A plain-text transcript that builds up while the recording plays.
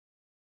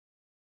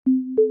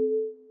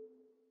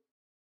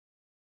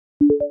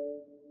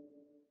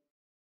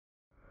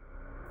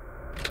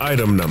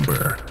Item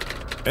Number: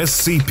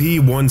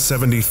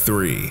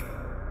 SCP-173.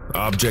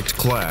 Object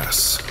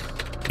Class: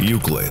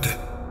 Euclid.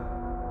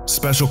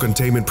 Special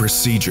Containment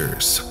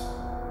Procedures: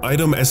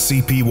 Item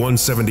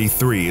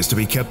SCP-173 is to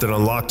be kept in a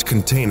locked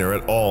container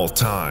at all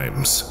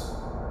times.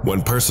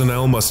 When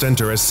personnel must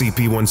enter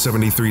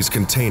SCP-173's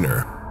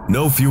container,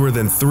 no fewer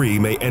than 3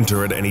 may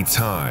enter at any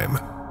time,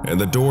 and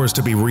the door is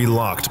to be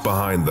relocked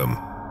behind them.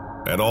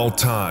 At all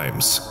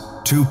times,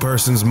 2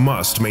 persons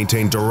must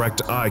maintain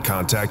direct eye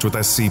contact with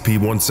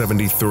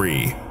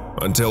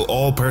SCP-173 until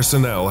all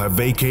personnel have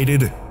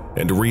vacated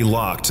and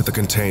relocked the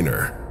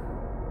container.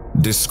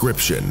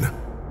 Description: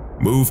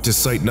 Moved to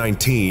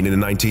Site-19 in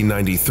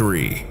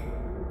 1993.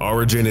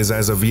 Origin is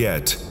as of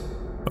yet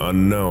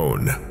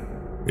unknown.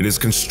 It is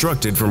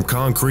constructed from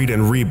concrete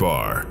and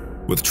rebar,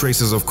 with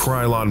traces of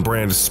Krylon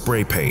brand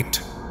spray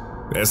paint.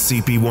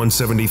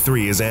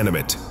 SCP-173 is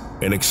animate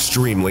and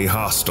extremely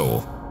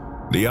hostile.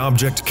 The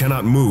object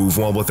cannot move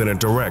while within a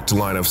direct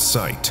line of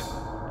sight.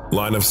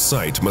 Line of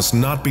sight must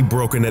not be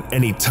broken at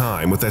any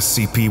time with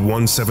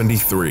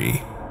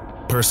SCP-173.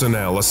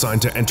 Personnel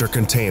assigned to enter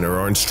container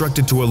are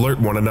instructed to alert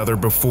one another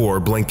before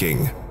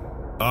blinking.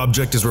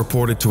 Object is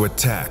reported to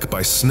attack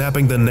by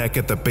snapping the neck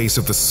at the base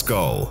of the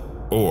skull,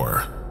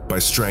 or by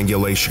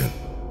strangulation.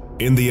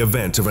 In the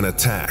event of an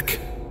attack,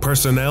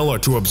 personnel are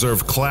to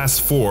observe Class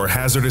 4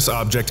 hazardous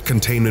object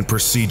containment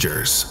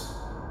procedures.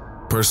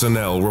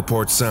 Personnel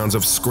report sounds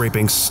of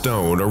scraping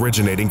stone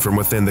originating from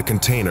within the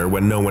container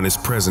when no one is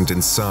present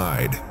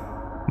inside.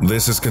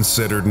 This is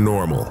considered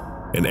normal,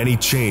 and any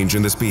change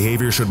in this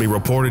behavior should be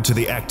reported to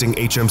the acting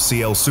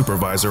HMCL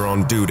supervisor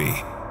on duty.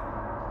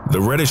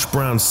 The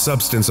reddish-brown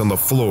substance on the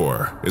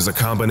floor is a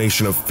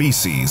combination of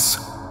feces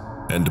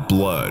and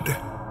blood.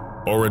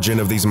 Origin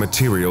of these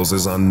materials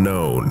is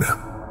unknown.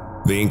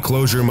 The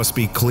enclosure must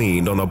be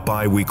cleaned on a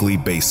bi-weekly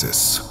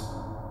basis.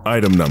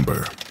 Item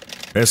Number: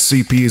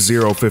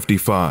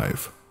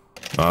 SCP-055.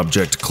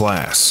 Object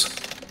Class: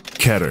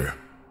 Keter.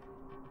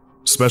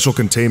 Special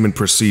Containment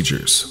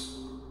Procedures: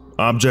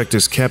 Object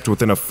is kept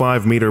within a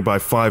 5 meter by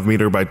 5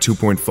 meter by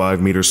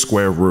 2.5 meter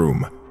square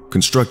room,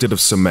 constructed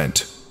of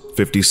cement,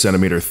 50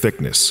 centimeter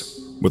thickness,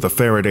 with a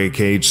Faraday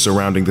cage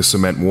surrounding the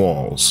cement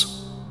walls.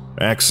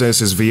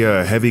 Access is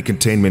via a heavy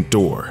containment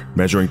door,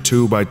 measuring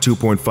 2 by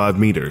 2.5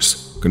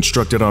 meters,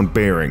 constructed on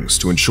bearings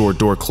to ensure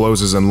door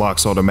closes and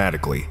locks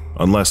automatically,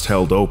 unless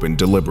held open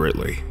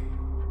deliberately.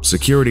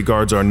 Security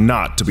guards are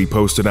not to be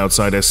posted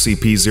outside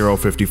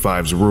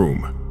SCP-055's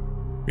room.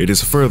 It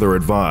is further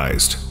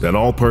advised that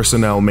all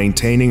personnel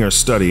maintaining or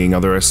studying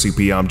other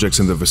SCP objects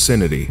in the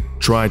vicinity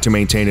try to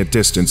maintain a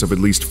distance of at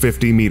least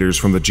 50 meters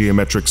from the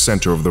geometric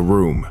center of the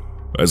room,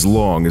 as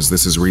long as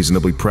this is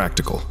reasonably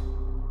practical.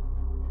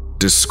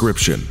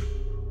 Description: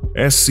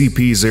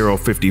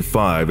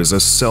 SCP-055 is a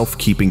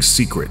self-keeping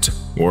secret,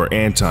 or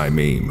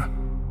anti-meme.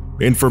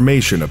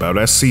 Information about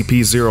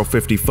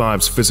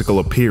SCP-055's physical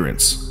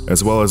appearance,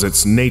 as well as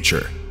its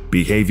nature,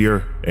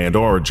 behavior, and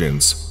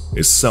origins,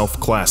 is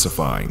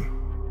self-classifying.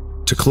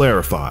 To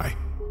clarify,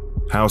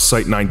 how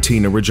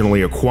Site-19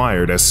 originally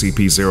acquired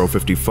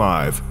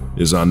SCP-055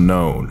 is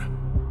unknown.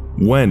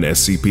 When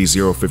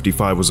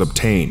SCP-055 was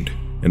obtained,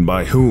 and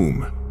by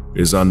whom,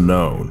 is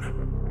unknown.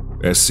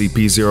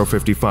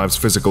 SCP-055's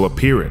physical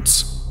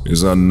appearance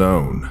is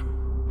unknown.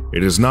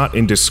 It is not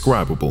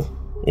indescribable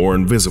or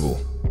invisible.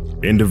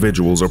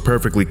 Individuals are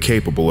perfectly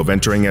capable of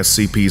entering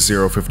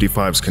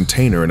SCP-055's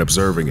container and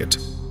observing it,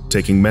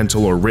 taking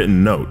mental or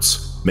written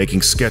notes,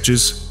 making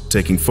sketches,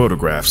 taking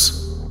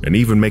photographs, and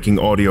even making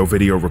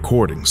audio-video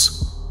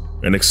recordings.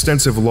 An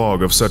extensive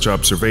log of such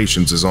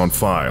observations is on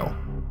file.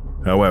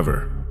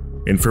 However,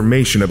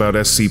 information about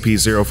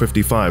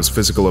SCP-055's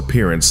physical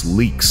appearance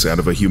leaks out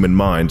of a human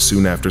mind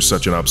soon after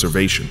such an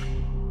observation.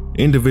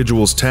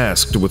 Individuals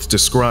tasked with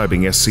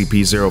describing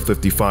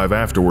SCP-055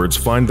 afterwards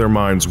find their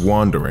minds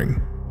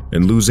wandering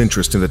and lose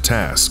interest in the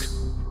task.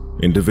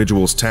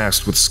 Individuals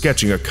tasked with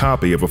sketching a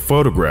copy of a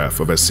photograph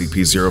of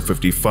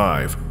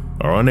SCP-055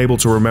 are unable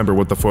to remember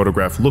what the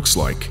photograph looks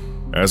like,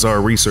 as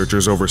are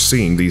researchers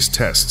overseeing these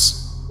tests.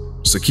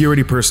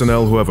 Security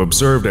personnel who have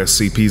observed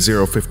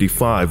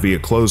SCP-055 via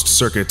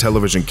closed-circuit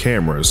television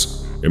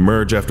cameras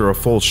emerge after a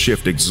full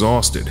shift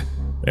exhausted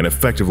and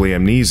effectively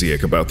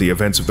amnesiac about the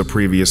events of the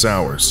previous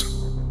hours.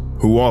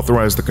 Who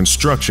authorized the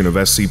construction of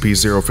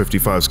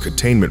SCP-055's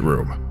containment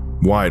room,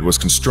 why it was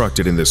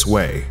constructed in this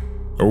way,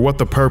 or what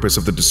the purpose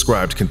of the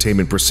described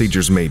containment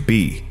procedures may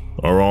be,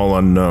 are all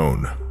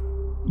unknown.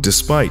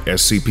 Despite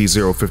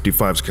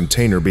SCP-055's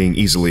container being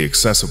easily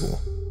accessible,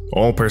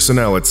 all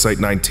personnel at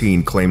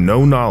Site-19 claim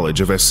no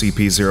knowledge of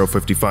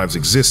SCP-055's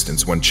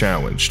existence when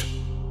challenged.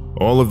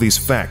 All of these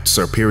facts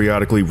are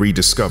periodically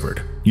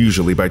rediscovered,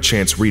 usually by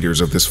chance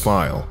readers of this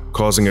file,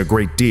 causing a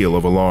great deal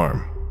of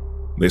alarm.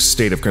 This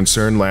state of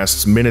concern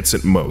lasts minutes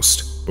at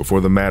most,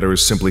 before the matter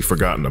is simply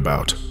forgotten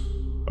about.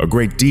 A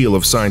great deal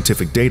of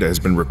scientific data has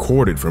been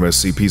recorded from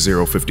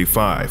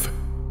SCP-055,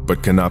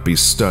 but cannot be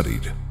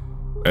studied.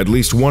 At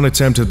least one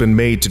attempt has been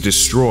made to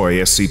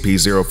destroy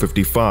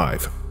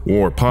SCP-055,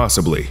 or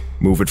possibly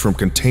move it from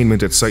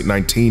containment at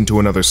Site-19 to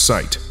another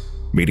site,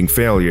 meeting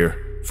failure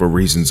for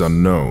reasons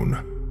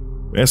unknown.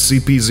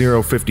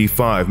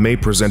 SCP-055 may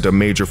present a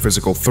major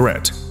physical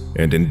threat,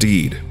 and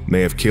indeed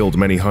may have killed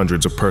many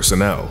hundreds of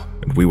personnel,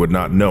 and we would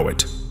not know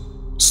it.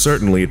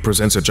 Certainly it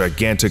presents a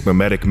gigantic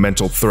memetic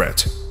mental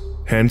threat,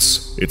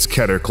 hence its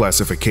Keter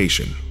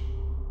classification.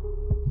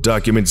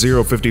 Document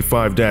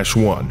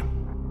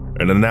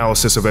 055-1. An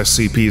analysis of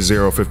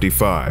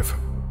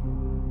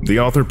SCP-055. The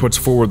author puts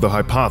forward the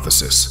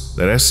hypothesis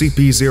that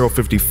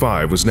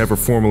SCP-055 was never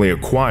formally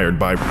acquired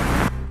by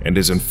and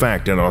is in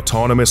fact an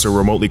autonomous or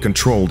remotely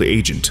controlled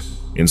agent,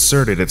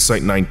 inserted at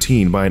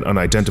Site-19 by an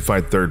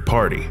unidentified third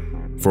party,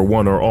 for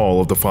one or all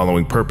of the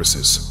following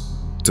purposes: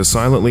 to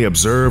silently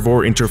observe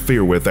or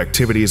interfere with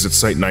activities at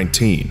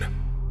Site-19,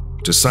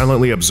 to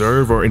silently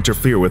observe or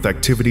interfere with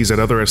activities at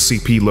other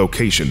SCP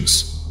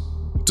locations,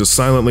 to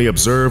silently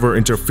observe or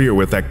interfere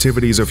with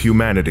activities of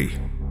humanity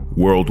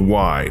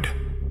worldwide,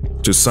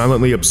 to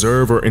silently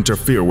observe or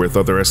interfere with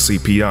other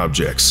SCP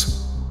objects,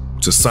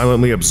 to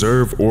silently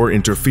observe or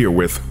interfere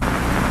with.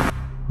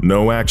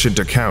 No action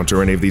to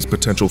counter any of these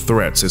potential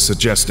threats is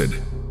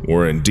suggested,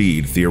 or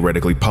indeed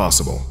theoretically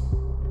possible.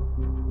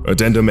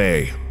 Addendum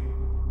A.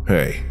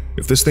 Hey,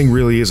 if this thing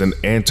really is an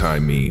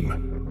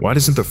anti-meme, why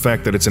doesn't the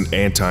fact that it's an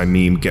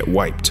anti-meme get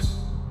wiped?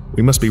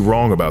 We must be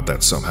wrong about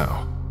that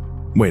somehow.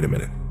 Wait a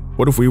minute,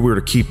 what if we were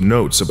to keep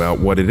notes about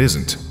what it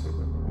isn't?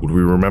 Would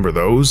we remember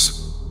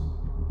those?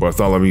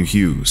 Bartholomew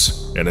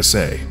Hughes,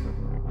 NSA.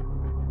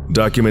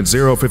 Document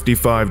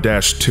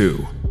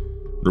 055-2.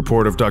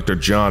 Report of Dr.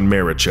 John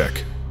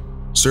Marichek.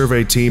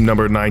 Survey Team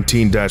number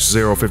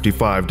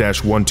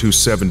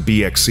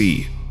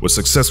 19-055-127-BXE was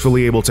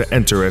successfully able to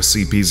enter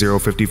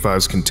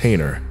SCP-055's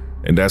container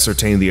and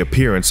ascertain the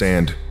appearance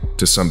and,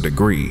 to some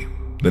degree,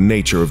 the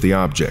nature of the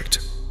object.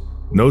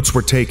 Notes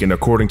were taken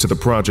according to the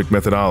project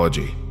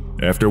methodology,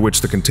 after which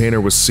the container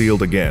was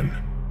sealed again.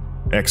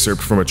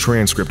 Excerpt from a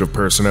transcript of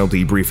personnel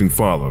debriefing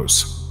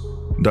follows.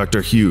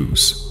 Dr.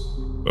 Hughes.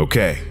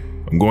 Okay,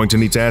 I'm going to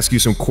need to ask you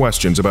some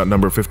questions about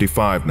number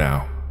 55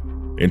 now.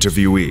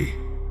 Interviewee.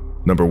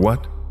 Number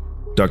what?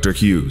 Dr.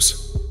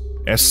 Hughes.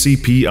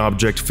 SCP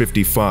Object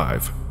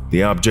 55,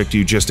 the object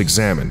you just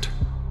examined.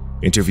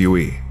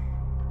 Interviewee.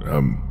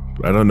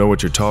 I don't know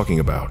what you're talking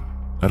about.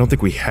 I don't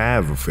think we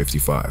have a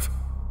 55.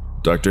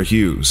 Dr.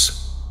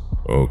 Hughes.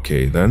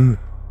 Okay then.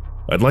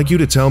 I'd like you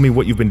to tell me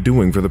what you've been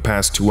doing for the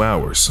past 2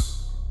 hours.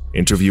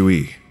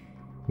 Interviewee.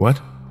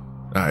 What?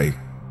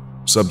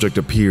 Subject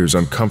appears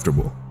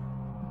uncomfortable.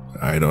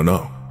 I don't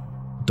know.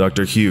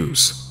 Dr.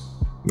 Hughes.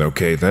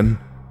 Okay then.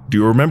 Do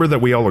you remember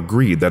that we all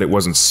agreed that it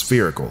wasn't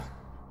spherical?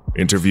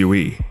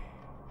 Interviewee.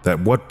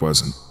 That what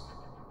wasn't?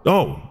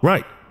 Oh,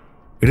 right.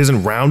 It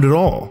isn't round at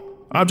all.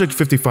 Object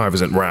 55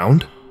 isn't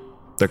round.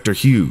 Dr.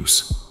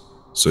 Hughes.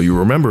 So you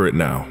remember it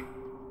now?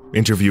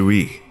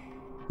 Interviewee.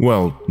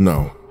 Well,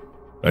 no.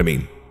 I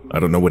mean, I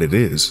don't know what it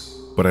is,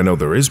 but I know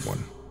there is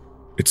one.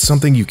 It's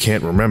something you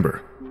can't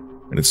remember,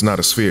 and it's not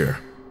a sphere.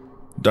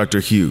 Dr.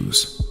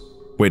 Hughes.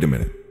 Wait a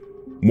minute.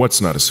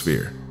 What's not a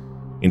sphere?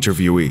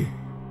 Interviewee.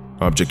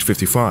 Object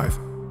 55.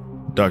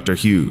 Dr.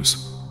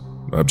 Hughes.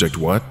 Object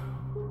what?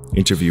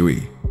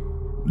 Interviewee.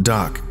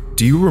 Doc,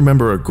 do you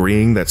remember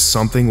agreeing that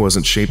something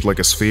wasn't shaped like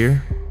a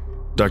sphere?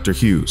 Dr.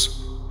 Hughes.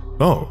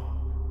 Oh,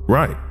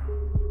 right.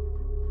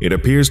 It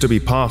appears to be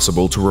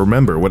possible to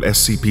remember what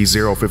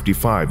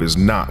SCP-055 is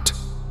not,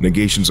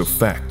 negations of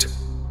fact,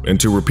 and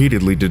to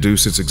repeatedly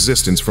deduce its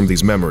existence from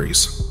these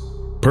memories.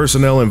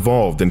 Personnel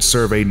involved in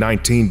Survey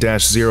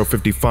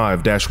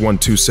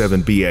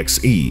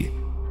 19-055-127-BXE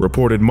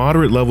reported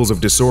moderate levels of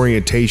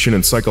disorientation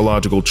and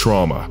psychological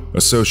trauma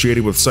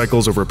associated with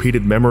cycles of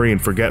repeated memory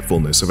and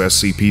forgetfulness of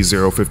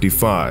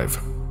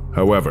SCP-055.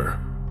 However,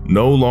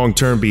 no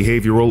long-term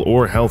behavioral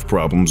or health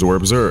problems were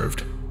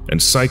observed,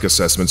 and psych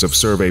assessments of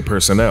survey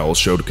personnel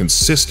showed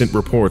consistent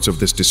reports of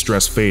this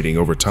distress fading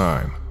over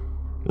time.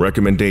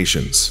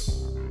 Recommendations.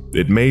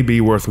 It may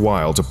be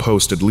worthwhile to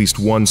post at least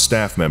one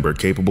staff member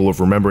capable of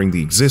remembering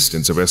the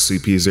existence of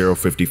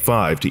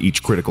SCP-055 to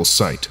each critical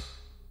site.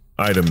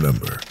 Item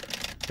number: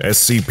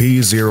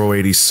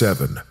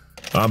 SCP-087.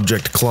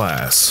 Object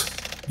Class: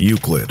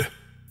 Euclid.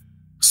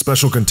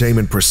 Special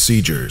Containment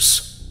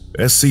Procedures.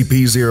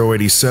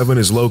 SCP-087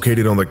 is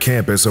located on the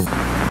campus of.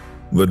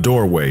 The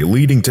doorway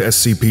leading to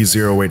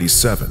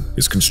SCP-087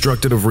 is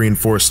constructed of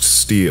reinforced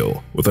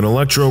steel with an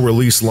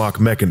electro-release lock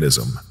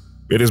mechanism.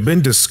 It has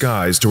been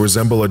disguised to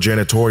resemble a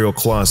janitorial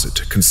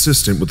closet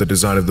consistent with the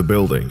design of the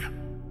building.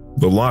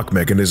 The lock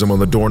mechanism on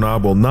the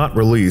doorknob will not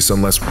release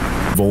unless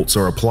volts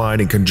are applied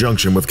in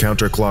conjunction with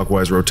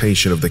counterclockwise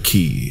rotation of the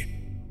key.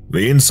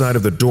 The inside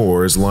of the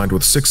door is lined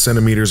with 6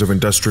 centimeters of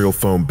industrial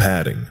foam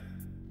padding.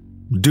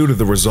 Due to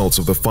the results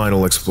of the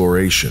final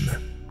exploration,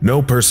 no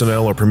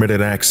personnel are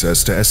permitted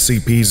access to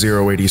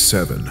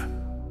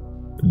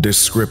SCP-087.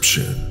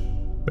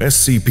 Description: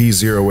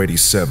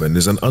 SCP-087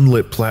 is an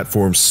unlit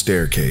platform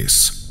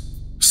staircase.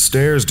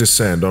 Stairs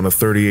descend on a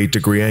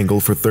 38-degree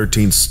angle for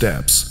 13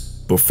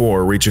 steps,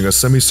 before reaching a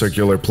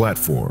semicircular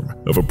platform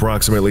of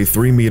approximately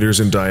 3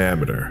 meters in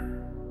diameter.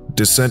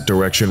 Descent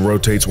direction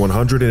rotates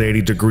 180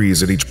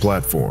 degrees at each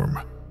platform.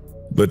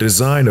 The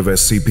design of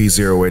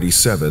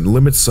SCP-087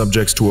 limits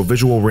subjects to a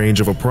visual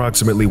range of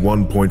approximately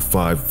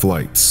 1.5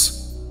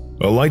 flights.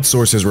 A light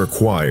source is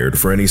required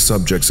for any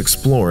subjects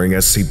exploring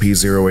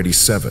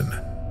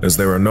SCP-087, as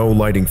there are no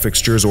lighting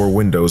fixtures or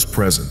windows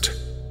present.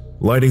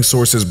 Lighting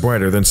sources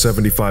brighter than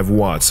 75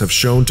 watts have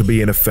shown to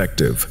be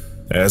ineffective,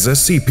 as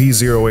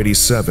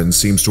SCP-087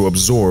 seems to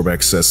absorb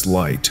excess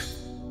light.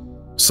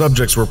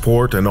 Subjects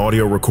report and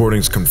audio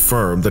recordings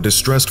confirm the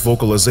distressed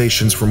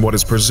vocalizations from what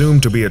is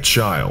presumed to be a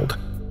child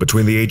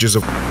between the ages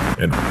of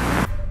and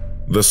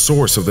the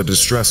source of the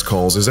distress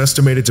calls is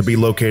estimated to be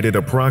located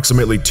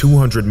approximately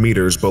 200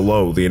 meters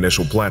below the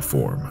initial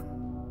platform.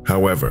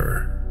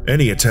 However,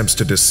 any attempts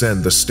to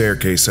descend the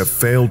staircase have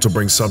failed to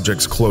bring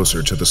subjects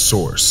closer to the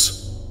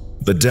source.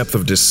 The depth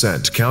of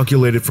descent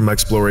calculated from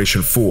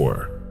Exploration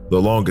 4,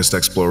 the longest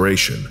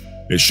exploration,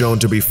 is shown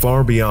to be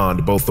far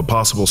beyond both the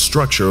possible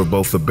structure of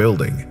both the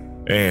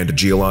building and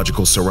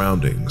geological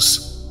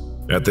surroundings.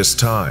 At this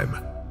time,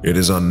 it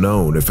is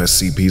unknown if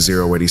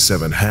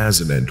SCP-087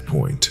 has an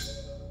endpoint.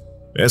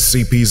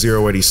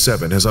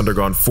 SCP-087 has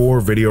undergone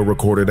 4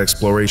 video-recorded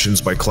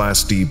explorations by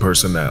Class D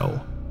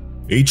personnel.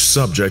 Each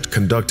subject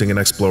conducting an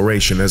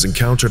exploration has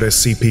encountered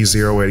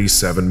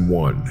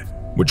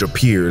SCP-087-1, which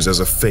appears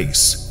as a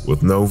face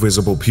with no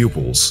visible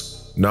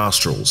pupils,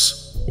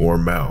 nostrils, or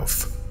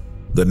mouth.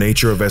 The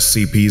nature of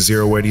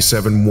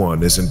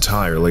SCP-087-1 is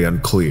entirely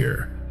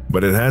unclear,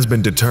 but it has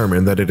been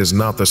determined that it is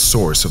not the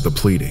source of the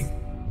pleading.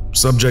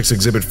 Subjects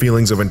exhibit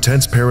feelings of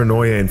intense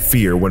paranoia and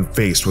fear when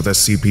faced with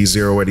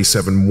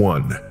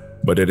SCP-087-1,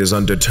 but it is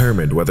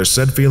undetermined whether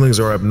said feelings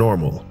are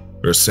abnormal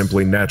or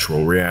simply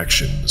natural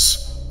reactions.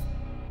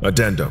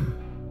 Addendum: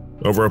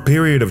 over a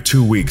period of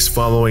 2 weeks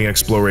following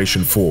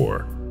Exploration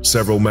 4,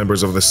 several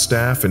members of the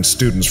staff and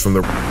students from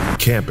the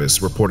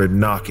campus reported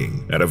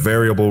knocking at a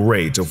variable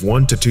rate of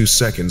 1 to 2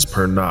 seconds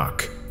per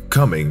knock,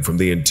 coming from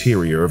the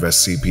interior of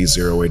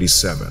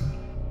SCP-087.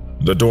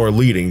 The door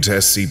leading to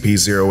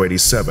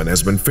SCP-087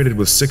 has been fitted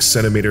with 6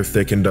 cm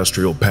thick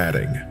industrial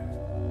padding.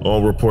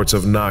 All reports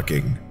of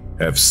knocking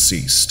have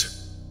ceased.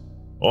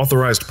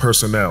 Authorized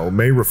personnel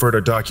may refer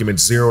to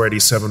documents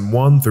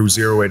 087-1 through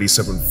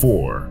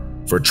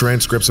 087-4 for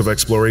transcripts of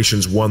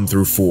Explorations 1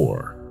 through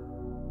 4.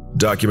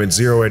 Document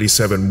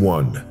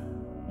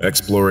 087-1,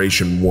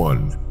 Exploration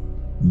 1.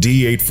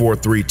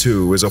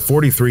 D8432 is a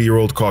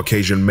 43-year-old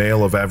Caucasian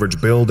male of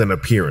average build and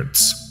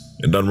appearance,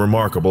 and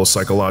unremarkable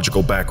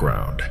psychological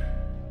background.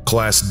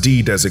 Class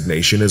D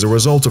designation is a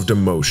result of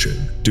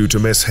demotion due to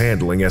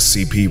mishandling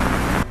SCP.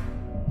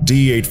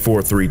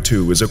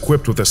 D8432 is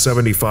equipped with a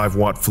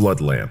 75-watt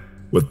flood lamp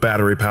with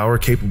battery power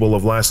capable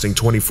of lasting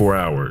 24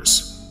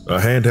 hours, a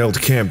handheld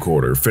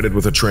camcorder fitted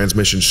with a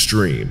transmission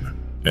stream,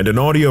 and an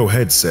audio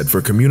headset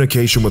for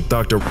communication with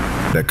Dr.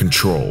 at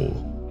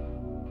control.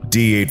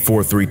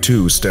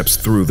 D8432 steps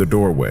through the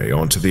doorway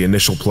onto the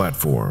initial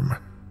platform.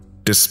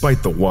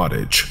 Despite the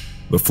wattage,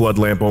 the flood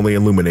lamp only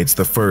illuminates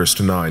the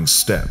first 9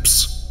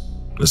 steps.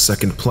 The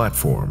second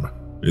platform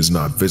is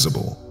not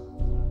visible.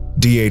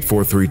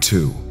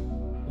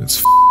 D8432,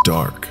 it's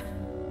dark.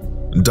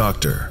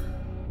 Doctor,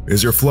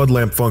 is your flood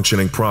lamp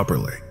functioning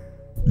properly?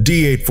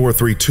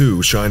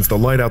 D8432 shines the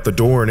light out the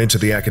door and into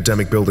the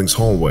academic building's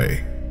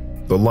hallway.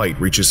 The light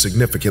reaches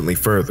significantly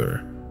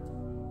further.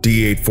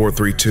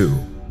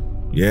 D8432,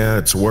 yeah,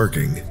 it's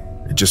working.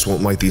 It just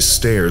won't light these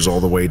stairs all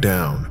the way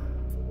down.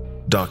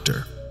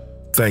 Doctor,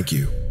 thank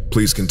you.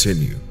 Please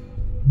continue.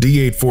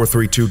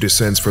 D8432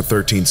 descends for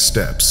 13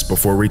 steps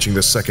before reaching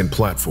the second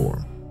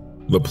platform.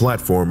 The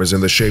platform is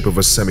in the shape of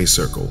a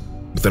semicircle,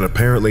 with an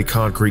apparently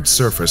concrete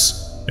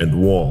surface and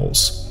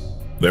walls.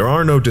 There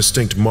are no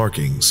distinct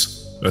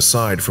markings,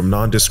 aside from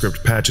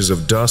nondescript patches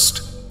of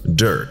dust,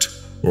 dirt,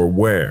 or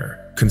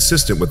wear,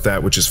 consistent with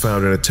that which is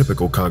found in a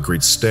typical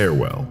concrete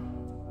stairwell.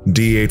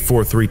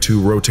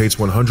 D8432 rotates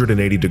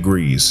 180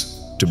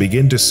 degrees to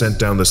begin descent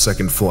down the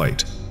second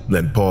flight,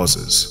 then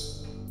pauses.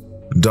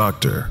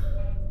 Doctor,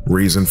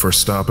 reason for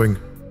stopping?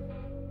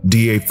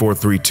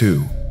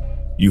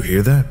 D8432, you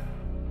hear that?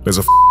 There's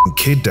a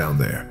kid down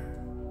there.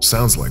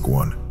 Sounds like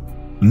one.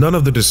 None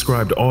of the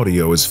described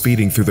audio is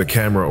feeding through the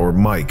camera or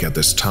mic at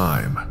this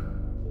time.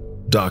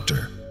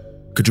 Doctor,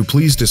 could you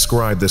please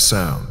describe the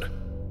sound?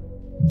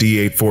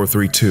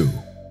 D8432,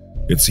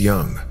 it's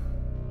young,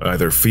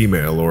 either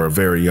female or a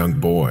very young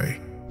boy.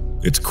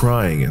 It's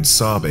crying and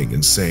sobbing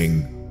and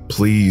saying,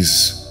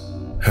 "Please,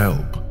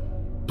 help,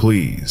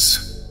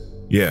 please."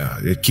 Yeah,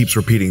 it keeps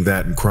repeating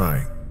that and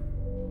crying.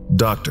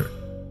 Doctor,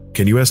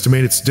 can you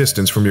estimate its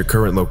distance from your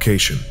current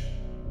location?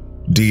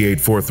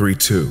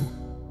 D8432,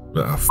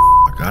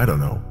 I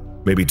don't know,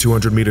 maybe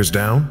 200 meters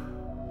down?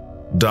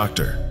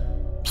 Doctor,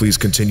 please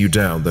continue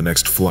down the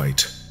next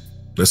flight.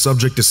 The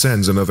subject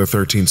descends another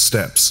 13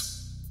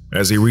 steps.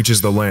 As he reaches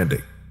the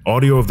landing,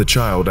 audio of the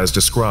child as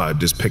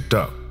described is picked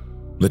up.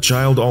 The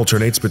child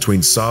alternates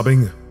between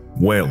sobbing,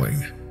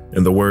 wailing,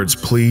 and the words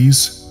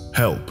 "please,"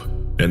 "help,"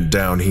 and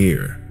 "down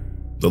here."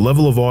 The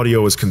level of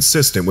audio is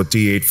consistent with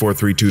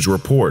D8432's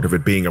report of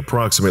it being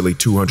approximately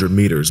 200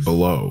 meters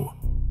below.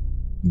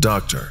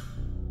 Doctor,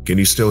 can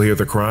you still hear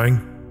the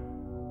crying?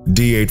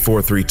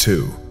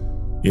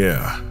 D8432.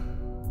 Yeah.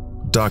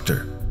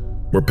 Doctor,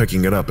 we're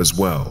picking it up as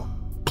well.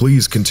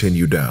 Please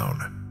continue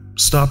down.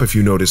 Stop if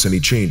you notice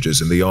any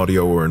changes in the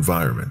audio or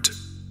environment.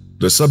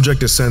 The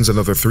subject ascends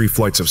another 3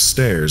 flights of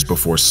stairs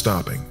before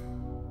stopping.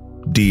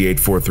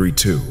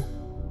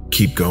 D8432.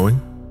 Keep going?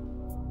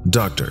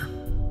 Doctor,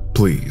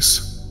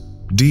 please.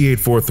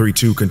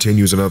 D8432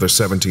 continues another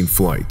 17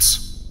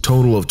 flights,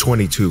 total of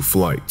 22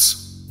 flights,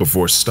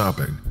 before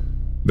stopping.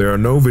 There are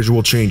no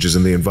visual changes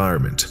in the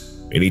environment,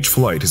 and each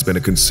flight has been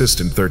a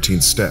consistent 13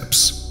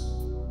 steps.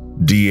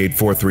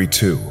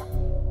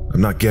 D8432.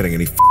 I'm not getting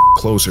any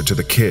closer to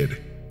the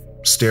kid.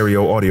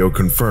 Stereo audio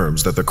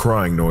confirms that the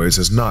crying noise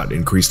has not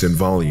increased in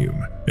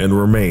volume and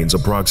remains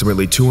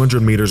approximately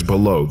 200 meters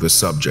below the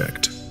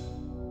subject.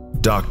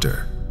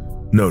 Doctor.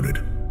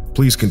 Noted.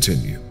 Please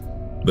continue.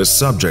 The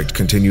subject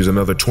continues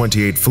another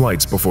 28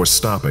 flights before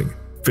stopping,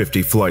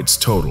 50 flights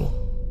total.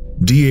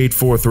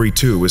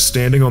 D8432 is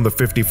standing on the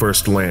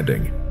 51st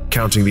landing,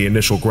 counting the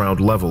initial ground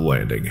level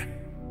landing.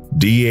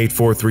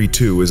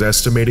 D8432 is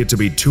estimated to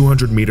be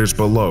 200 meters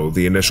below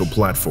the initial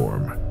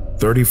platform.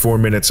 34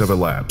 minutes have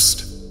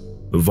elapsed.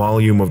 The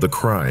volume of the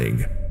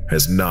crying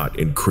has not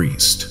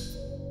increased.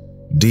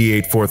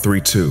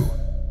 D8432.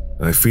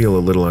 I feel a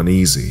little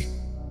uneasy.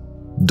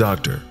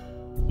 Doctor.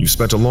 You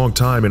spent a long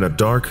time in a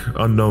dark,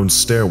 unknown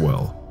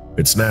stairwell.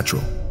 It's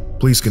natural.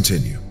 Please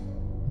continue.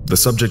 The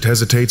subject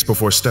hesitates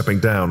before stepping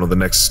down on the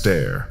next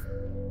stair.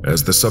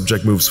 As the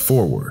subject moves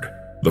forward,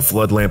 the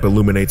flood lamp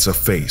illuminates a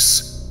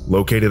face,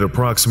 located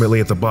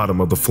approximately at the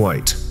bottom of the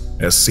flight,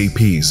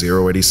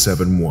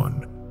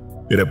 SCP-0871.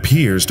 It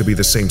appears to be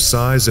the same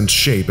size and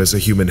shape as a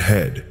human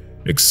head,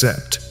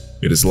 except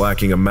it is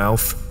lacking a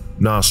mouth,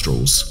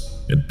 nostrils,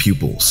 and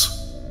pupils.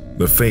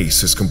 The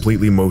face is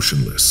completely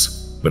motionless,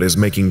 but is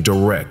making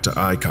direct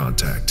eye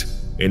contact,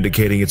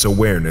 indicating its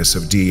awareness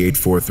of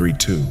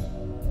D8432.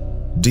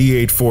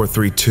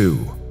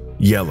 D8432,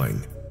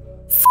 yelling,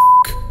 "F***!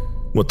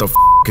 What the f***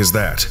 is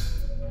that?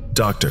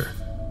 Doctor,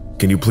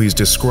 can you please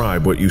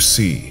describe what you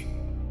see?"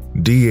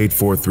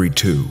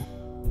 D8432,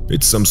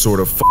 it's some sort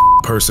of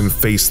person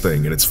face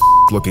thing and it's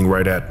looking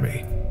right at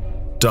me.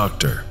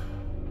 Doctor,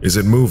 is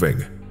it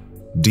moving?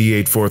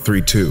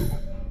 D8432,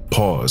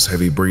 pause,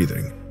 heavy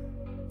breathing.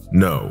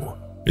 No,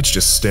 it's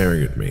just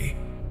staring at me.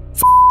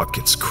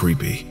 It's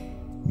creepy.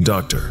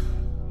 Doctor,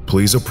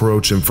 please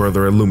approach and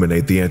further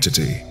illuminate the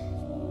entity.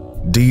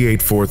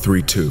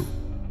 D8432.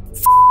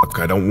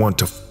 I don't want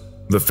to.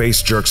 The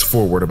face jerks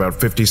forward about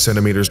 50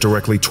 centimeters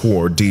directly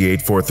toward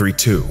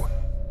D8432.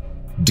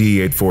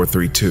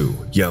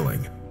 D8432,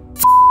 yelling,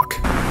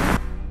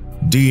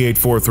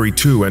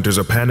 D8432 enters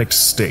a panicked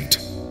state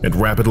and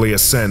rapidly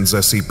ascends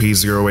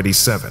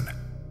SCP-087.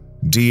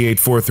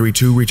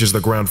 D8432 reaches the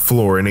ground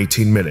floor in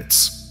 18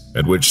 minutes,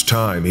 at which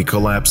time he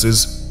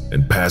collapses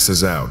and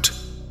passes out.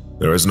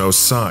 There is no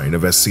sign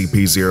of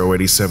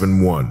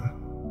SCP-0871.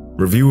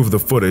 Review of the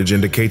footage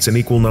indicates an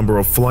equal number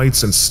of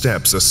flights and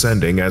steps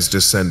ascending as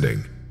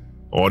descending.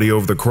 Audio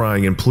of the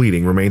crying and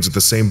pleading remains at the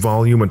same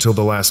volume until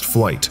the last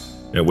flight,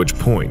 at which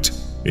point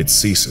it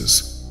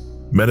ceases.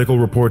 Medical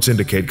reports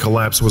indicate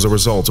collapse was a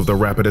result of the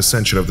rapid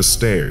ascension of the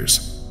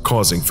stairs,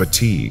 causing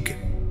fatigue.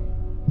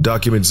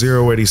 Document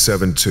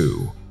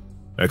 0872,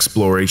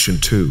 Exploration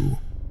 2.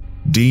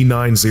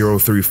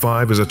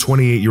 D9035 is a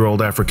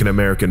 28-year-old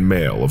African-American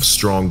male of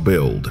strong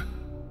build.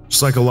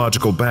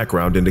 Psychological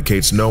background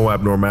indicates no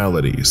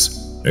abnormalities,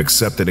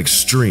 except an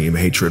extreme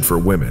hatred for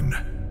women.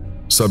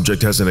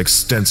 Subject has an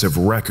extensive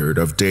record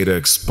of data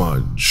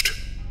expunged.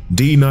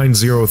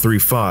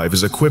 D9035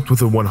 is equipped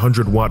with a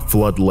 100-watt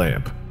flood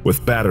lamp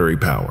with battery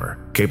power,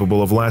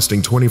 capable of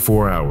lasting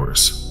 24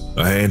 hours,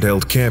 a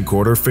handheld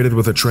camcorder fitted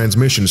with a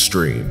transmission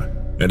stream,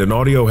 and an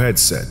audio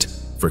headset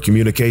for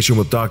communication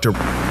with Dr.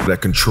 at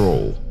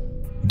control.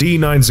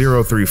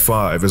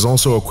 D9035 is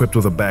also equipped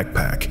with a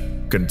backpack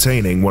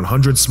containing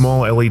 100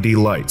 small LED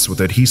lights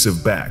with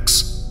adhesive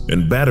backs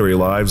and battery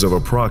lives of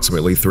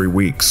approximately 3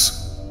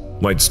 weeks.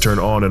 Lights turn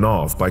on and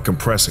off by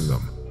compressing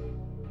them.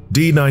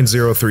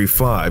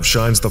 D9035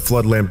 shines the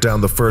flood lamp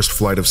down the first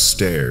flight of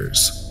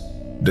stairs.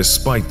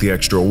 Despite the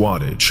extra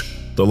wattage,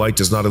 the light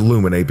does not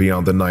illuminate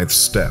beyond the 9th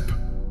step.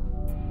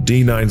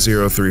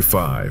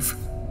 D9035,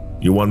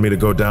 you want me to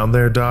go down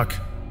there, Doc?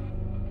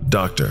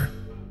 Doctor,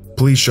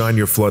 please shine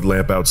your flood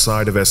lamp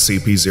outside of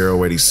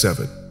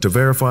SCP-087 to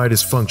verify it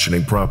is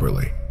functioning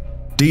properly.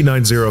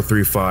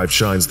 D9035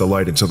 shines the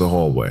light into the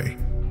hallway.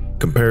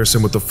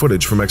 Comparison with the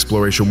footage from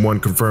Exploration 1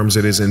 confirms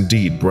it is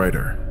indeed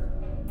brighter.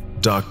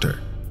 Doctor,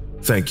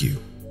 thank you.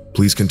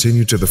 Please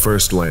continue to the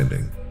first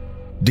landing.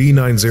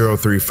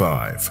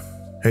 D9035.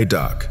 Hey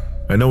Doc,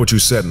 I know what you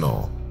said and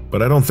all,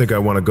 but I don't think I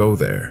want to go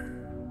there.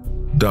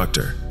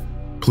 Doctor,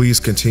 please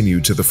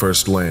continue to the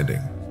first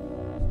landing.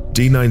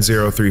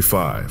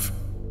 D9035.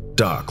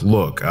 Doc,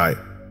 look,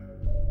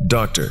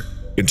 Doctor,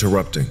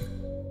 interrupting.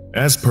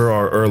 As per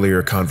our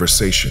earlier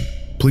conversation,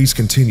 please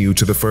continue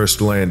to the first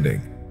landing.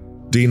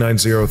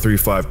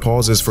 D9035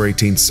 pauses for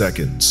 18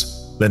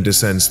 seconds, then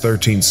descends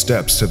 13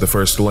 steps to the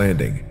first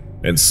landing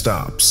and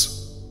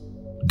stops.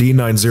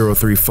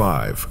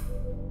 D9035,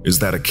 is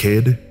that a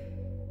kid?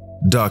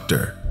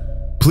 Doctor,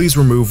 please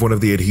remove one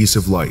of the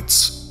adhesive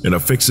lights and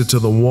affix it to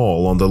the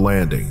wall on the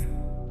landing.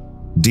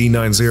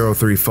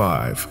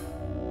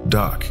 D9035,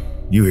 Doc,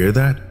 you hear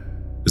that?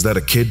 Is that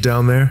a kid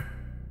down there?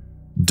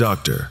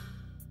 Doctor,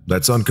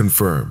 that's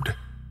unconfirmed.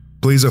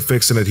 Please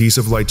affix an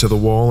adhesive light to the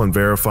wall and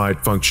verify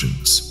it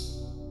functions.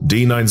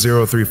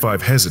 D9035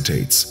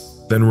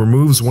 hesitates, then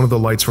removes one of the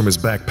lights from his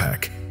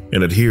backpack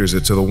and adheres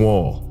it to the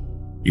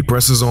wall. He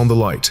presses on the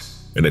light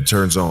and it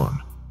turns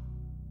on.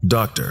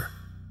 Doctor,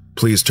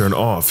 please turn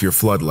off your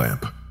flood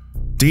lamp.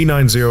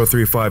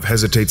 D9035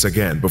 hesitates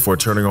again before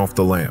turning off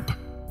the lamp.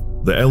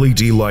 The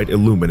LED light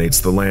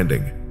illuminates the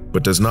landing,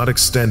 but does not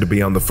extend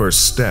beyond the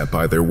first step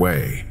either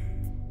way.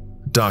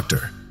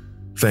 Doctor,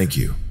 thank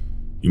you.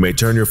 You may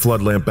turn your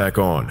flood lamp back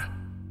on.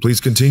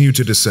 Please continue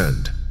to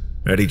descend.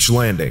 At each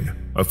landing,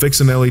 affix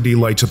an LED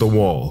light to the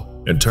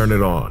wall and turn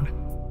it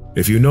on.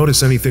 If you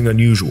notice anything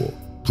unusual,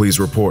 please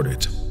report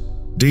it.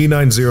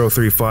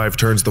 D9035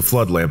 turns the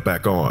flood lamp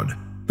back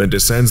on, then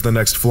descends the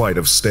next flight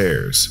of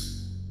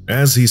stairs.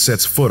 As he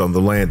sets foot on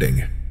the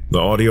landing, the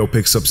audio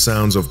picks up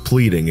sounds of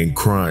pleading and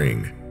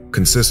crying,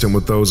 consistent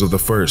with those of the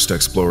first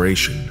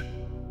exploration.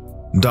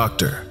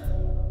 Doctor,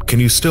 can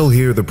you still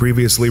hear the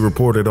previously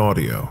reported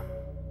audio?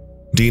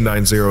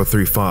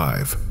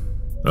 D9035,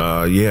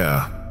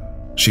 yeah.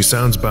 She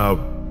sounds about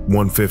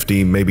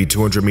 150, maybe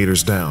 200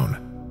 meters down.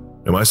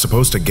 Am I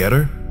supposed to get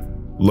her?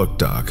 Look,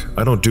 Doc,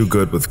 I don't do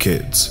good with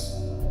kids.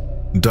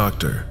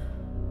 Doctor,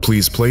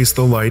 please place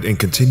the light and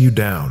continue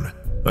down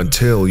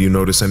until you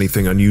notice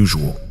anything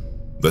unusual.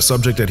 The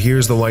subject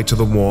adheres the light to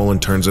the wall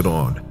and turns it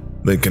on,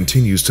 then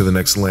continues to the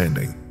next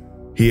landing.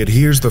 He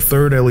adheres the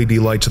third LED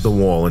light to the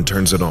wall and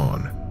turns it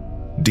on.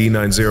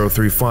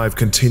 D9035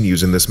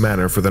 continues in this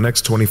manner for the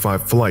next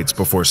 25 flights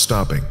before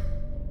stopping.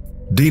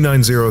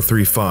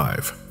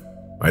 D9035,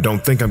 I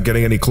don't think I'm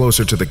getting any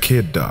closer to the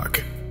kid,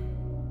 Doc.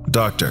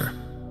 Doctor,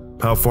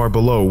 how far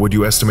below would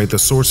you estimate the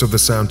source of the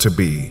sound to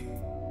be?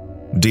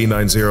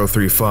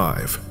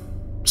 D9035,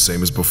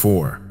 same as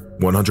before,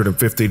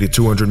 150 to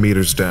 200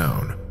 meters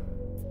down.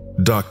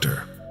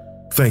 Doctor,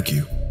 thank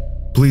you.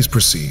 Please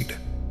proceed.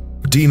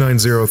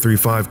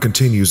 D9035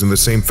 continues in the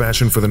same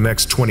fashion for the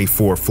next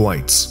 24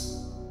 flights.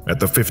 At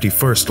the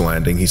 51st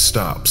landing, he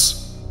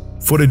stops.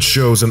 Footage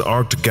shows an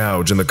arced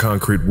gouge in the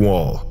concrete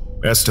wall,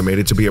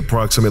 estimated to be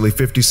approximately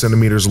 50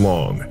 centimeters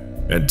long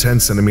and 10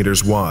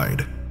 centimeters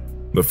wide.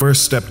 The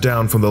first step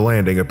down from the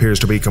landing appears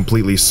to be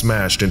completely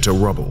smashed into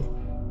rubble.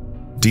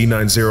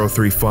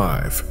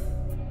 D9035,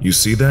 you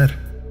see that?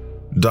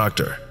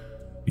 Doctor,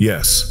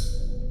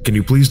 yes. Can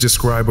you please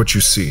describe what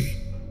you see?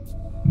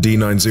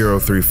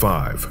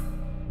 D9035,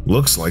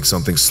 looks like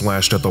something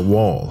slashed at the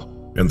wall,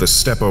 and the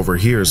step over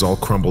here is all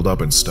crumbled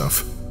up and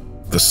stuff.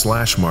 The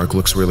slash mark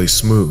looks really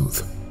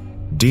smooth.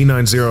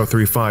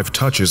 D9035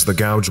 touches the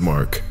gouge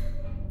mark.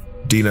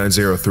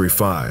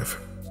 D9035,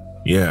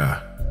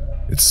 yeah,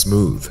 it's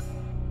smooth.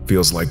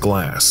 Feels like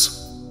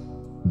glass.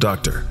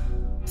 Doctor,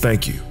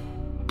 thank you.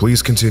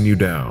 Please continue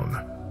down.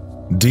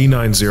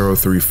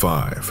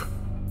 D9035,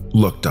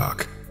 look,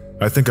 Doc,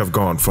 I think I've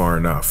gone far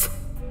enough.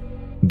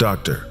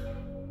 Doctor,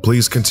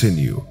 please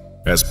continue,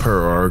 as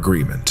per our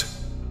agreement.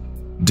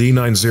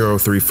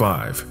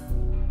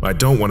 D9035, I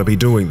don't want to be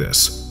doing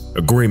this,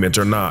 agreement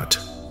or not.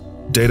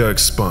 Data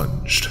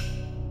expunged.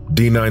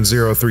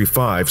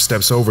 D9035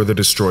 steps over the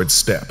destroyed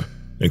step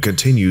and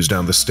continues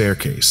down the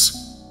staircase.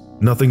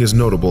 Nothing is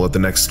notable at the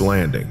next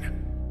landing.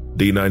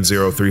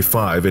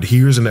 D9035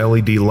 adheres an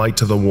LED light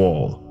to the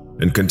wall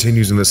and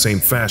continues in the same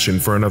fashion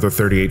for another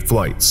 38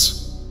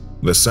 flights.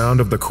 The sound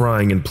of the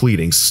crying and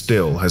pleading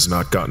still has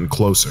not gotten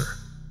closer.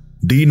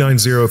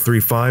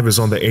 D9035 is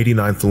on the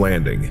 89th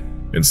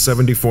landing, and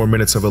 74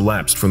 minutes have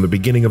elapsed from the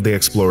beginning of the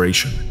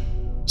exploration.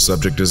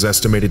 Subject is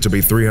estimated to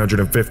be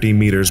 350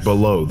 meters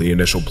below the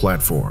initial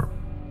platform.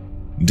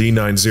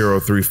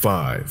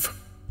 D9035,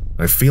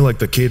 I feel like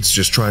the kid's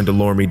just trying to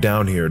lure me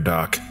down here,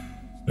 Doc.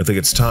 I think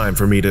it's time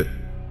for me to…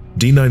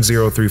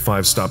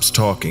 D9035 stops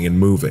talking and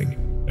moving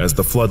as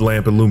the flood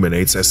lamp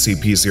illuminates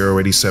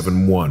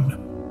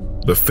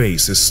SCP-0871. The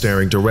face is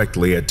staring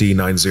directly at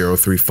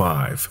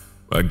D9035,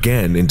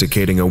 again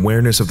indicating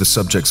awareness of the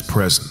subject's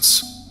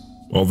presence.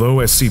 Although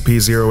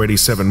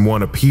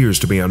SCP-0871 appears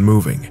to be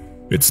unmoving,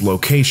 its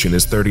location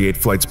is 38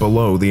 flights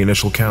below the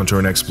initial counter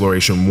in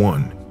Exploration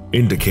 1,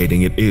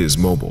 indicating it is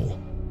mobile.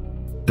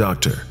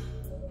 Doctor,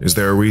 is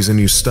there a reason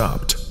you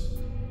stopped?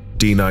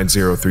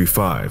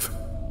 D9035,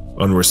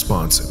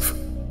 unresponsive.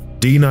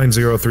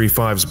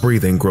 D9035's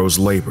breathing grows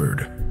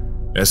labored.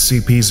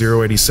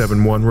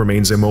 SCP-0871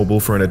 remains immobile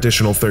for an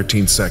additional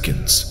 13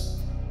 seconds.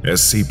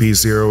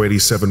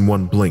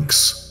 SCP-0871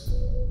 blinks.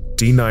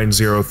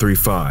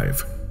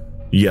 D9035,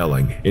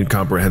 yelling,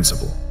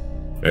 incomprehensible.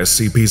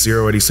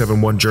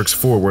 SCP-0871 jerks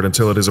forward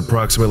until it is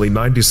approximately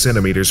 90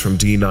 centimeters from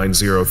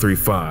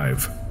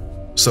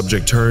D9035.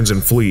 Subject turns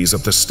and flees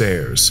up the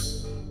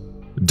stairs.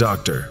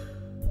 Doctor,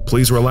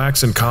 please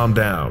relax and calm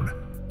down.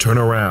 Turn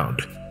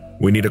around.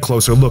 We need a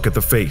closer look at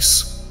the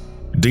face.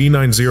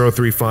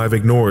 D9035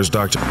 ignores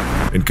Doctor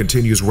and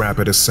continues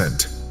rapid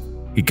ascent.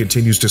 He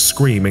continues to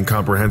scream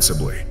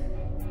incomprehensibly.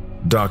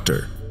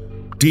 Doctor,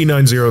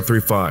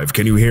 D9035,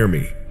 can you hear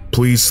me?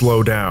 Please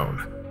slow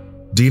down.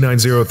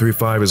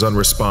 D9035 is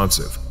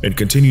unresponsive and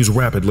continues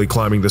rapidly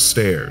climbing the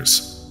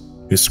stairs.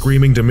 His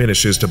screaming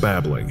diminishes to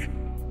babbling.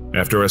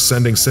 After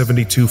ascending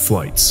 72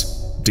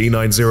 flights,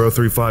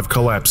 D9035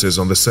 collapses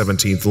on the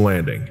 17th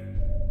landing.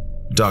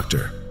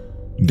 Doctor,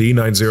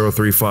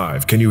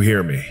 D9035, can you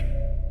hear me?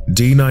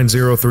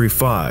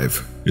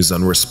 D9035 is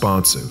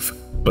unresponsive,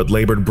 but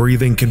labored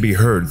breathing can be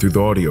heard through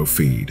the audio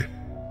feed.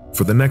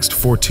 For the next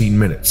 14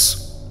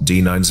 minutes,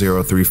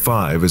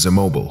 D9035 is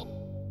immobile.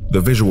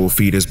 The visual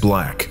feed is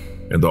black,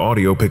 and the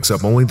audio picks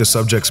up only the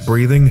subject's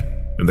breathing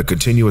and the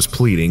continuous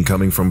pleading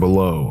coming from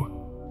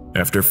below.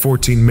 After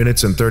 14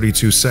 minutes and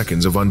 32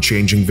 seconds of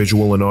unchanging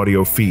visual and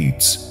audio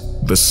feeds,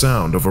 the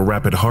sound of a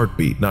rapid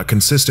heartbeat not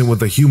consistent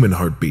with a human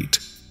heartbeat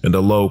and a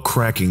low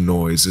cracking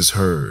noise is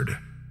heard.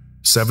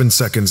 7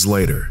 seconds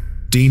later,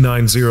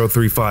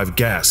 D9035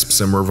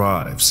 gasps and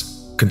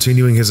revives,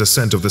 continuing his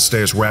ascent of the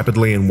stairs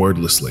rapidly and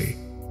wordlessly.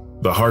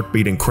 The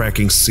heartbeat and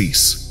cracking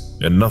cease,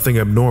 and nothing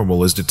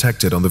abnormal is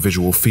detected on the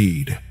visual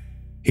feed.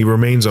 He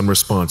remains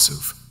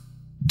unresponsive.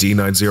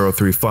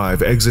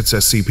 D9035 exits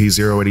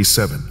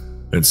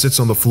SCP-087 and sits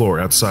on the floor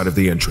outside of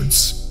the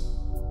entrance.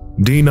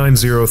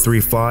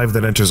 D9035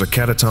 then enters a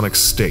catatonic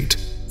state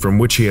from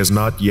which he has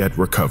not yet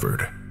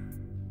recovered.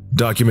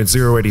 Document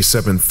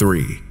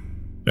 087-3,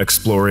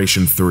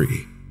 Exploration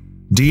 3.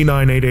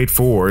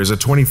 D9884 is a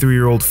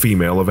 23-year-old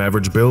female of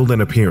average build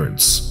and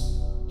appearance.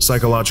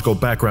 Psychological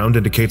background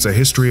indicates a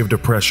history of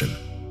depression.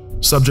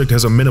 Subject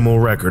has a minimal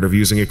record of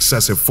using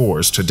excessive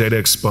force to data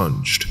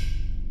expunged.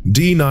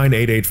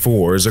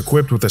 D9884 is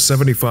equipped with a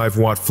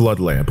 75-watt flood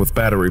lamp with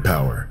battery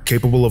power,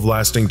 capable of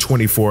lasting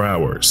 24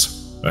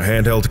 hours, a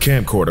handheld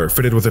camcorder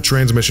fitted with a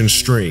transmission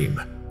stream,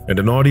 and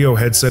an audio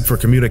headset for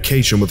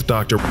communication with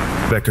Dr.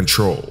 at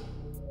control.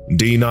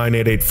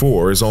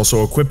 D9884 is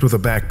also equipped with a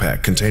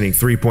backpack containing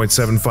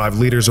 3.75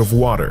 liters of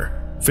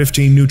water,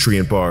 15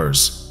 nutrient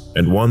bars,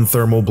 and 1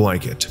 thermal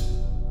blanket.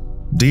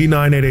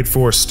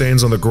 D9884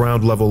 stands on the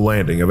ground-level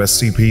landing of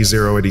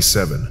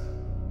SCP-087.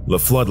 The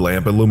flood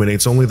lamp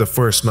illuminates only the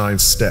first 9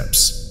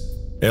 steps.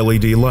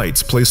 LED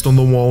lights placed on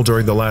the wall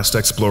during the last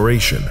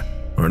exploration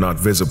are not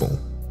visible.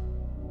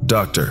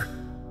 Doctor,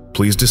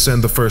 please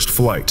descend the first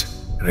flight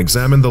and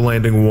examine the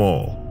landing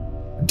wall.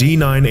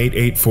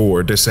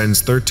 D9884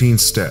 descends 13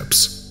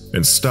 steps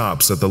and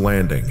stops at the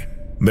landing.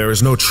 There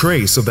is no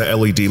trace of the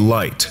LED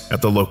light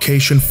at the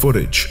location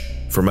footage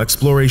from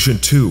Exploration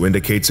 2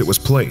 indicates it was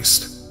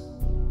placed.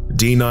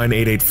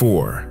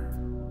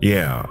 D9884,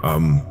 yeah,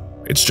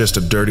 it's just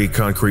a dirty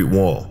concrete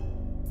wall.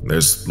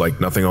 There's like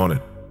nothing on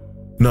it.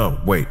 No,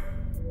 wait,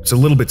 it's a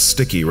little bit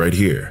sticky right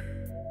here.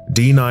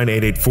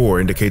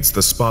 D9884 indicates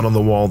the spot on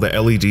the wall the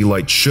LED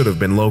light should have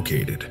been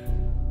located.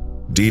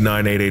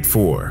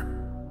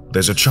 D9884,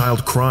 there's a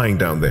child crying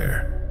down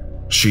there.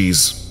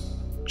 She's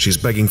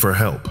begging for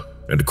help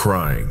and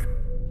crying.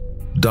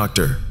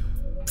 Doctor,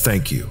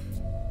 thank you.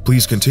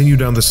 Please continue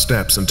down the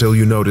steps until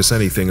you notice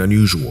anything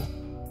unusual.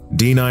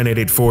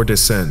 D9884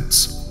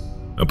 descends.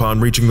 Upon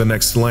reaching the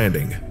next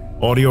landing,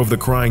 audio of the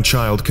crying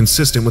child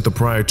consistent with the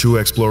prior 2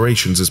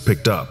 explorations is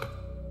picked up.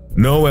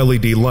 No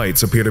LED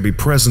lights appear to be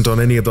present on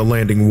any of the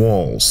landing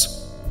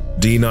walls.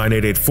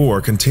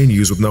 D9884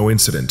 continues with no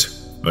incident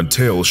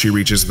until she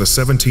reaches the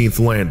 17th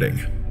landing.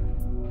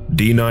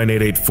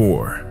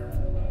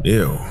 D9884,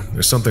 ew,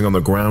 there's something on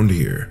the ground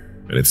here,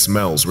 and it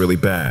smells really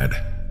bad.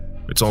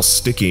 It's all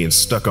sticky and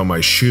stuck on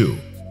my shoe.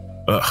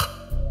 Ugh,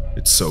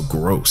 it's so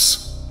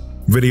gross.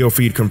 Video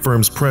feed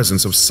confirms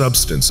presence of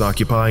substance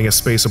occupying a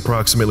space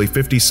approximately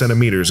 50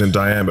 centimeters in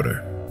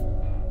diameter.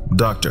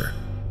 Doctor,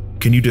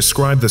 can you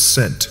describe the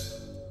scent?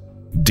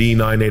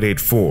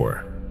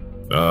 D9884,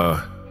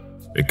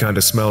 it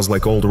kinda smells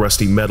like old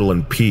rusty metal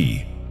and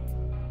pee.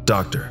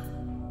 Doctor,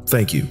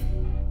 thank you.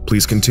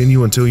 Please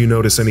continue until you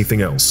notice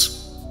anything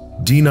else.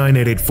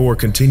 D9884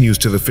 continues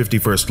to the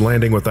 51st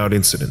landing without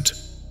incident.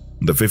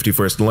 The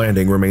 51st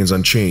landing remains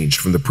unchanged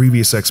from the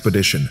previous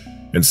expedition,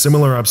 and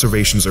similar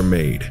observations are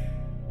made.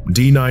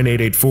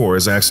 D9884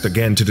 is asked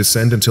again to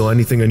descend until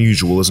anything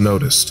unusual is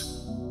noticed.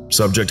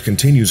 Subject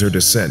continues her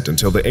descent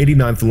until the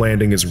 89th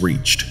landing is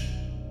reached.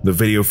 The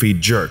video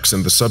feed jerks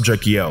and the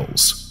subject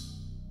yells.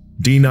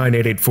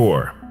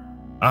 D9884,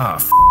 ah,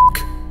 f***.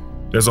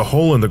 There's a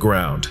hole in the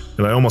ground,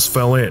 and I almost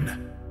fell in.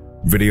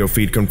 Video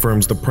feed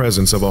confirms the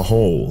presence of a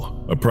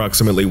hole,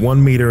 approximately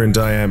 1 meter in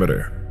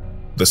diameter.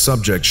 The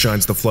subject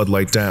shines the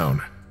floodlight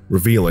down,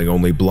 revealing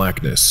only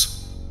blackness.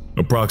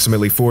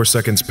 Approximately 4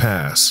 seconds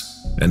pass,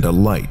 and a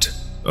light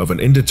of an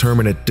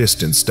indeterminate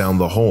distance down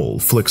the hole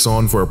flicks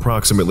on for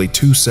approximately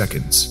 2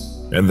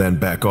 seconds, and then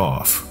back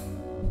off.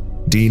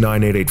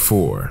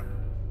 D9884,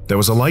 there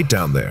was a light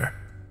down there.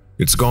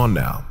 It's gone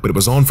now, but it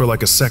was on for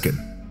like a second.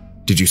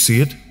 Did you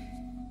see it?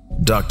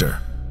 Doctor: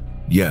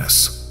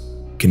 Yes.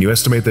 Can you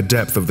estimate the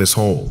depth of this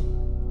hole?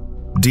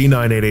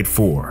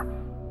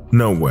 D9884: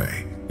 No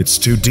way. It's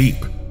too deep.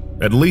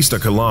 At least a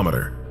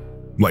kilometer.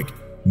 Like,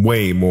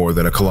 way more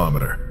than a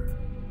kilometer.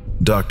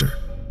 Doctor: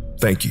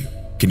 Thank you.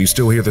 Can you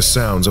still hear the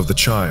sounds of the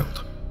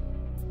child?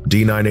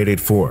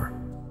 D9884: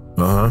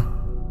 Uh-huh.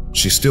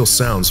 She still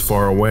sounds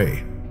far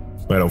away.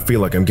 I don't feel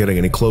like I'm getting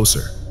any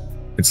closer.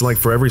 It's like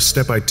for every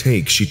step I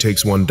take, she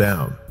takes one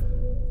down.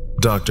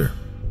 Doctor: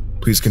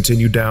 Please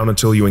continue down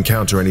until you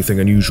encounter anything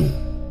unusual.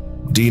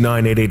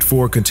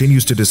 D9884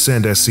 continues to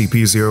descend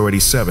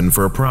SCP-087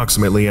 for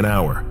approximately an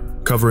hour,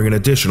 covering an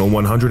additional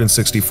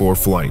 164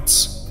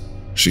 flights.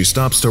 She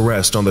stops to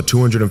rest on the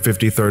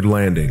 253rd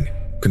landing,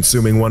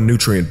 consuming one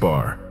nutrient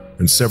bar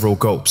and several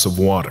gulps of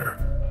water.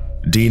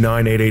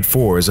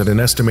 D9884 is at an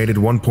estimated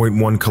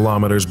 1.1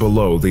 kilometers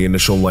below the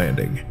initial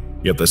landing,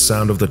 yet the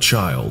sound of the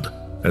child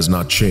has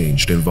not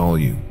changed in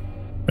volume.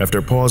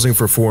 After pausing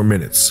for 4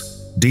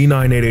 minutes,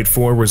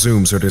 D9884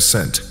 resumes her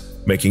descent,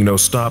 making no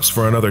stops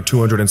for another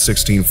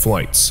 216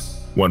 flights,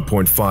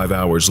 1.5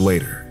 hours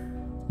later.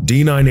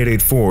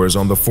 D9884 is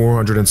on the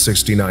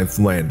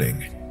 469th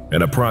landing,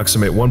 an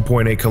approximate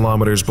 1.8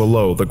 kilometers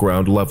below the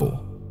ground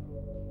level.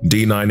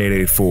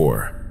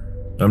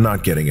 D9884: I'm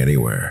not getting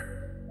anywhere.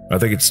 I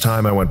think it's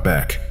time I went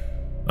back.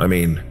 I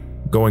mean,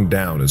 going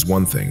down is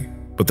one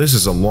thing, but this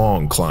is a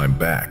long climb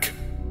back.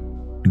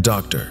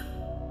 Doctor: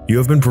 You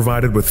have been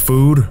provided with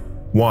food,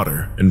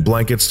 water, and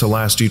blankets to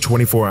last you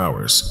 24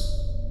 hours.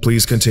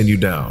 Please continue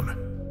down.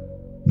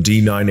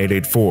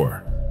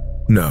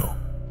 D9884: No.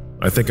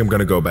 I think I'm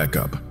gonna go back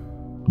up.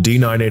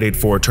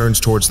 D9884 turns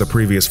towards the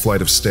previous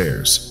flight of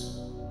stairs.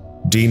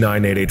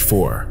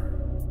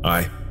 D9884: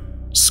 I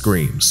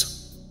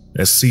screams.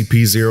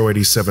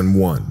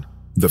 SCP-087-1,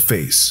 the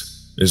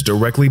face, is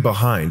directly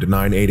behind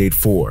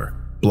 9884,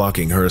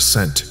 blocking her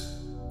ascent.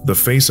 The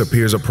face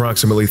appears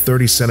approximately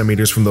 30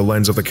 centimeters from the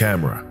lens of the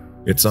camera.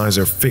 Its eyes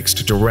are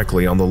fixed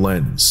directly on the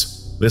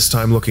lens, this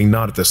time looking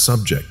not at the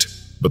subject,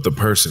 but the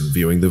person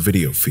viewing the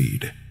video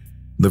feed.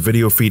 The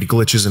video feed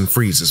glitches and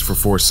freezes for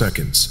 4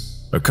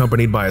 seconds,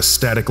 accompanied by a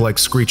static-like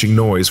screeching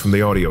noise from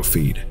the audio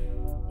feed.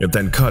 It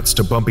then cuts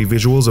to bumpy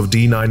visuals of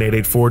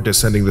D9884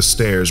 descending the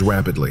stairs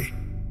rapidly.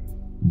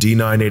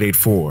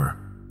 D9884,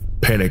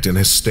 panicked and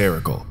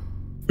hysterical.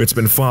 It's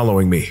been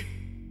following me.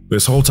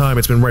 This whole time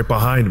it's been right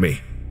behind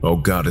me. Oh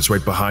God, it's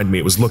right behind me.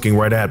 It was looking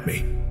right at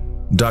me.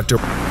 Doctor,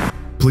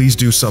 please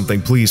do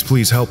something. Please,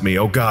 please help me.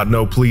 Oh God,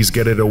 no, please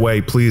get it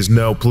away. Please,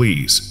 no,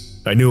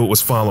 please. I knew it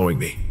was following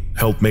me.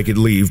 Help make it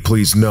leave,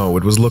 please. No,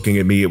 it was looking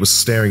at me. It was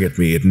staring at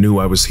me. It knew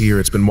I was here.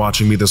 It's been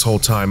watching me this whole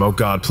time. Oh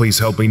God, please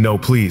help me. No,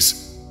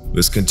 please.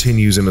 This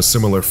continues in a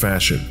similar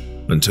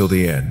fashion until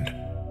the end.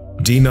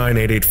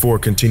 D9884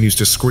 continues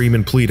to scream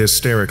and plead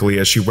hysterically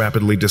as she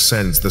rapidly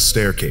descends the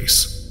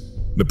staircase.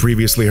 The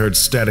previously heard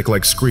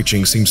static-like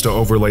screeching seems to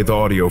overlay the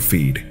audio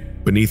feed,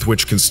 beneath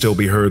which can still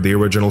be heard the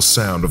original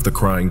sound of the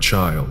crying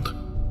child.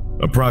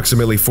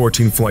 Approximately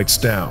 14 flights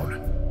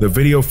down, the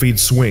video feed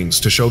swings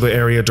to show the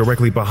area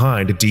directly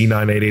behind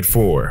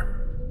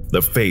D9884.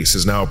 The face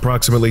is now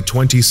approximately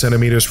 20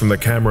 centimeters from the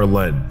camera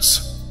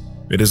lens.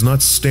 It is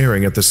not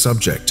staring at the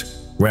subject,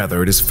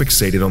 rather it is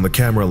fixated on the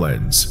camera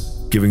lens,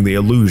 giving the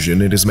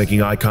illusion it is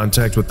making eye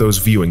contact with those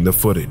viewing the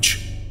footage.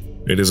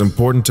 It is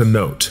important to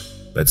note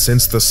that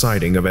since the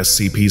sighting of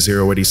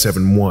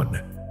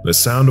SCP-087-1, the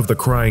sound of the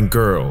crying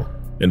girl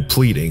and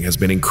pleading has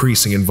been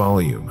increasing in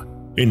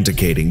volume,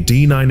 indicating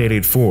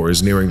D9884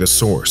 is nearing the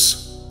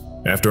source.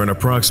 After an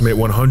approximate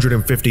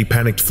 150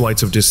 panicked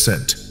flights of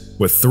descent,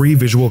 with 3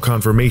 visual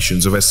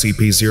confirmations of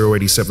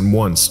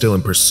SCP-087-1 still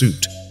in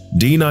pursuit,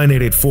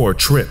 D9884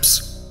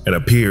 trips and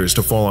appears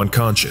to fall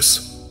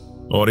unconscious.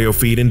 Audio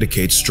feed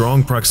indicates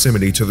strong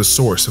proximity to the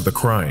source of the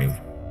crying.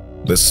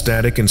 The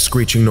static and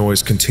screeching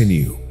noise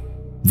continue.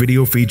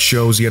 Video feed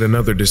shows yet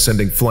another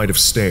descending flight of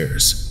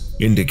stairs,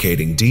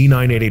 indicating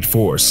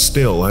D9884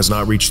 still has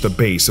not reached the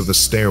base of the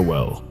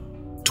stairwell.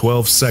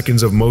 12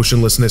 seconds of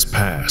motionlessness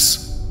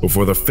pass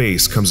before the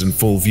face comes in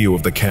full view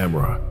of the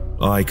camera,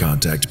 eye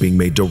contact being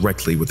made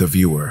directly with the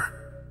viewer.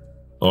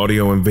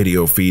 Audio and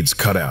video feeds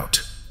cut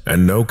out,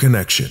 and no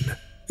connection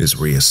is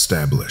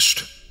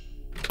re-established.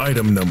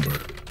 Item number: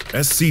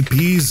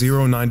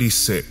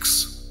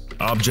 SCP-096.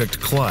 Object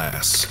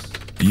Class: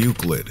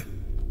 Euclid.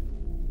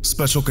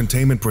 Special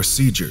Containment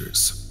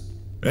Procedures.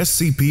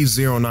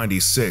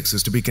 SCP-096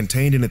 is to be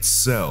contained in its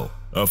cell,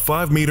 a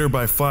 5 meter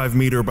by 5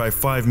 meter by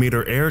 5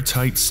 meter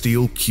airtight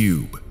steel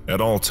cube,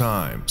 at all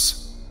times.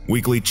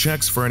 Weekly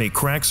checks for any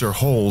cracks or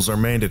holes are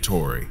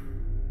mandatory.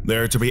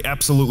 There are to be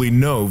absolutely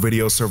no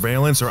video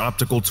surveillance or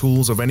optical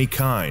tools of any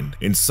kind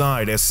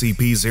inside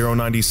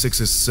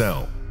SCP-096's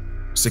cell.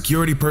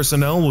 Security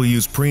personnel will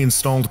use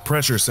pre-installed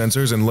pressure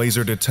sensors and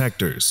laser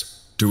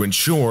detectors to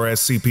ensure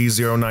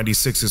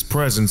SCP-096's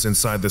presence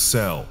inside the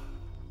cell.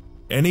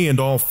 Any and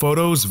all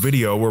photos,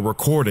 video, or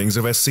recordings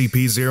of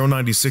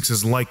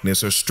SCP-096's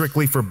likeness are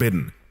strictly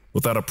forbidden,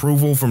 without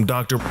approval from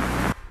Dr.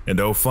 and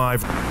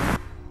O5.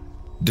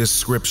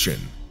 Description: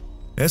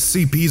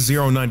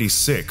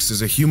 SCP-096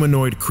 is a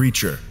humanoid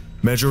creature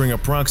measuring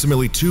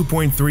approximately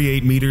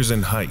 2.38 meters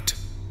in height.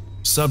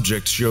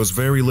 Subject shows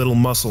very little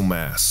muscle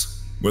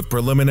mass, with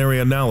preliminary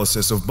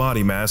analysis of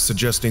body mass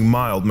suggesting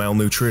mild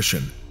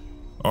malnutrition.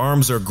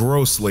 Arms are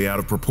grossly out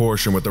of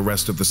proportion with the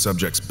rest of the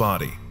subject's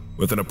body,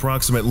 with an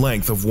approximate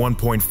length of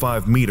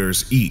 1.5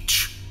 meters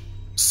each.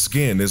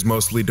 Skin is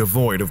mostly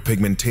devoid of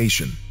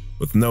pigmentation,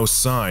 with no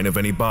sign of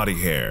any body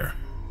hair.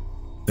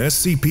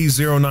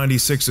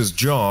 SCP-096's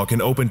jaw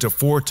can open to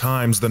 4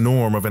 times the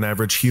norm of an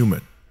average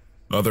human.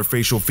 Other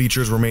facial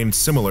features remain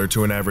similar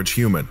to an average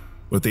human,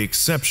 with the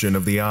exception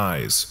of the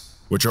eyes,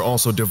 which are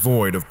also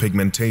devoid of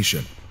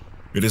pigmentation.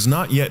 It is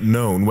not yet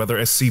known whether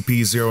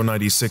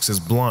SCP-096 is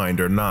blind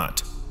or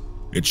not.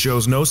 It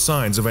shows no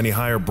signs of any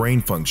higher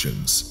brain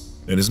functions,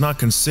 and is not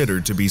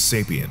considered to be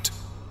sapient.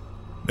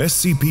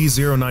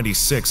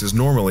 SCP-096 is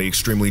normally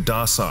extremely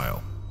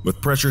docile,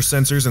 with pressure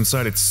sensors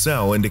inside its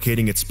cell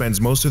indicating it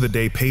spends most of the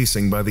day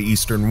pacing by the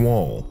eastern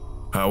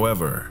wall.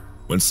 However,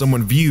 when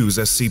someone views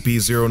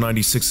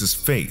SCP-096's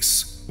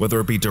face, whether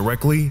it be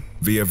directly,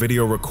 via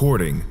video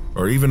recording,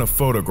 or even a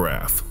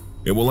photograph,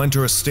 it will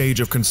enter a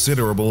stage of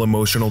considerable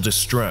emotional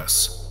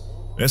distress.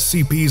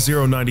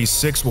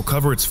 SCP-096 will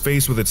cover its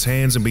face with its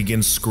hands and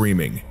begin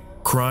screaming,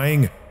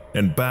 crying,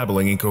 and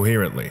babbling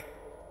incoherently.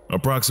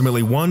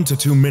 Approximately 1 to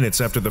 2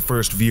 minutes after the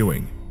first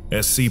viewing,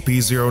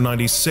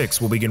 SCP-096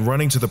 will begin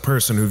running to the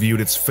person who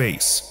viewed its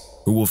face,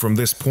 who will from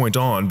this point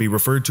on be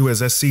referred to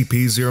as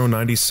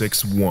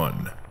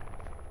SCP-096-1.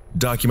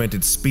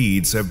 Documented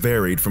speeds have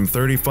varied from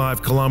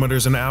 35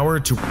 km an hour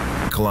to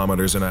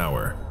km an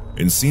hour,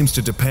 and seems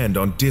to depend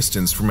on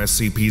distance from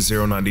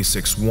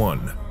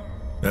SCP-096-1.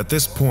 At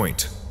this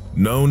point,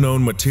 no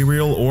known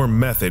material or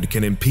method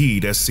can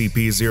impede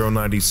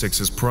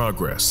SCP-096's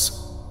progress.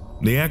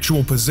 The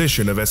actual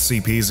position of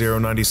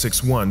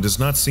SCP-096-1 does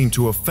not seem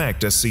to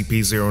affect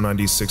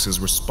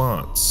SCP-096's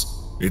response.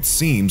 It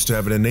seems to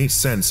have an innate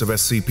sense of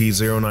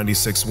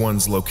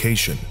SCP-096-1's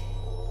location.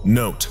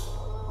 Note: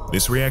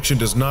 this reaction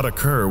does not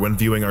occur when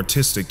viewing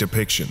artistic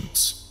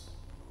depictions.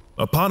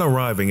 Upon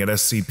arriving at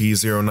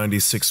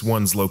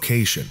SCP-096-1's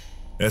location,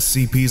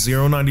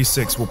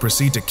 SCP-096 will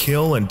proceed to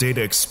kill and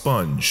data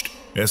expunged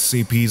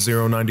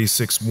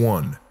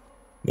SCP-096-1.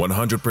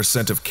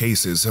 100% of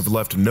cases have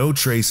left no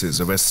traces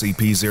of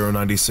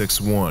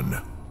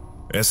SCP-096-1.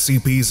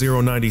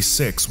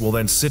 SCP-096 will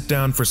then sit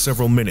down for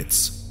several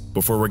minutes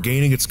before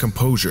regaining its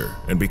composure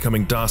and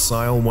becoming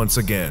docile once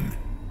again.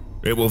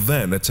 It will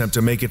then attempt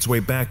to make its way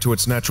back to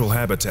its natural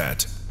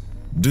habitat.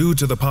 Due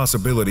to the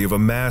possibility of a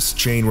mass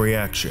chain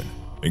reaction,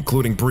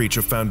 including breach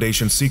of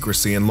Foundation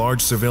secrecy and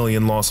large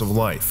civilian loss of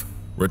life,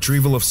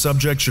 retrieval of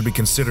subject should be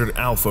considered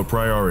alpha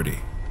priority.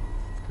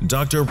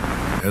 Dr.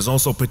 has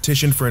also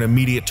petitioned for an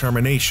immediate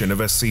termination of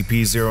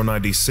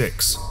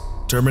SCP-096.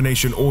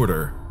 Termination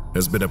order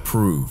has been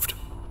approved.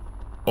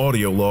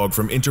 Audio log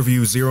from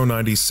Interview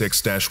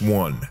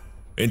 096-1.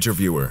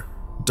 Interviewer: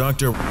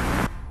 Dr.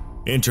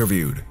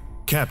 Interviewed: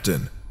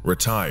 Captain,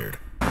 retired.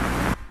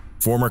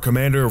 Former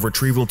Commander of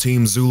Retrieval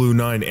Team Zulu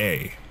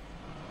 9A.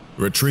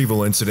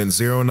 Retrieval Incident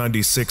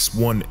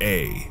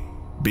 096-1A.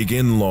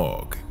 Begin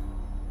log.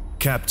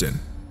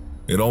 Captain: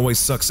 it always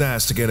sucks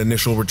ass to get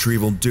initial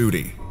retrieval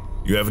duty.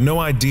 You have no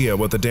idea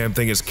what the damn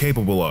thing is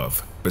capable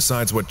of,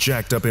 besides what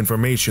jacked up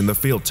information the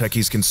field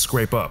techies can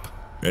scrape up,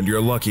 and you're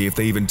lucky if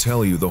they even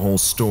tell you the whole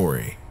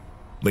story.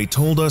 They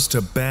told us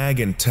to bag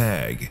and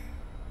tag.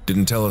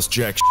 Didn't tell us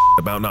jack shit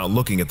about not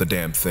looking at the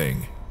damn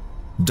thing.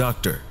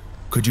 Doctor,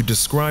 could you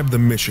describe the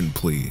mission,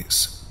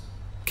 please?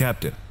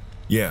 Captain: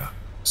 yeah,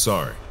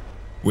 sorry.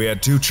 We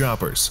had 2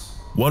 choppers,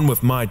 one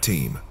with my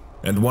team,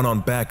 and one on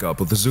backup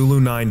with the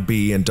Zulu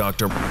 9B and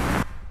Dr.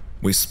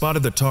 We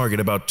spotted the target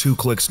about 2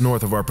 clicks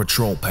north of our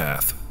patrol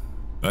path.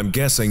 I'm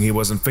guessing he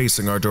wasn't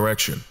facing our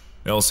direction,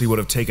 else he would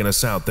have taken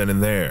us out then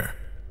and there.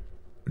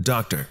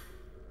 Doctor,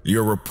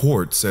 your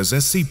report says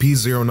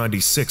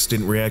SCP-096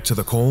 didn't react to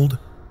the cold?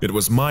 It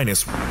was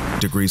minus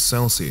degrees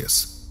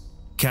Celsius.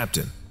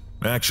 Captain,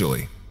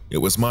 actually, it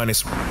was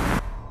minus.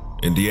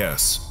 And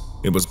yes,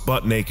 it was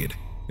butt naked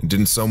and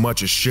didn't so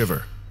much as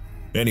shiver.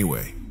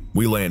 Anyway,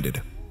 we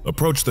landed,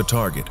 approached the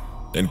target,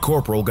 and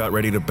Corporal got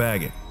ready to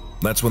bag it.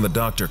 That's when the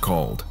doctor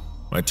called.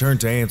 I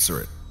turned to answer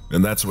it,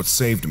 and that's what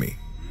saved me.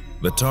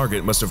 The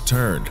target must have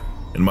turned,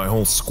 and my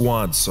whole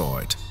squad saw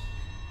it.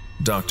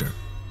 Doctor,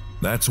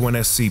 that's when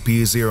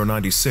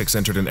SCP-096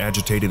 entered an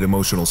agitated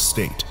emotional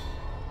state.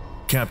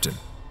 Captain: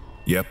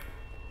 yep.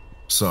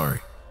 Sorry,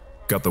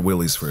 got the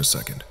willies for a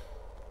second.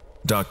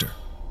 Doctor: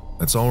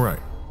 that's all right.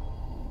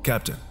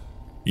 Captain: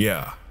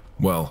 yeah,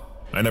 well,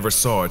 I never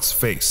saw its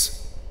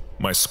face.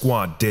 My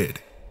squad did,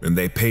 and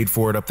they paid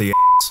for it up the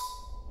ass.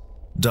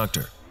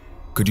 Doctor: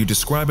 could you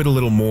describe it a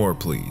little more,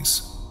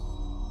 please?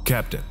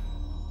 Captain: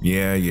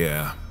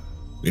 yeah.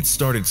 It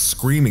started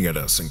screaming at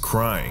us and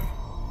crying.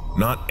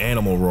 Not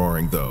animal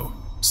roaring though,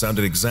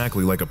 sounded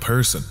exactly like a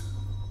person.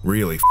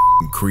 Really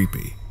f***ing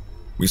creepy.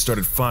 We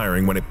started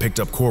firing when it picked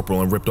up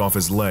Corporal and ripped off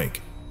his leg.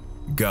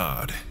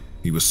 God,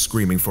 he was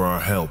screaming for our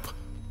help.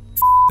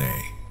 F***ing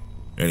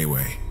A.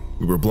 Anyway,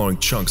 we were blowing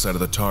chunks out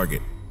of the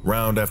target,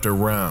 round after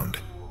round.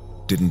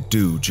 didn't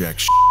do jack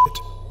shit.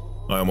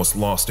 I almost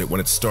lost it when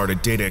it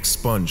started data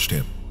expunged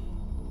him.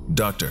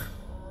 Doctor,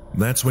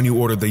 that's when you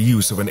ordered the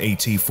use of an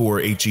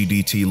AT-4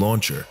 HEDT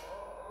launcher.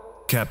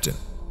 Captain,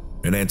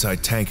 an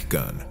anti-tank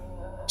gun.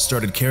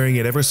 Started carrying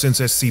it ever since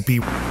SCP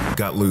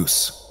got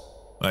loose.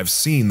 I've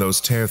seen those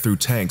tear through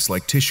tanks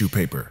like tissue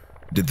paper.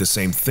 Did the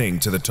same thing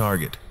to the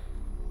target.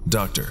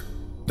 Doctor,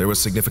 there was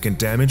significant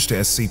damage to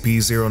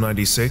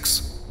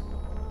SCP-096?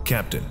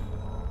 Captain,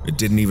 it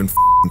didn't even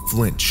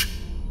flinch.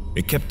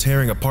 It kept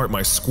tearing apart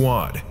my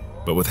squad,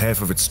 but with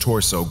half of its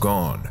torso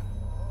gone.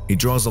 He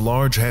draws a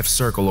large half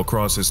circle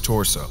across his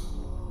torso.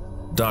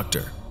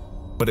 Doctor,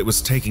 but it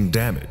was taking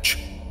damage.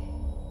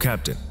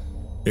 Captain,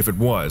 if it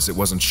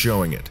wasn't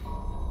showing it.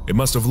 It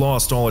must have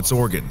lost all its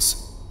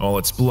organs, all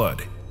its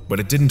blood,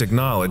 but it didn't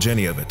acknowledge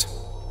any of it.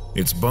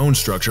 Its bone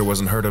structure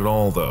wasn't hurt at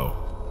all,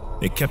 though.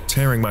 It kept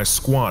tearing my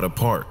squad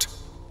apart.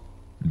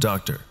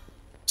 Doctor,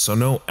 so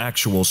no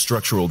actual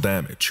structural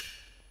damage.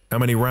 How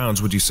many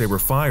rounds would you say were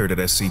fired at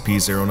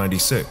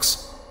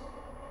SCP-096?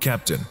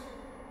 Captain,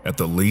 at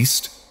the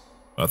least,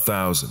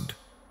 1,000.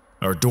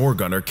 Our door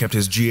gunner kept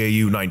his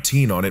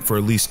GAU-19 on it for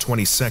at least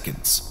 20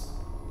 seconds.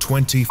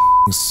 20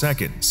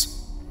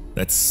 seconds.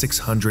 That's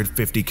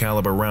 650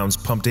 caliber rounds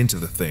pumped into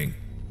the thing.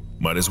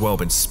 Might as well have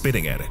been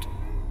spitting at it.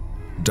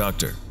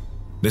 Doctor,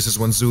 this is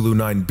when Zulu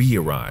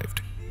 9B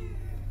arrived.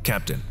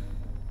 Captain,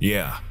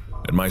 yeah,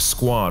 and my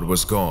squad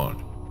was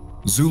gone.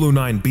 Zulu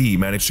 9B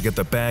managed to get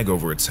the bag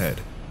over its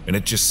head, and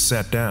it just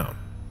sat down.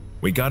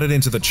 We got it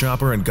into the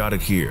chopper and got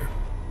it here.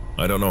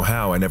 I don't know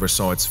how I never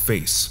saw its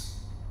face.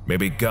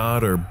 Maybe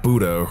God or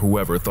Buddha or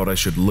whoever thought I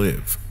should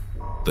live.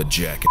 The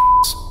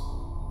jackass.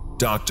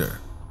 Doctor,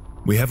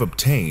 we have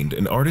obtained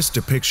an artist's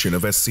depiction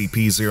of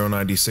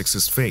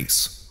SCP-096's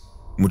face.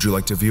 Would you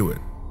like to view it?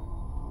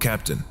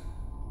 Captain,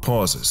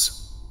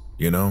 pauses.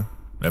 You know,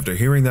 after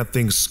hearing that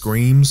thing's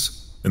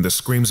screams, and the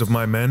screams of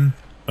my men,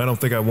 I don't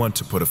think I want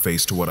to put a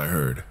face to what I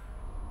heard.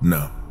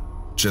 No.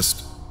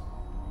 Just…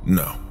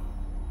 no.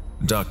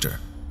 Doctor,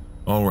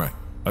 alright,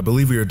 I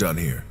believe we are done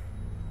here.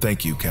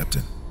 Thank you,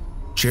 Captain.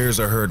 Chairs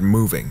are heard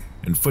moving,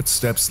 and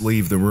footsteps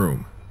leave the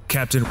room.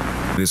 Captain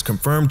is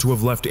confirmed to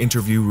have left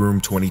interview room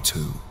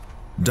 22.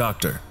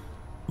 Doctor,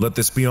 let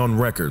this be on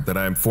record that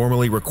I am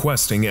formally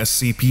requesting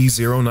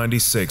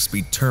SCP-096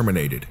 be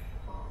terminated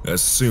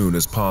as soon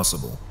as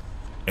possible.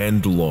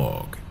 End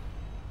log.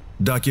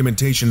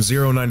 Documentation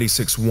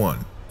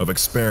 096-1 of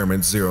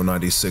Experiment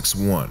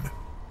 096-1.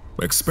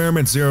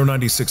 Experiment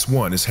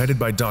 096-1 is headed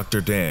by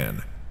Dr.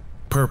 Dan.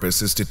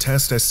 Purpose is to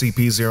test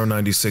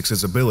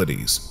SCP-096's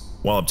abilities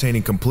while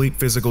obtaining complete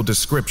physical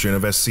description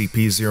of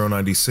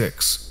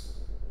SCP-096.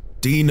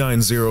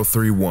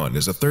 D9031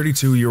 is a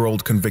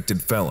 32-year-old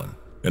convicted felon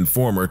and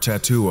former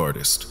tattoo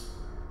artist.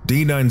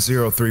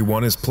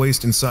 D9031 is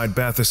placed inside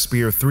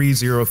Bathysphere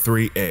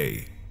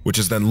 303A, which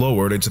is then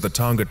lowered into the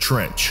Tonga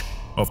Trench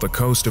off the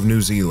coast of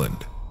New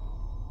Zealand.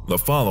 The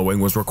following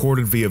was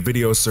recorded via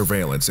video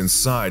surveillance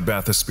inside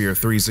Bathysphere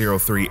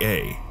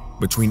 303A,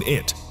 between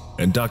it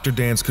and Dr.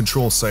 Dan's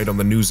control site on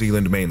the New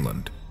Zealand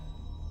mainland.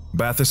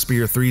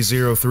 Bathysphere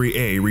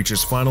 303A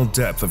reaches final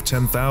depth of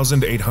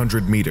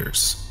 10,800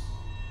 meters.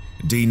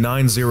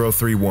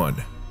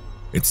 D9031.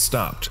 It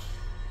stopped.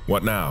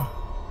 What now?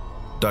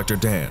 Dr.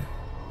 Dan,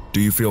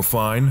 do you feel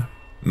fine?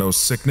 No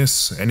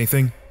sickness?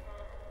 Anything?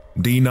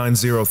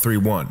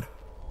 D9031.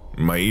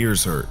 My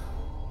ears hurt.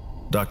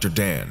 Dr.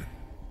 Dan,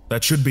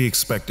 that should be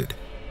expected.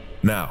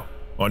 Now,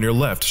 on your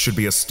left should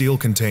be a steel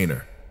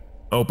container.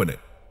 Open it,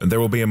 and there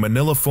will be a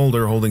manila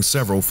folder holding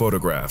several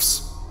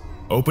photographs.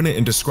 Open it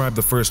and describe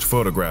the first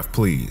photograph,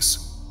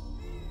 please.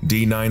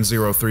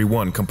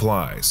 D9031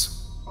 complies.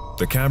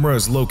 The camera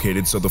is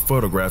located so the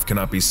photograph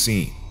cannot be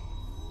seen.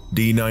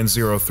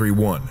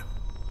 D9031.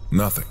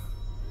 Nothing.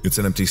 It's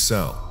an empty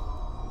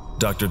cell.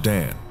 Dr.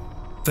 Dan.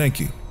 Thank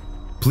you.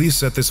 Please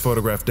set this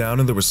photograph down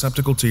in the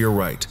receptacle to your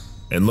right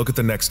and look at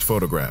the next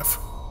photograph.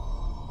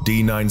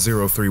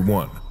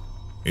 D9031.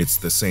 It's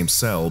the same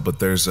cell, but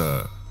there's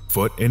a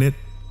foot in it,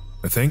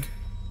 I think?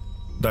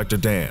 Dr.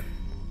 Dan.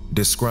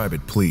 Describe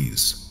it,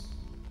 please.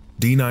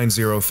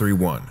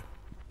 D9031.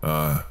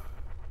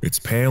 It's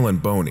pale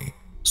and bony.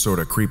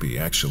 Sorta creepy,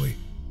 actually.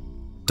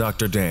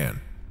 Dr.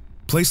 Dan.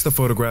 Place the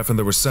photograph in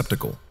the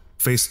receptacle,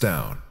 face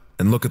down,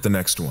 and look at the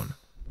next one.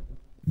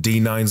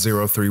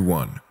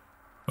 D9031.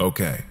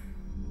 Okay.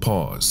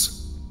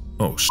 Pause.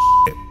 Oh,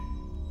 shit.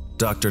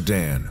 Dr.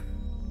 Dan.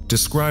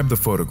 Describe the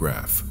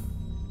photograph.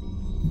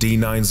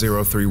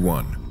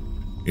 D9031.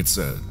 It's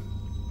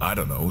I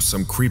don't know,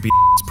 some creepy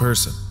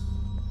person.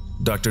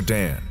 Dr.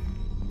 Dan.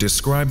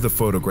 Describe the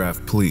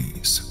photograph,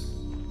 please.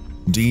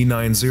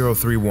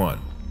 D9031.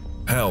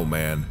 Hell,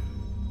 man.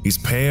 He's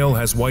pale,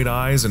 has white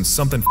eyes, and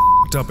something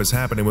f***ed up is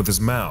happening with his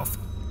mouth.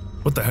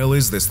 What the hell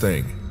is this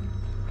thing?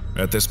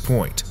 At this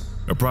point,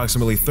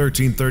 approximately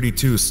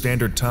 1332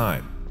 Standard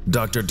Time,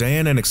 Dr.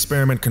 Dan and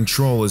Experiment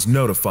Control is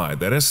notified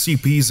that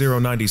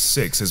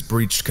SCP-096 has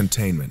breached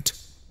containment.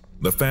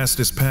 The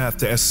fastest path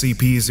to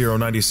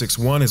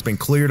SCP-096-1 has been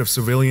cleared of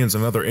civilians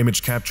and other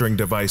image-capturing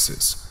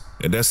devices,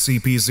 and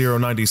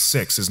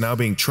SCP-096 is now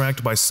being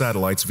tracked by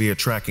satellites via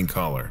tracking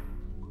collar.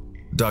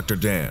 Dr.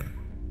 Dan,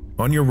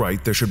 on your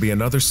right there should be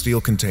another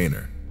steel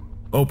container.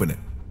 Open it.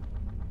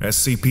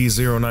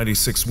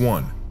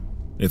 SCP-096-1.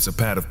 It's a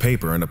pad of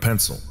paper and a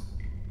pencil.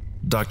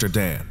 Dr.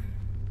 Dan,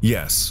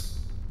 yes.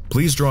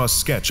 Please draw a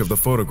sketch of the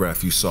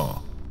photograph you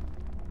saw.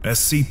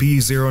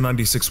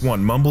 SCP-096-1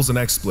 mumbles an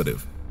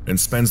expletive and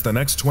spends the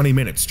next 20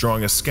 minutes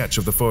drawing a sketch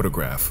of the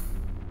photograph.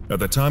 At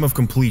the time of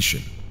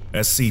completion,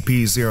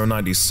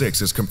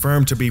 SCP-096 is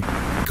confirmed to be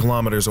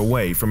kilometers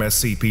away from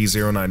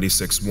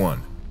SCP-096-1.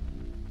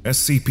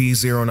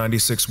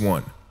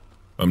 SCP-096-1.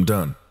 I'm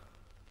done.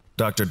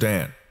 Dr.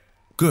 Dan.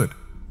 Good.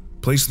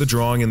 Place the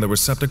drawing in the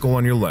receptacle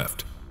on your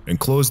left and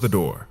close the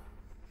door.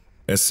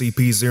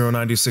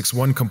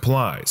 SCP-096-1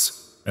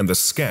 complies, and the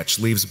sketch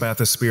leaves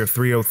Bathysphere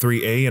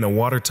 303A in a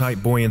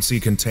watertight buoyancy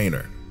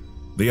container.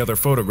 The other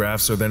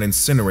photographs are then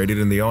incinerated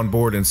in the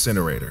onboard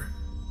incinerator.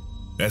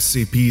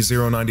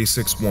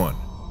 SCP-096-1.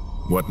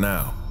 What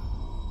now?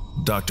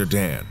 Dr.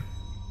 Dan.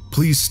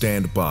 Please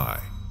stand by.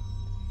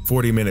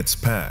 40 minutes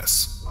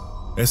pass.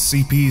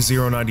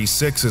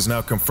 SCP-096 is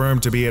now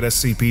confirmed to be at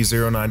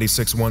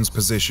SCP-096-1's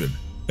position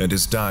and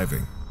is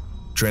diving.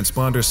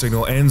 Transponder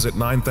signal ends at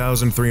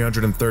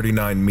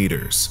 9,339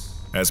 meters,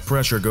 as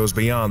pressure goes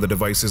beyond the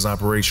device's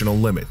operational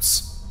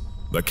limits.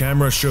 The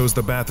camera shows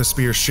the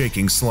bathysphere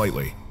shaking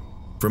slightly.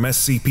 From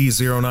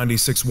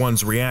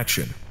SCP-096-1's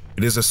reaction,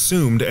 it is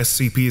assumed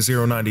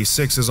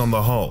SCP-096 is on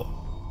the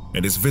hull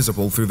and is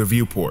visible through the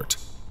viewport.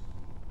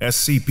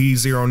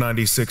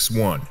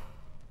 SCP-096-1.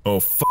 Oh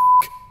fuck.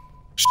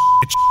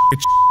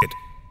 Shit.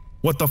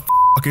 What the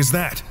fuck is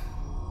that?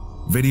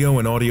 Video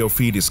and audio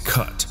feed is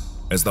cut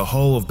as the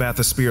hull of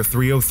Bathysphere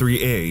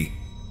 303A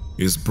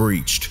is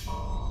breached.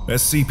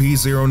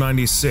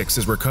 SCP-096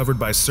 is recovered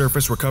by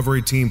Surface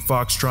Recovery Team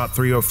Foxtrot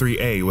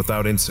 303A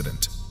without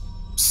incident.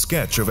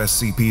 Sketch of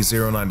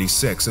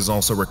SCP-096 is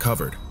also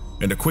recovered,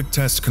 and a quick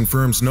test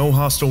confirms no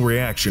hostile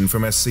reaction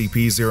from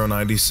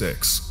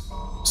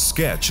SCP-096.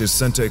 Sketch is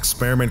sent to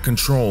Experiment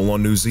Control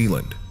on New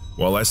Zealand,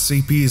 while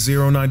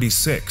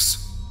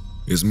SCP-096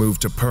 is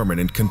moved to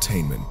permanent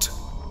containment.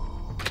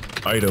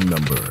 Item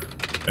number: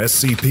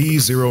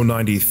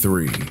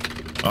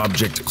 SCP-093.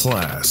 Object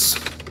Class: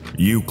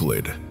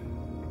 Euclid.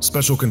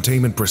 Special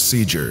Containment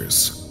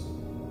Procedures: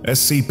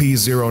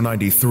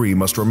 SCP-093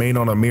 must remain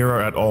on a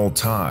mirror at all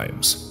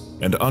times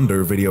and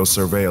under video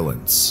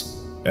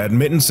surveillance.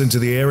 Admittance into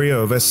the area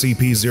of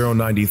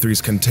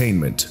SCP-093's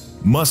containment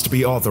must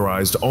be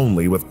authorized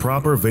only with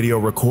proper video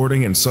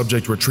recording and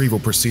subject retrieval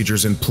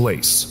procedures in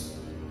place.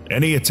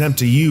 Any attempt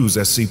to use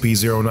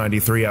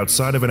SCP-093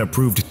 outside of an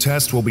approved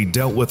test will be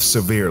dealt with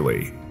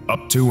severely,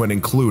 up to and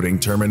including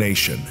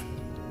termination.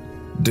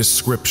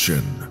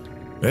 Description: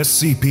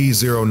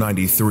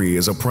 SCP-093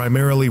 is a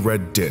primarily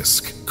red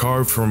disc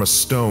carved from a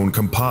stone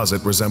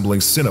composite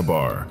resembling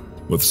cinnabar,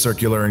 with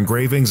circular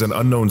engravings and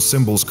unknown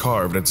symbols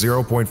carved at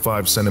 0.5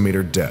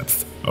 cm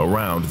depth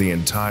around the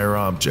entire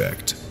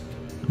object.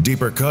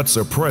 Deeper cuts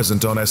are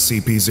present on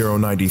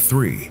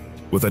SCP-093,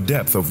 with a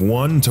depth of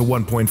 1 to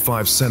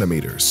 1.5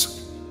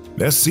 centimeters.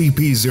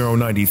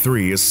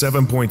 SCP-093 is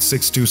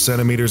 7.62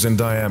 centimeters in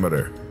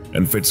diameter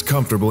and fits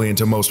comfortably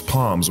into most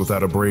palms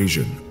without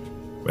abrasion.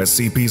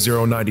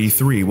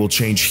 SCP-093 will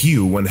change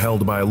hue when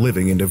held by a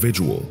living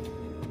individual.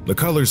 The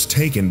colors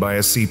taken by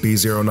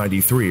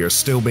SCP-093 are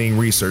still being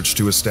researched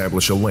to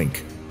establish a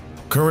link.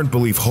 Current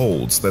belief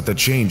holds that the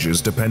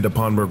changes depend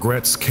upon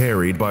regrets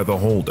carried by the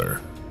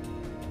holder.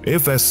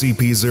 If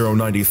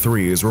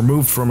SCP-093 is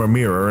removed from a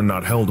mirror and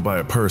not held by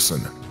a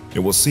person, it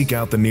will seek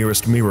out the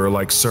nearest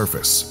mirror-like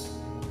surface.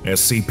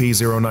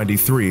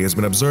 SCP-093 has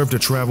been observed to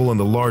travel in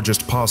the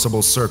largest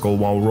possible circle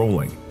while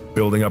rolling,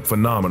 building up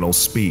phenomenal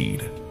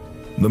speed.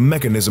 The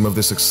mechanism of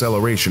this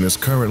acceleration is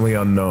currently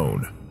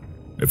unknown.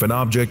 If an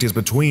object is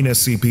between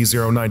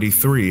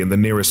SCP-093 and the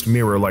nearest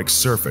mirror-like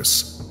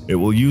surface, it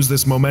will use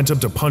this momentum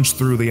to punch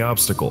through the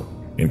obstacle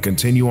and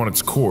continue on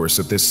its course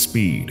at this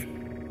speed.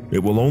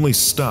 It will only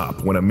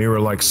stop when a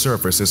mirror-like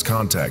surface is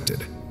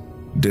contacted.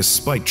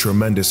 Despite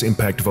tremendous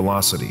impact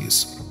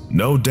velocities,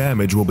 no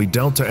damage will be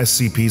dealt to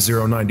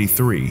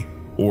SCP-093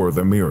 or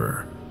the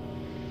mirror.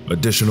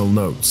 Additional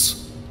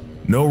notes: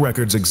 no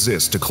records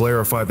exist to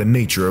clarify the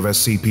nature of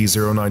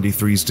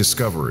SCP-093's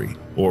discovery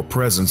or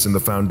presence in the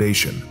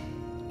Foundation.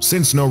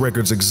 Since no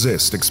records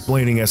exist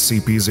explaining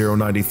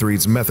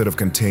SCP-093's method of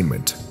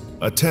containment,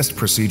 a test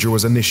procedure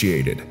was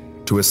initiated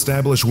to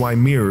establish why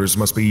mirrors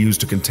must be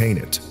used to contain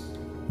it.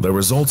 The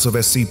results of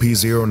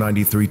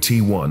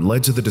SCP-093-T1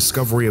 led to the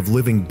discovery of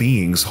living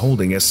beings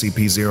holding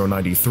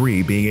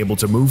SCP-093 being able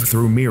to move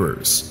through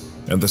mirrors,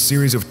 and the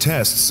series of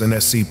tests in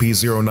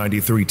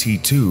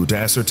SCP-093-T2 to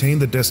ascertain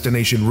the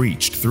destination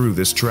reached through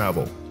this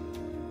travel.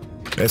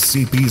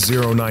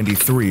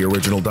 SCP-093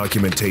 Original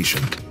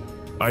Documentation.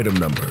 Item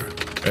number: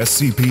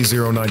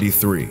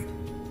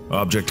 SCP-093.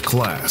 Object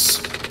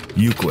Class: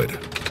 Euclid.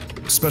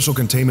 Special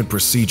Containment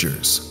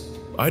Procedures.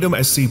 Item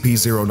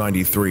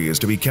SCP-093 is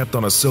to be kept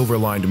on a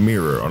silver-lined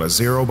mirror on a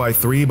 0 by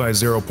 3 by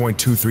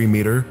 0.23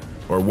 meter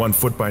or 1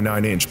 foot by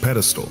 9 inch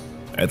pedestal,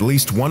 at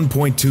least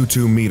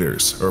 1.22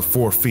 meters or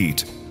 4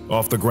 feet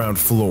off the ground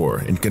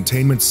floor in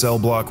containment cell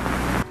block.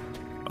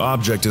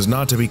 Object is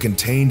not to be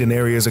contained in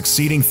areas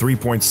exceeding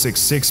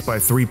 3.66 by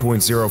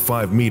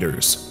 3.05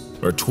 meters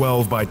or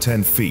 12 by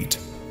 10 feet,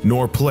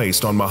 nor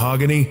placed on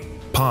mahogany,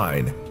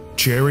 pine,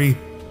 cherry,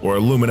 or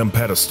aluminum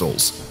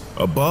pedestals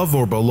above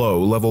or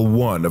below level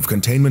 1 of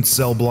containment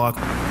cell block.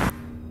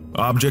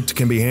 Object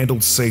can be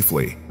handled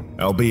safely,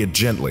 albeit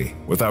gently,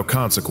 without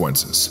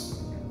consequences.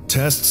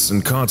 Tests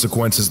and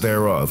consequences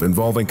thereof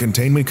involving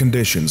containment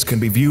conditions can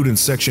be viewed in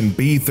Section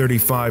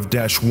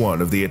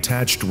B35-1 of the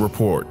attached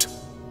report.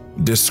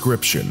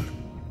 Description: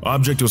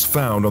 Object was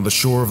found on the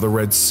shore of the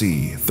Red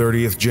Sea,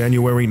 30th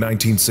January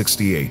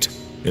 1968,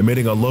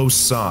 emitting a low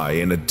sigh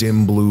and a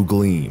dim blue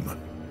gleam.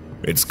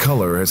 Its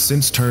color has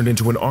since turned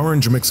into an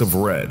orange mix of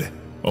red,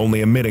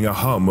 only emitting a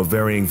hum of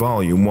varying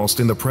volume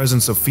whilst in the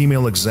presence of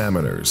female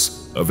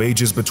examiners of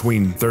ages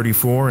between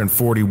 34 and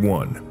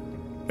 41.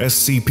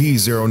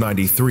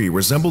 SCP-093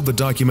 resembled the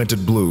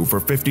documented blue for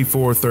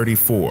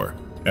 5434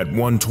 at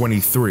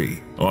 1:23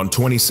 on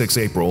 26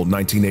 April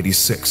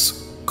 1986,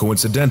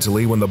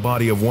 coincidentally when the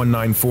body of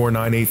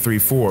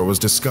 1949834 was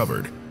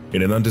discovered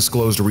in an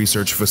undisclosed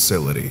research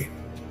facility.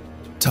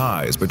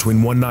 Ties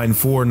between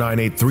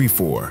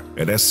 1949834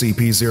 and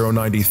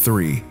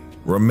SCP-093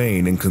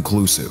 remain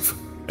inconclusive,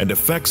 and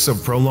effects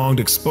of prolonged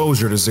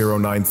exposure to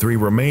 093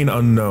 remain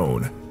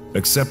unknown,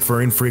 except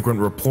for infrequent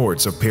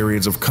reports of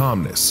periods of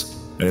calmness,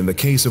 and in the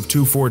case of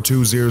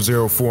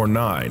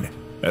 2420049,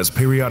 as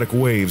periodic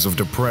waves of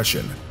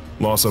depression,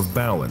 loss of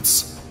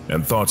balance,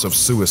 and thoughts of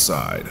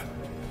suicide.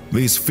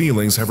 These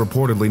feelings have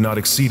reportedly not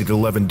exceeded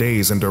 11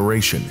 days in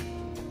duration.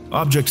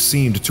 Object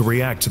seemed to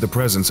react to the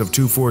presence of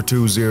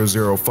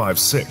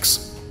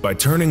 2420056 by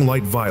turning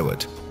light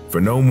violet for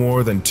no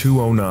more than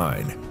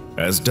 209,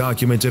 as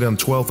documented on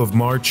 12th of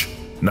March,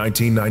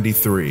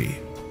 1993.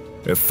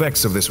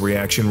 Effects of this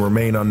reaction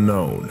remain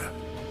unknown.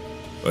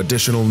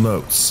 Additional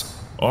notes: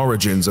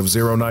 Origins of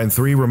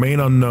 093 remain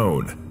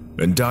unknown,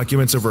 and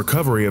documents of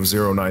recovery of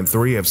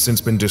 093 have since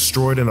been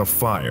destroyed in a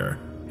fire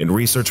in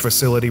research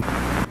facility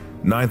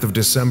 9th of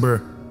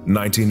December,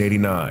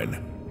 1989.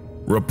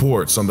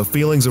 Reports on the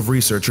feelings of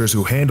researchers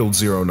who handled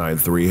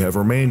 093 have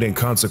remained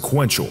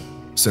inconsequential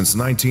since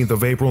 19th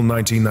of April,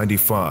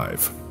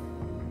 1995.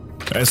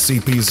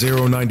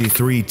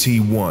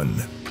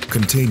 SCP-093-T1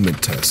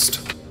 Containment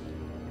Test.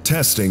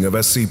 Testing of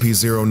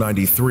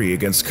SCP-093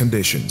 against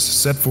conditions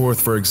set forth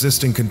for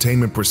existing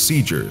containment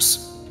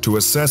procedures to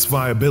assess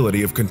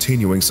viability of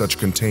continuing such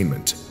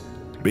containment,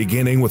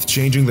 beginning with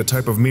changing the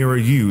type of mirror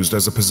used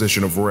as a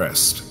position of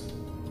rest.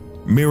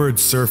 Mirrored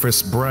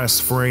surface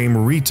brass frame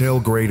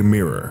retail-grade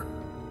mirror.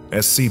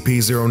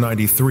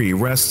 SCP-093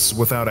 rests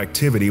without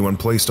activity when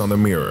placed on the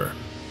mirror.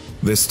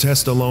 This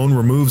test alone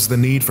removes the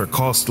need for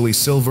costly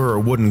silver or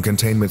wooden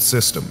containment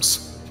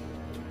systems.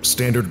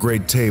 Standard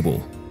grade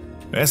table.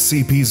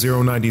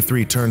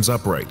 SCP-093 turns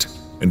upright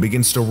and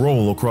begins to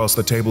roll across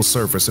the table's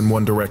surface in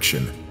one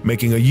direction,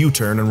 making a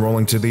U-turn and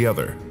rolling to the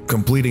other,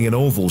 completing an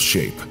oval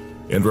shape,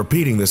 and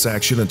repeating this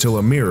action until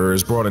a mirror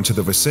is brought into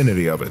the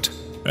vicinity of it,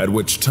 at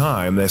which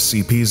time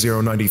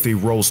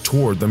SCP-093 rolls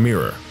toward the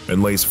mirror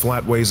and lays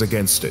flatways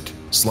against it,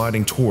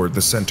 sliding toward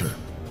the center.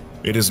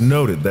 It is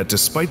noted that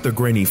despite the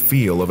grainy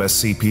feel of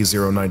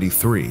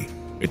SCP-093,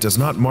 it does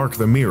not mark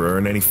the mirror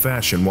in any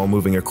fashion while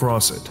moving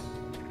across it.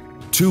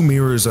 Two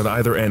mirrors at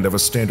either end of a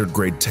standard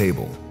grade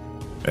table.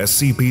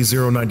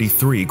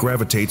 SCP-093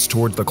 gravitates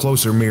toward the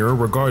closer mirror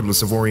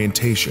regardless of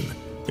orientation,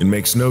 and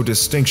makes no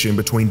distinction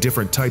between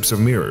different types of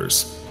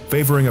mirrors,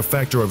 favoring a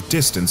factor of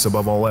distance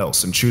above all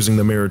else in choosing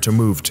the mirror to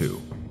move to.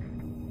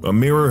 A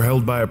mirror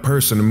held by a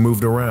person and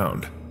moved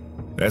around.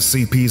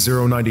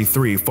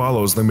 SCP-093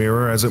 follows the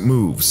mirror as it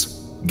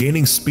moves,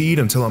 gaining speed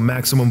until a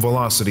maximum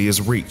velocity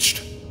is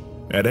reached.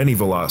 At any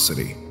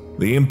velocity,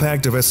 the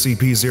impact of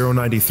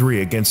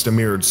SCP-093 against a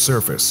mirrored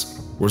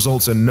surface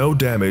results in no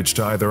damage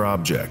to either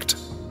object.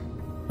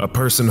 A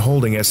person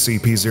holding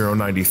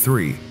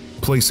SCP-093,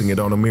 placing it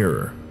on a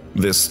mirror.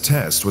 This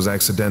test was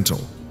accidental,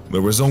 the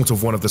result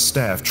of one of the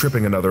staff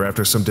tripping another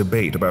after some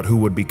debate about who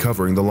would be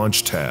covering the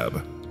lunch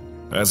tab.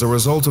 As a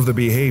result of the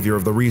behavior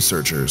of the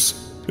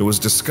researchers, it was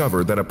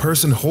discovered that a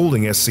person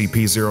holding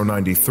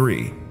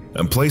SCP-093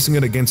 and placing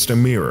it against a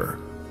mirror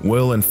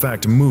will in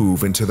fact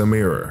move into the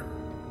mirror.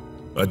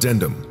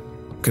 Addendum: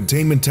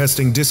 Containment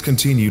testing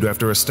discontinued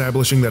after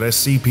establishing that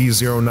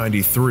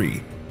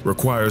SCP-093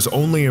 requires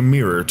only a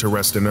mirror to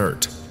rest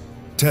inert.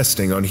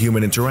 Testing on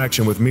human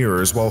interaction with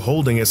mirrors while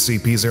holding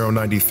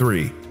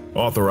SCP-093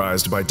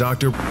 authorized by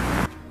Dr.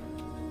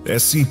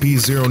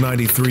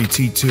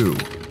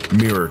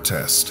 SCP-093-T2 Mirror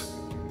Test.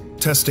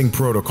 Testing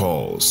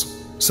Protocols.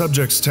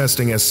 Subjects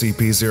testing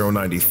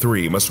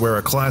SCP-093 must wear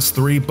a Class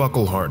 3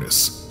 buckle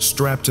harness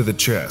strapped to the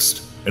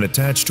chest and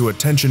attached to a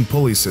tension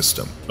pulley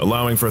system,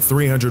 allowing for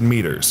 300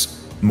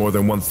 meters, more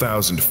than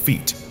 1,000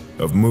 feet,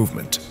 of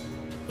movement.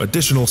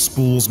 Additional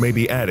spools may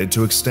be added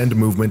to extend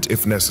movement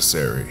if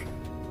necessary.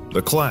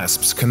 The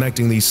clasps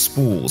connecting these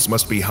spools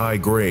must be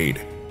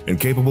high-grade, and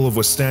capable of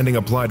withstanding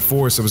applied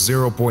force of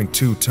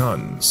 0.2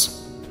 tons.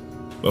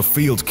 A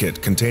field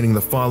kit containing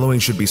the following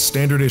should be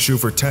standard issue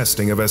for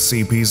testing of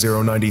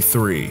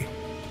SCP-093.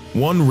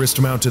 1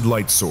 wrist-mounted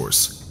light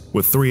source,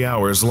 with 3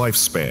 hours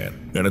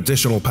lifespan, and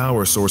additional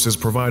power sources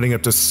providing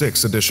up to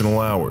 6 additional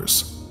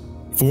hours.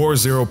 4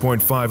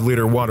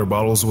 0.5-liter water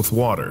bottles with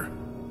water.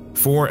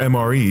 4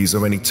 MREs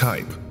of any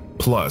type,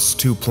 plus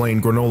 2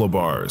 plain granola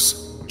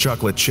bars,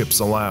 chocolate chips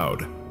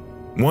allowed.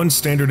 1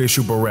 standard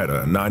issue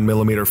Beretta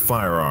 9mm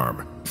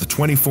firearm with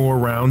 24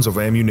 rounds of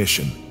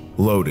ammunition,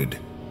 loaded.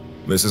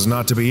 This is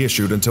not to be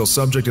issued until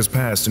subject is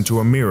passed into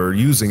a mirror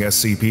using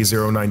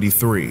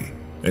SCP-093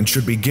 and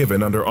should be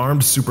given under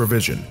armed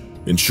supervision,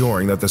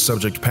 ensuring that the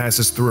subject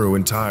passes through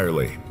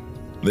entirely.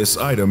 This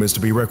item is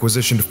to be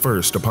requisitioned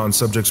first upon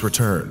subject's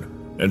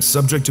return, and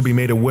subject to be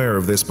made aware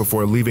of this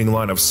before leaving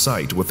line of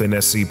sight within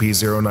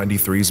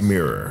SCP-093's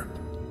mirror.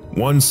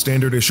 1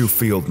 standard issue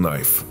field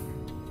knife.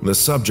 The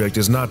subject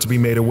is not to be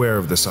made aware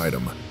of this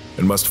item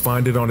and must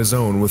find it on his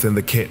own within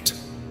the kit.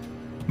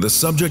 The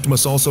subject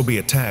must also be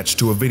attached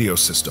to a video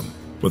system,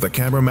 with a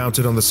camera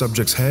mounted on the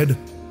subject's head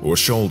or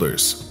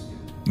shoulders.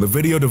 The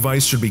video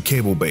device should be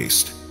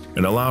cable-based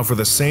and allow for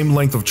the same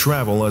length of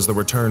travel as the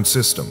return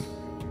system.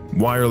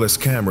 Wireless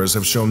cameras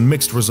have shown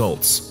mixed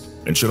results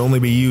and should only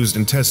be used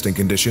in testing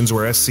conditions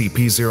where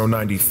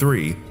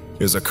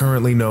SCP-093 is a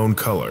currently known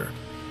color.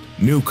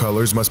 New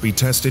colors must be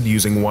tested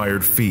using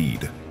wired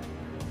feed.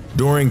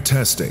 During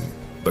testing,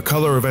 the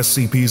color of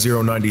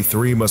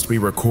SCP-093 must be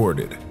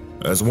recorded,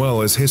 as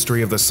well as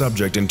history of the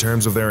subject in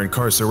terms of their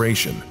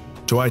incarceration,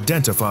 to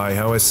identify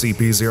how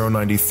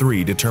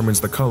SCP-093 determines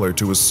the color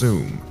to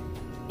assume.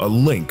 A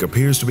link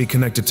appears to be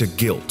connected to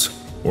guilt,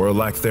 or a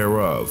lack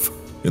thereof,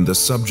 in the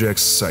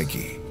subject's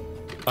psyche.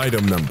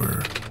 Item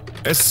number: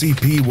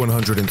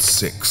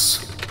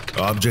 SCP-106.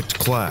 Object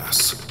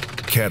Class: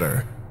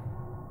 Keter.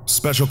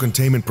 Special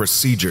Containment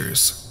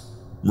Procedures: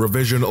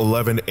 Revision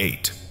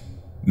 11-8.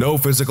 No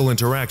physical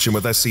interaction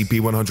with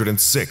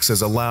SCP-106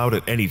 is allowed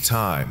at any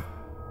time.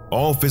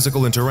 All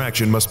physical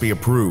interaction must be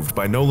approved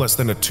by no less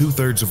than a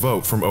 2/3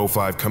 vote from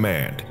O5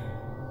 Command.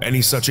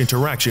 Any such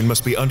interaction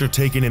must be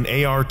undertaken in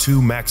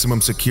AR-2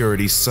 maximum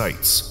security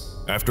sites,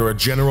 after a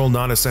general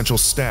non-essential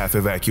staff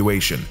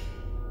evacuation.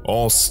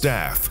 All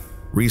staff,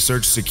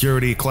 research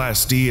security,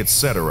 Class D,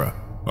 etc.,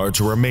 are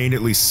to remain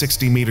at least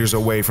 60 meters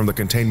away from the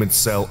containment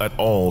cell at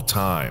all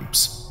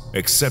times,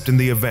 except in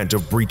the event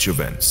of breach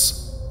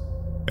events.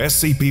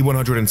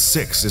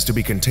 SCP-106 is to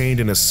be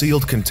contained in a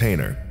sealed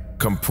container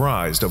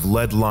comprised of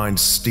lead-lined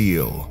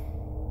steel.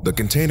 The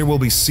container will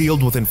be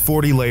sealed within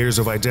 40 layers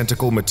of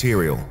identical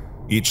material,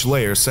 each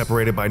layer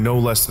separated by no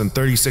less than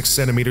 36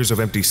 centimeters of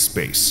empty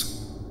space.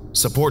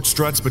 Support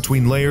struts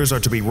between layers are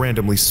to be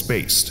randomly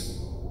spaced.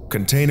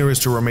 Container is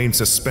to remain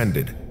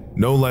suspended,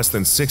 no less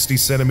than 60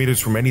 centimeters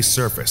from any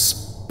surface,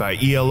 by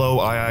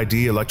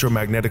ELO-IID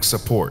electromagnetic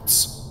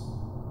supports.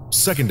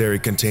 Secondary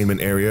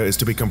containment area is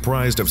to be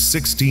comprised of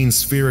 16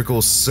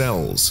 spherical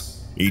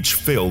cells, each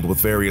filled with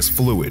various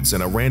fluids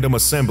and a random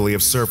assembly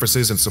of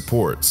surfaces and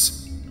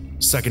supports.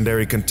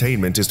 Secondary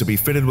containment is to be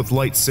fitted with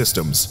light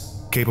systems,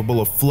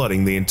 capable of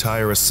flooding the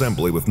entire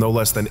assembly with no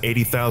less than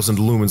 80,000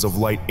 lumens of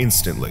light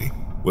instantly,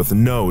 with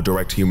no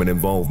direct human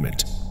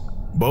involvement.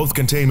 Both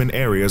containment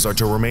areas are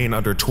to remain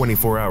under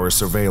 24-hour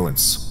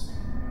surveillance.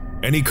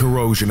 Any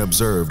corrosion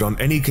observed on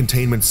any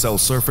containment cell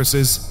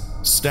surfaces,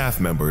 staff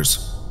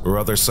members, or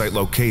other site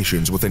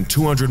locations within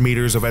 200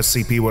 meters of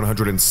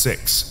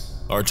SCP-106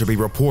 are to be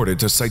reported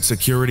to site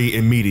security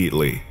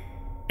immediately.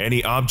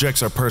 Any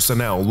objects or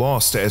personnel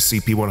lost to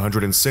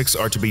SCP-106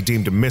 are to be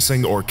deemed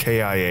missing or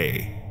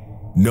KIA.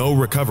 No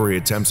recovery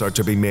attempts are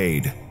to be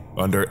made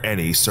under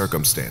any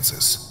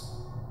circumstances.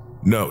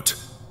 Note: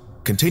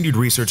 continued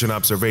research and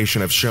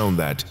observation have shown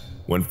that,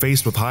 when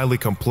faced with highly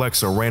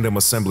complex or random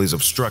assemblies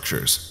of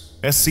structures,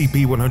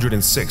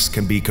 SCP-106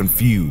 can be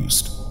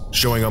confused,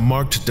 showing a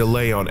marked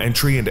delay on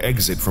entry and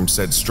exit from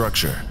said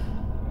structure.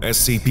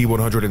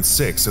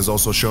 SCP-106 has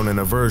also shown an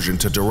aversion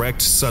to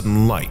direct,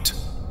 sudden light.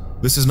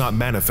 This is not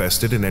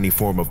manifested in any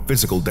form of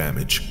physical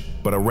damage,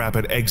 but a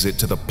rapid exit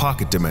to the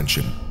pocket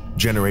dimension,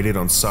 generated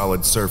on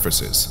solid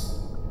surfaces.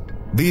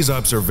 These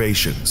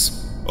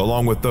observations,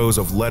 along with those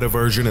of lead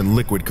aversion and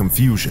liquid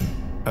confusion,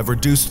 have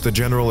reduced the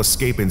general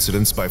escape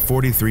incidence by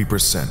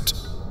 43%.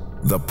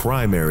 The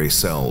primary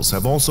cells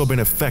have also been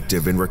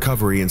effective in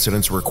recovery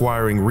incidents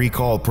requiring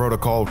recall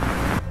protocol.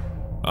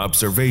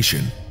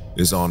 Observation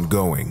is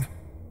ongoing.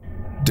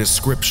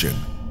 Description: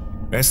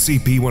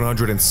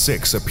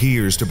 SCP-106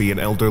 appears to be an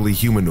elderly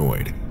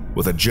humanoid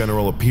with a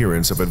general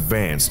appearance of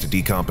advanced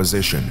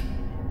decomposition.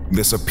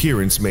 This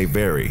appearance may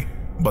vary,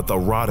 but the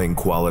rotting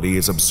quality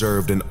is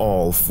observed in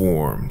all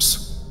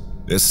forms.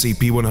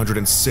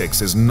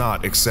 SCP-106 is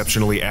not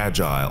exceptionally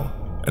agile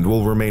and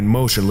will remain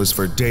motionless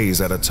for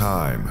days at a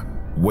time,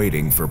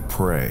 waiting for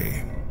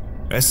prey.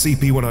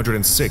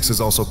 SCP-106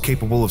 is also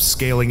capable of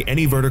scaling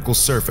any vertical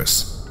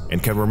surface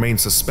and can remain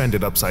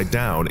suspended upside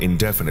down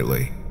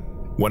indefinitely.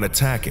 When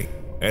attacking,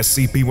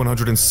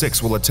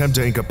 SCP-106 will attempt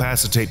to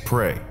incapacitate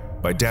prey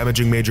by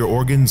damaging major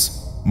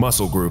organs,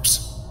 muscle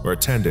groups, or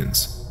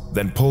tendons,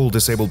 then pull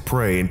disabled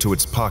prey into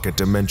its pocket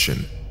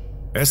dimension.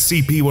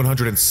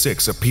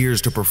 SCP-106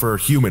 appears to prefer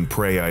human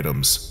prey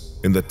items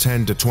in the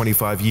 10 to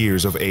 25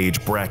 years of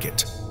age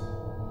bracket.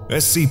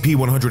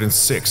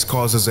 SCP-106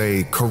 causes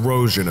a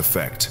corrosion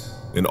effect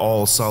in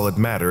all solid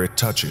matter it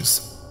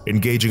touches,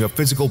 engaging a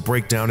physical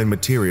breakdown in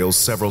materials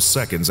several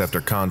seconds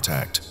after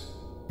contact.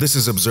 This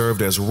is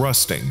observed as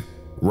rusting,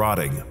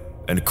 rotting,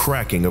 and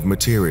cracking of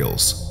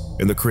materials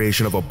in the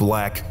creation of a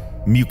black,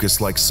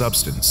 mucus-like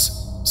substance,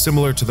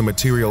 similar to the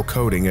material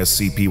coating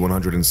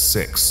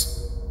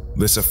SCP-106.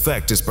 This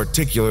effect is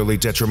particularly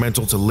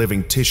detrimental to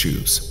living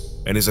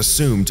tissues and is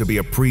assumed to be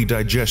a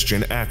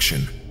pre-digestion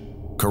action.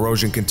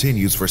 Corrosion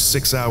continues for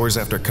 6 hours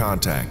after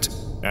contact,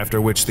 after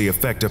which the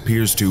effect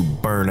appears to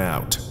burn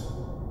out.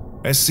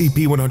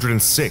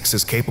 SCP-106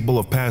 is capable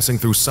of passing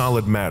through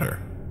solid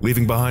matter,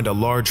 leaving behind a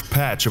large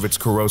patch of its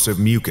corrosive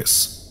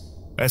mucus.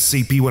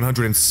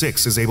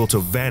 SCP-106 is able to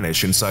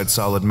vanish inside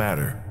solid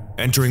matter,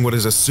 entering what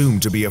is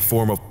assumed to be a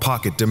form of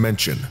pocket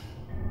dimension.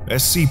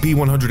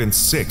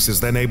 SCP-106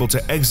 is then able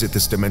to exit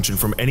this dimension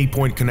from any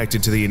point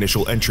connected to the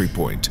initial entry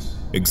point.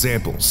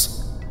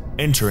 Examples: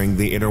 entering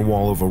the inner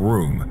wall of a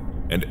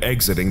room and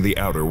exiting the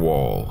outer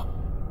wall,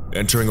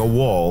 entering a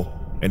wall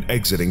and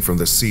exiting from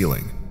the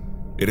ceiling.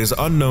 It is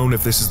unknown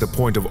if this is the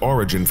point of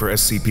origin for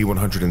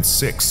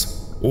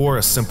SCP-106 or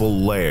a simple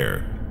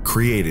lair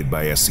created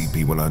by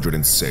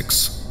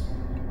SCP-106.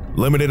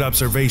 Limited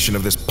observation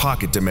of this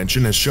pocket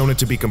dimension has shown it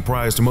to be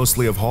comprised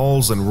mostly of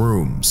halls and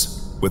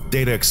rooms, with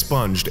data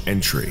expunged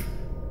entry.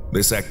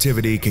 This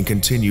activity can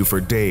continue for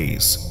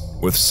days,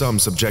 with some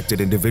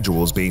subjected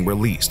individuals being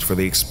released for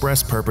the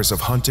express purpose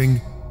of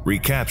hunting,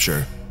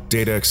 recapture,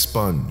 data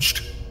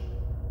expunged.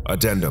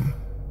 Addendum: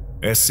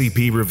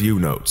 SCP Review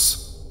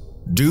Notes.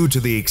 Due to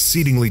the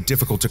exceedingly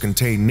difficult to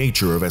contain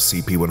nature of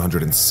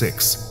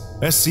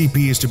SCP-106,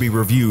 SCP is to be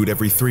reviewed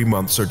every 3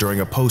 months or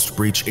during a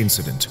post-breach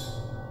incident.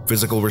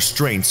 Physical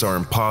restraints are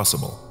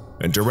impossible,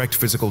 and direct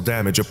physical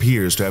damage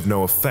appears to have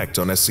no effect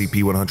on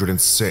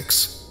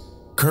SCP-106.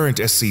 Current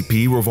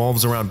SCP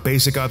revolves around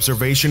basic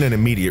observation and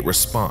immediate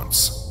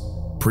response.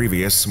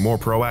 Previous, more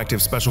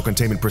proactive special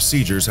containment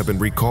procedures have been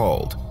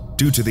recalled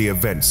due to the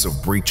events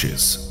of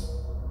breaches.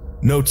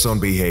 Notes on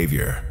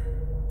behavior: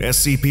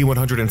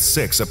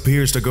 SCP-106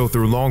 appears to go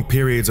through long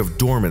periods of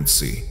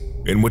dormancy,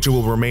 in which it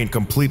will remain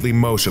completely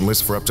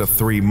motionless for up to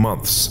 3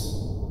 months.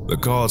 The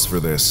cause for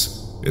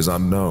this is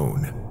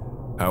unknown.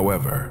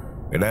 However,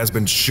 it has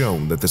been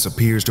shown that this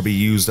appears to be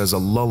used as a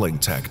lulling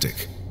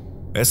tactic.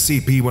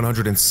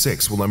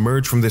 SCP-106 will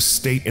emerge from this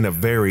state in a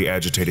very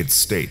agitated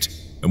state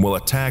and will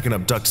attack and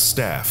abduct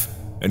staff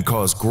and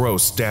cause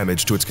gross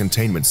damage to its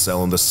containment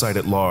cell and the site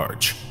at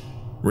large.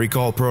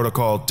 Recall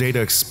Protocol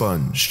Data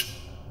Expunged.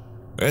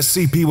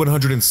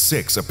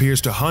 SCP-106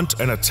 appears to hunt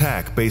and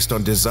attack based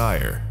on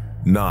desire,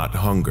 not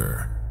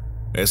hunger.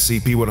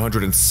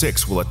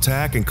 SCP-106 will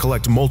attack and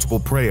collect multiple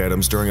prey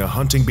items during a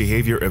hunting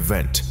behavior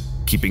event,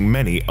 keeping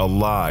many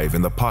alive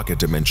in the pocket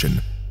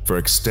dimension for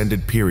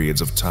extended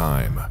periods of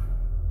time.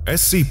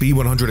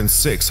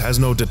 SCP-106 has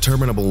no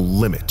determinable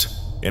limit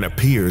and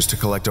appears to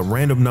collect a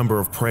random number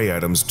of prey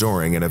items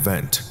during an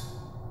event.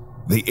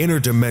 The inner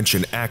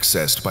dimension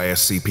accessed by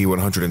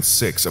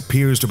SCP-106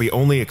 appears to be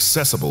only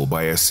accessible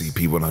by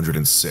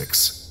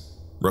SCP-106.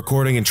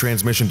 Recording and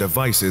transmission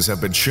devices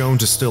have been shown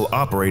to still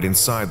operate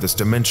inside this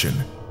dimension,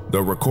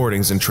 though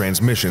recordings and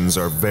transmissions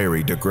are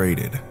very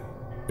degraded.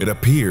 It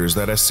appears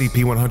that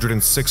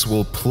SCP-106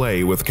 will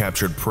play with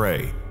captured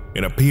prey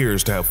and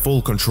appears to have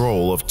full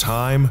control of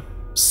time,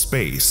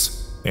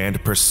 space,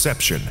 and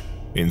perception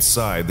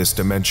inside this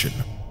dimension.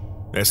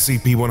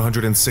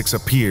 SCP-106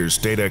 appears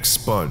data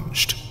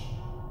expunged.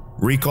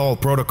 Recall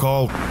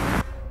Protocol.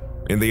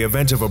 In the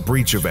event of a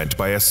breach event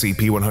by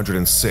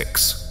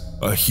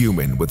SCP-106, a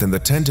human within the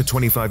 10 to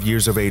 25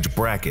 years of age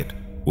bracket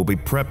will be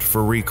prepped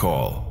for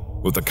recall,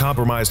 with the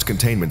compromised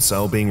containment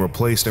cell being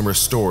replaced and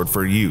restored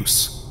for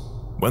use.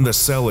 When the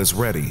cell is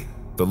ready,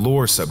 the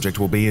lore subject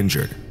will be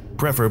injured,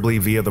 preferably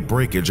via the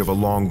breakage of a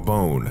long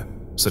bone,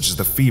 such as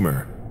the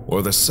femur,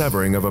 or the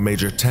severing of a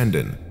major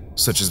tendon,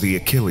 such as the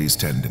Achilles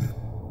tendon.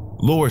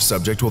 Lore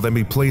subject will then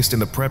be placed in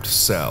the prepped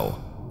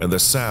cell, and the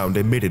sound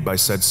emitted by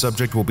said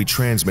subject will be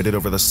transmitted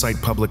over the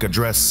site public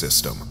address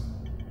system.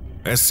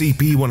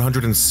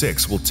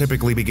 SCP-106 will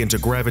typically begin to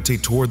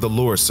gravitate toward the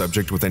lore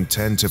subject within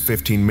 10 to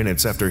 15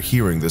 minutes after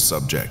hearing the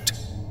subject.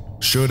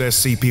 Should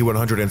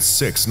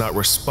SCP-106 not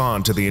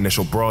respond to the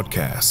initial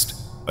broadcast,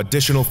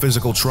 additional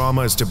physical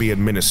trauma is to be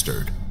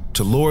administered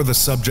to lure the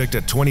subject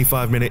at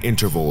 25-minute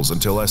intervals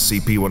until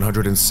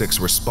SCP-106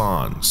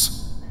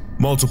 responds.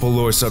 Multiple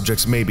lure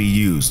subjects may be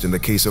used in the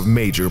case of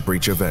major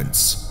breach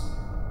events.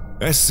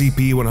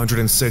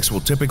 SCP-106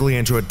 will typically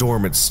enter a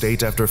dormant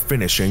state after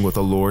finishing with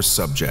a lure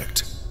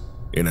subject.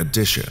 In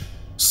addition,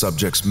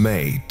 subjects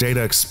may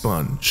data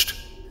expunged.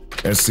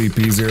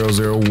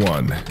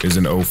 SCP-001 is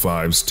an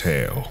O5's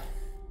tale.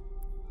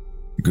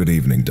 Good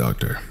evening,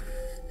 Doctor.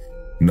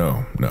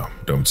 No,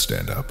 don't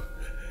stand up.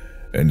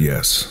 And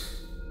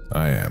yes,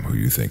 I am who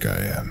you think I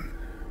am.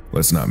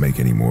 let's not make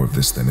any more of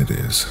this than it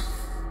is.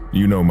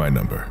 You know my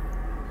number,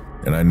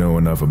 and I know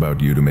enough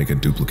about you to make a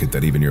duplicate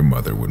that even your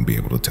mother wouldn't be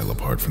able to tell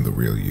apart from the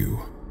real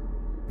you.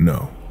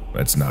 No,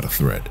 that's not a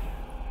threat,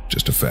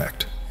 just a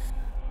fact.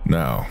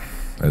 Now,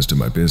 as to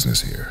my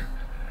business here.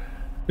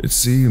 It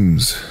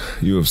seems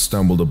you have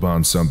stumbled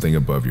upon something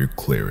above your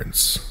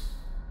clearance.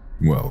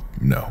 Well,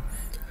 no.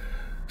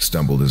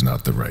 Stumbled is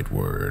not the right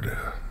word.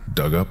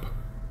 Dug up?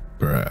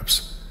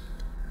 Perhaps.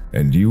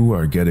 And you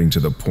are getting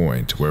to the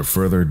point where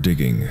further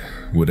digging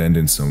would end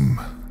in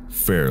some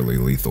fairly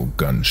lethal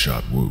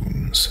gunshot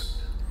wounds.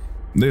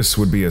 This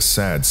would be a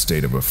sad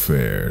state of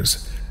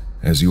affairs,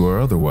 as you are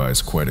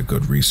otherwise quite a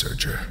good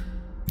researcher.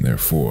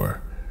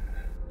 Therefore,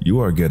 you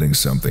are getting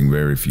something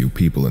very few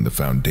people in the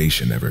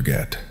Foundation ever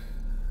get.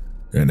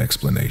 An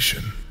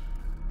explanation.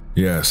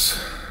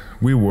 Yes,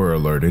 we were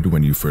alerted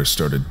when you first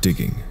started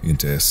digging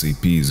into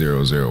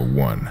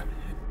SCP-001.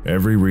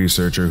 Every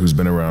researcher who's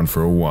been around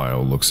for a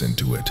while looks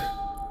into it.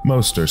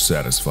 Most are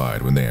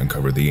satisfied when they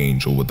uncover the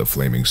angel with the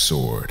flaming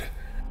sword.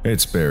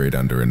 It's buried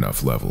under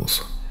enough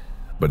levels.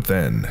 But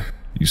then,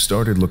 you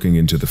started looking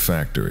into the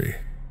factory,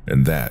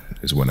 and that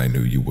is when I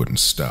knew you wouldn't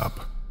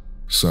stop.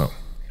 So,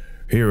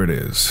 here it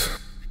is,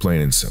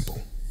 plain and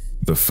simple.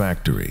 The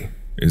factory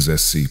is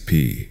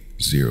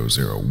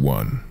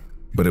SCP-001,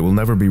 but it will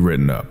never be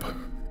written up.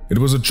 It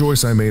was a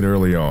choice I made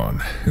early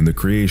on in the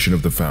creation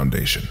of the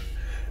Foundation,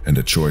 and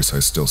a choice I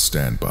still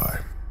stand by.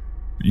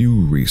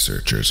 You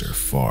researchers are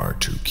far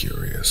too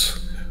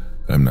curious.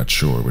 I'm not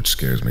sure which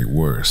scares me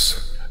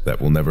worse, that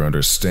we'll never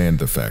understand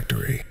the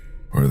factory,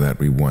 or that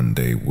we one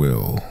day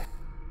will.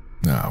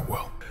 Ah,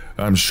 well,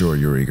 I'm sure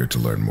you're eager to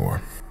learn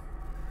more.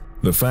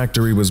 The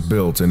factory was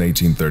built in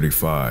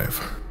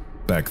 1835.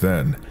 Back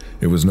then,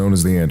 it was known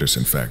as the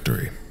Anderson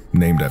Factory,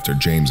 named after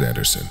James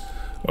Anderson,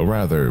 a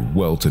rather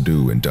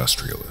well-to-do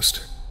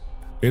industrialist.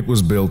 It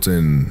was built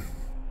in,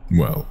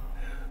 well,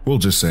 we'll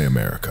just say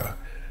America,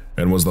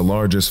 and was the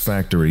largest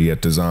factory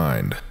yet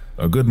designed,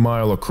 a good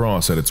mile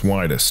across at its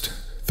widest,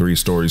 3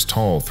 stories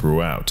tall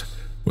throughout,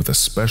 with a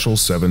special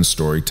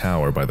 7-story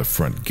tower by the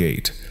front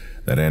gate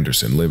that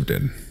Anderson lived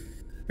in.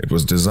 It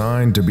was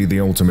designed to be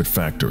the ultimate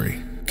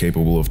factory,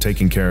 capable of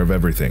taking care of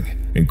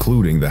everything,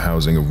 including the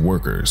housing of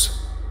workers.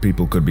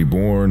 People could be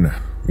born,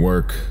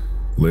 work,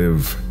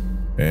 live,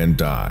 and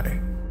die,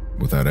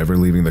 without ever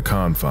leaving the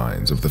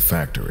confines of the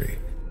factory.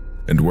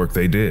 And work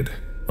they did,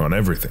 on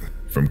everything,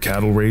 from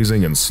cattle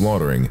raising and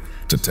slaughtering,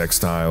 to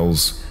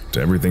textiles,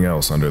 to everything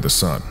else under the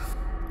sun.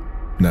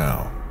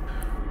 Now,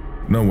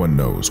 no one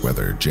knows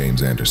whether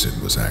James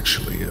Anderson was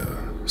actually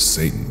a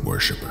Satan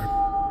worshipper.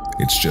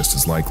 It's just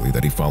as likely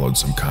that he followed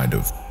some kind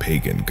of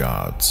pagan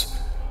gods.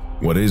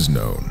 What is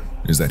known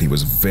is that he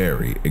was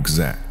very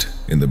exact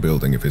in the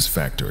building of his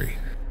factory,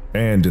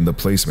 and in the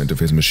placement of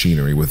his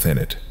machinery within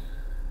it.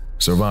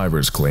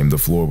 Survivors claim the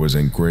floor was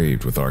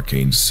engraved with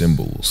arcane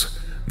symbols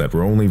that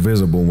were only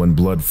visible when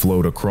blood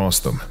flowed across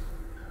them.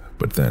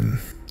 But then,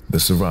 the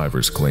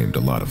survivors claimed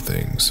a lot of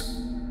things.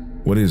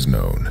 What is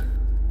known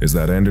is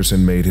that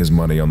Anderson made his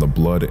money on the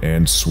blood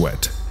and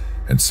sweat,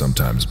 and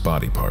sometimes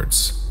body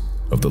parts,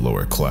 of the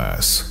lower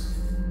class.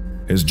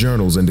 His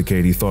journals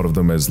indicate he thought of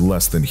them as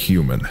less than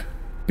human,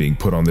 being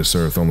put on this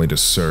earth only to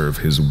serve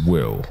his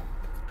will.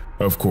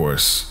 Of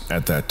course,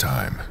 at that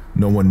time,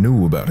 no one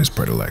knew about his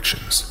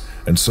predilections,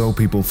 and so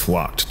people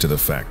flocked to the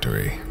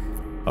factory.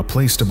 A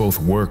place to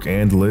both work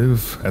and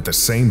live at the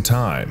same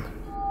time.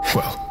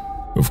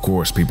 Well, of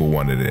course people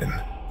wanted in.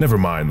 Never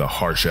mind the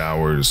harsh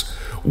hours,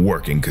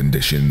 working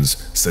conditions,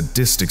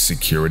 sadistic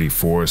security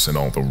force, and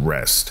all the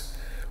rest.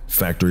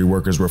 Factory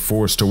workers were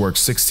forced to work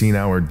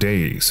 16-hour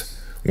days,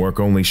 work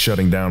only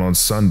shutting down on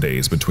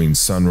Sundays between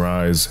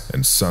sunrise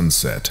and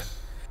sunset.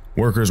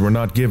 Workers were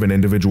not given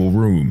individual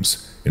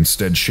rooms,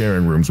 instead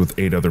sharing rooms with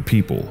 8 other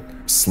people,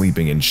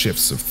 sleeping in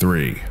shifts of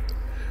 3.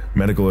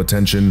 Medical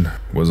attention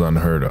was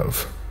unheard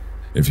of.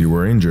 If you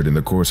were injured in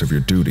the course of your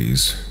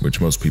duties,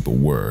 which most people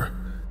were,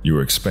 you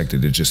were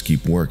expected to just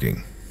keep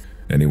working.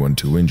 Anyone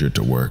too injured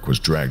to work was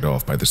dragged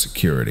off by the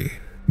security,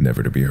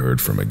 never to be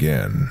heard from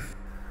again.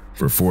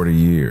 For 40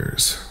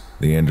 years,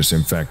 the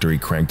Anderson factory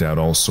cranked out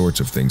all sorts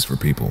of things for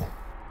people.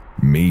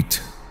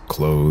 Meat,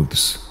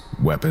 clothes,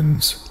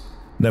 weapons.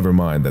 Never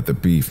mind that the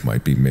beef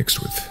might be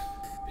mixed with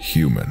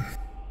human.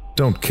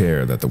 Don't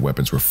care that the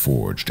weapons were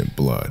forged in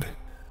blood.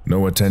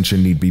 No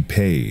attention need be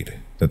paid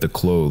that the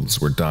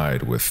clothes were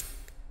dyed with,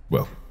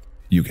 well,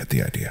 you get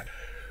the idea.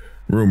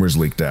 Rumors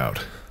leaked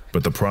out,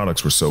 but the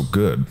products were so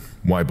good,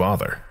 why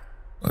bother?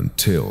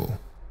 Until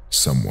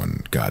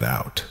someone got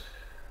out.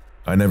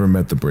 I never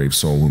met the brave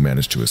soul who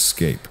managed to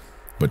escape,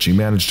 but she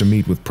managed to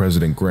meet with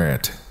President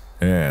Grant,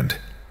 and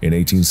in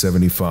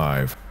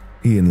 1875,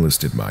 he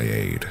enlisted my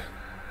aid.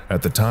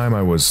 At the time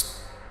I was,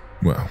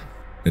 well,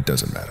 it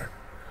doesn't matter.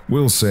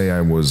 We'll say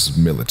I was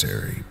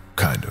military,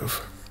 kind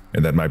of,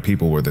 and that my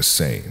people were the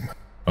same.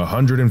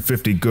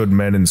 150 good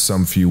men and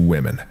some few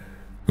women,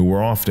 who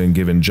were often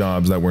given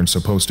jobs that weren't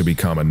supposed to be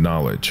common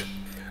knowledge.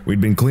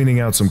 We'd been cleaning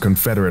out some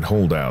Confederate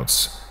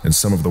holdouts and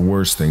some of the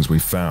worst things we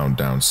found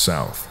down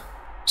south.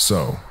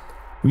 So,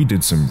 We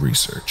did some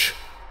research,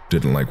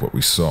 didn't like what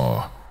we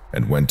saw,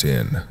 and went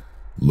in,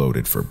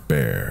 loaded for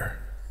bear.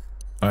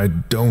 I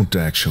don't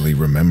actually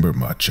remember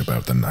much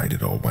about the night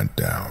it all went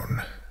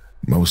down.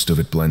 Most of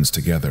it blends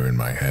together in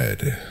my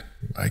head.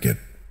 I get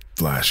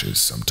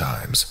flashes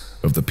sometimes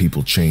of the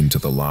people chained to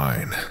the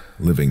line,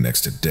 living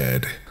next to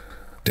dead.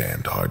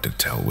 Damned hard to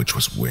tell which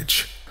was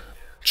which.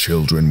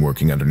 Children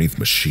working underneath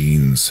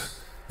machines,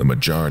 the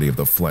majority of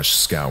the flesh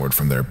scoured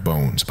from their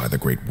bones by the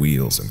great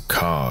wheels and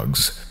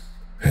cogs,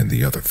 and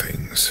the other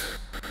things.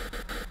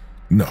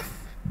 No,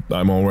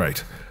 I'm all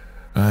right.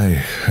 I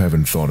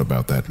haven't thought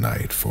about that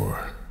night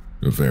for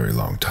a very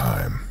long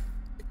time.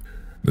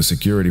 The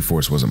security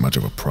force wasn't much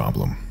of a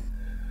problem.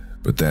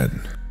 But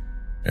then,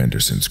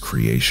 Anderson's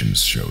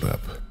creations showed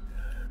up.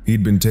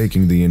 He'd been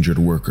taking the injured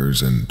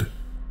workers and,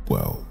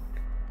 well,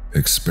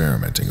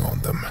 experimenting on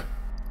them.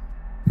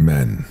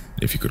 Men,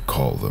 if you could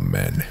call them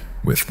men,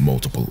 with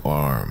multiple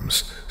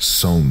arms,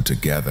 sewn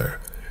together,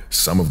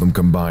 some of them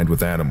combined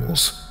with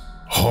animals.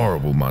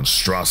 Horrible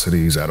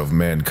monstrosities out of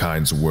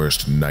mankind's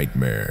worst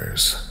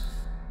nightmares.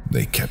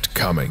 They kept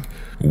coming,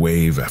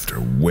 wave after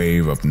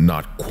wave of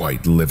not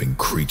quite living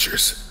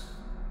creatures.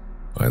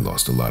 I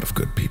lost a lot of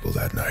good people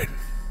that night.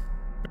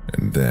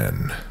 And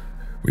then,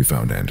 we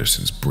found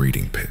Anderson's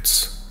breeding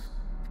pits.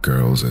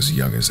 Girls as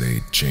young as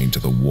 8 chained to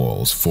the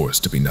walls,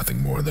 forced to be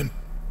nothing more than...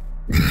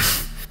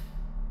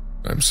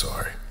 I'm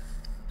sorry.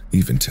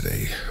 Even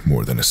today,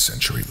 more than a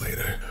century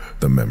later,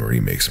 the memory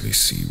makes me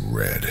see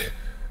red.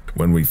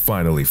 When we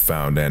finally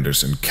found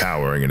Anderson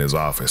cowering in his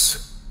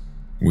office,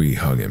 we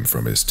hung him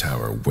from his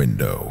tower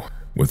window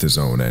with his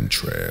own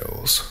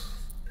entrails.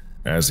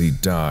 As he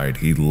died,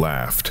 he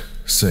laughed,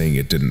 saying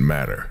it didn't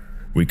matter.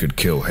 We could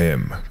kill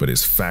him, but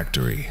his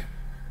factory,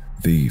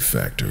 the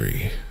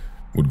factory,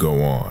 would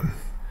go on.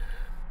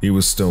 He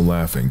was still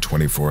laughing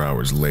 24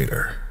 hours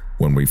later,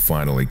 when we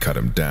finally cut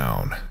him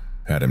down,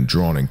 had him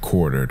drawn and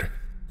quartered,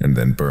 and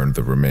then burned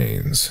the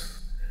remains.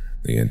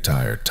 The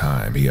entire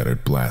time he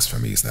uttered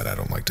blasphemies that I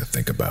don't like to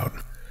think about.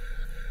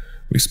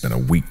 We spent a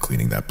week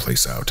cleaning that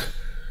place out,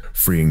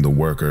 freeing the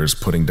workers,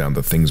 putting down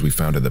the things we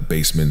found in the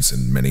basements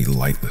and many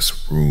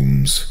lightless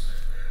rooms.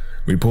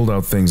 We pulled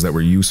out things that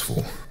were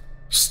useful,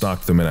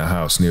 stocked them in a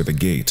house near the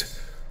gate,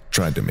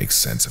 tried to make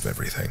sense of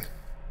everything.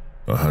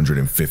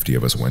 150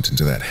 of us went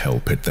into that hell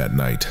pit that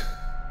night,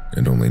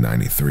 and only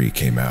 93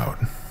 came out.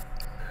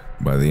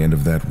 By the end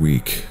of that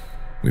week,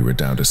 we were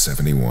down to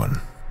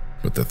 71.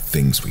 But the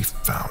things we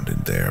found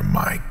in there,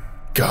 my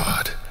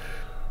God.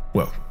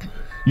 Well,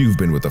 you've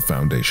been with the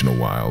Foundation a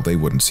while, they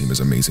wouldn't seem as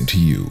amazing to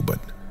you, but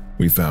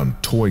we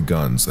found toy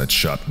guns that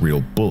shot real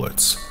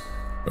bullets,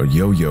 a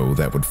yo-yo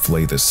that would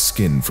flay the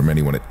skin from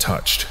anyone it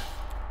touched,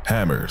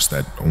 hammers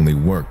that only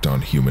worked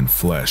on human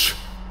flesh,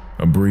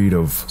 a breed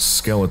of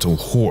skeletal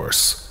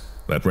horse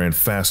that ran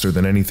faster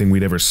than anything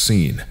we'd ever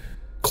seen,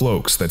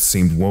 cloaks that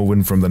seemed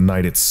woven from the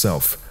night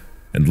itself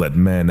and let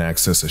men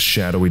access a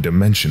shadowy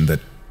dimension that...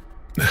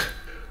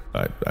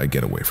 I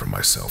get away from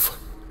myself.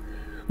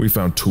 We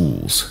found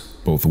tools,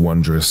 both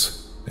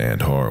wondrous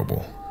and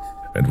horrible,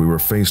 and we were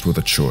faced with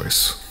a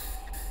choice.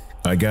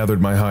 I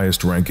gathered my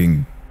highest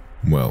ranking,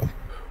 well,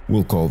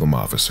 we'll call them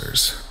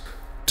officers,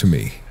 to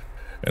me,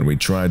 and we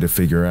tried to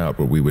figure out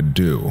what we would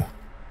do.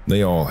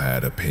 They all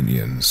had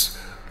opinions.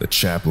 The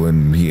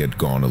chaplain, he had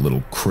gone a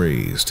little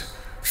crazed,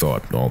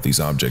 thought all these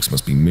objects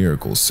must be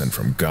miracles sent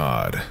from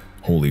God,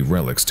 holy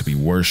relics to be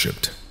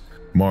worshipped.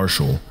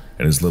 Marshall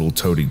and his little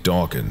toady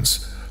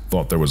Dawkins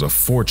thought there was a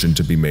fortune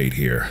to be made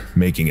here,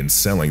 making and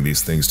selling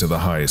these things to the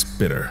highest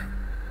bidder.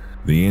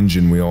 The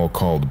engine we all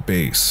called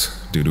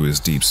Bass, due to his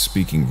deep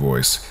speaking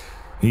voice,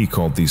 he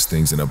called these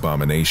things an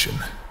abomination,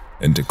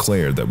 and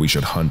declared that we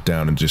should hunt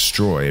down and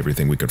destroy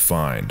everything we could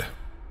find.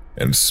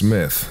 And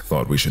Smith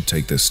thought we should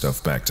take this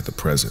stuff back to the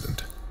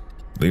president.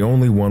 The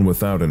only one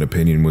without an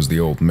opinion was the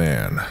old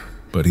man,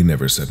 but he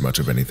never said much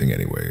of anything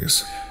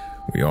anyways.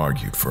 We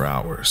argued for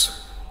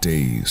hours,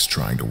 days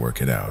trying to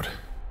work it out.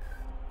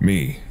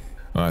 Me,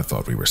 I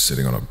thought we were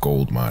sitting on a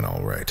gold mine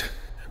all right,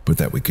 but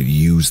that we could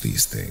use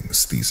these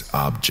things, these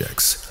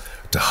objects,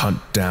 to hunt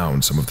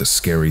down some of the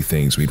scary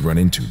things we'd run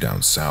into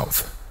down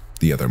south,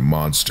 the other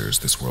monsters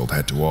this world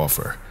had to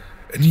offer,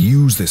 and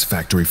use this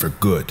factory for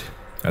good,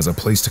 as a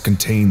place to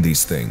contain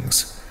these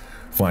things,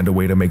 find a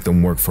way to make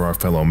them work for our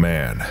fellow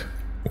man,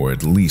 or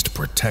at least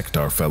protect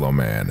our fellow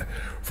man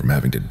from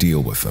having to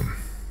deal with them.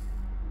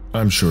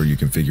 I'm sure you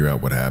can figure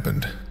out what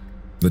happened.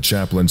 The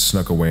chaplain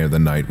snuck away in the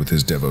night with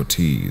his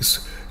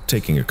devotees,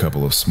 taking a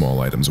couple of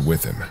small items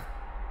with him.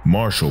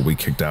 Marshall we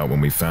kicked out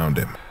when we found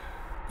him,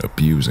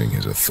 abusing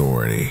his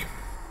authority.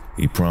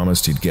 He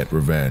promised he'd get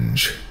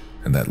revenge,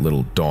 and that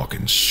little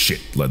Dawkins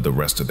shit led the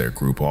rest of their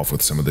group off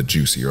with some of the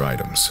juicier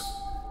items.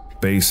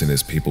 Bass and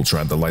his people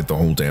tried to light the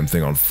whole damn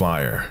thing on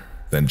fire,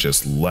 then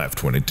just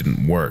left when it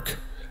didn't work.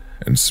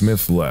 And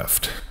Smith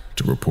left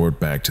to report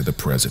back to the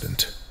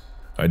president.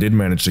 I did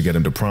manage to get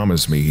him to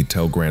promise me he'd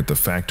tell Grant the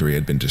factory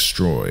had been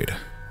destroyed.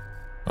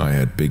 I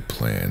had big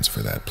plans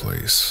for that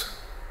place.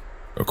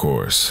 Of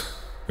course,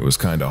 It was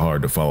kinda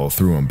hard to follow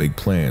through on big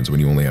plans when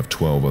you only have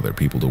 12 other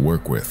people to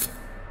work with.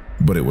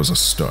 But it was a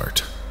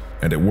start,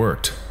 and it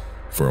worked.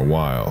 For a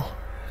while,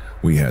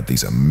 we had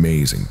these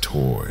amazing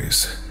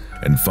toys,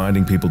 and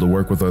finding people to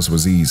work with us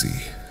was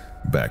easy.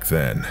 Back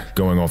then,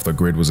 going off the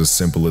grid was as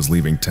simple as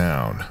leaving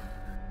town.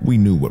 We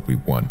knew what we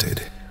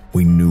wanted.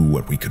 We knew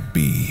what we could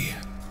be.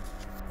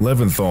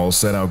 Leventhal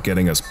set out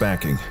getting us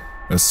backing.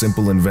 A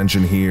simple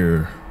invention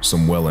here,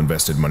 some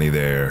well-invested money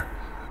there.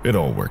 It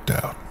all worked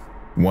out.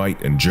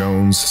 White and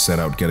Jones set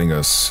out getting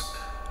us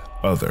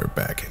other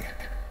backing.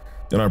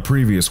 In our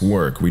previous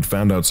work, we'd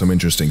found out some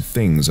interesting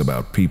things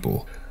about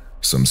people,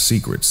 some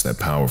secrets that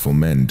powerful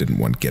men didn't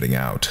want getting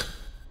out.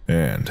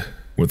 And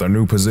with our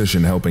new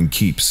position helping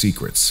keep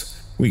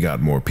secrets, we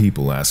got more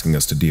people asking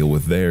us to deal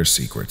with their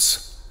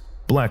secrets.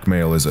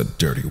 Blackmail is a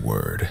dirty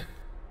word,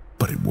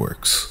 but it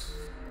works.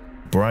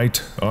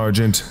 Bright,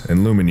 Argent,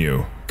 and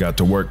Lumineux got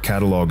to work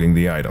cataloging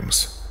the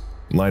items.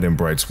 Light and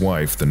Bright's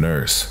wife, the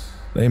nurse,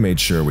 they made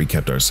sure we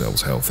kept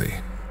ourselves healthy.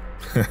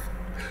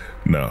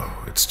 No,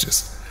 it's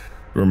just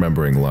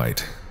remembering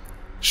Light.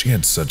 She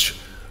had such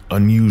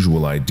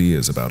unusual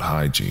ideas about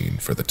hygiene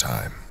for the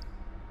time.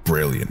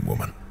 Brilliant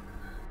woman.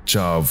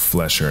 Chav,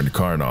 Flesher, and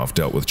Karnov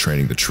dealt with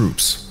training the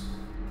troops.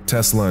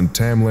 Tesla and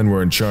Tamlin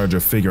were in charge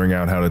of figuring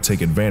out how to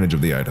take advantage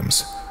of the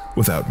items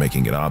without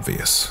making it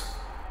obvious.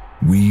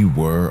 We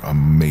were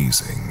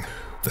amazing.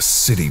 The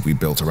city we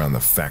built around the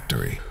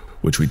factory,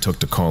 which we took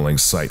to calling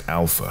Site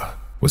Alpha,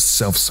 was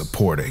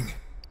self-supporting.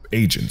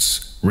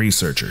 Agents,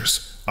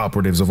 researchers,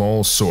 operatives of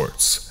all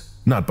sorts.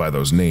 Not by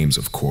those names,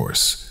 of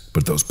course,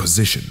 but those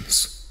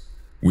positions.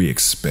 We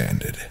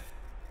expanded.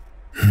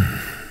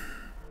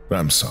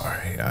 I'm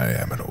sorry, I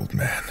am an old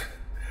man.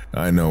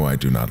 I know I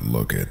do not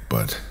look it,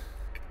 but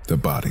the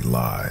body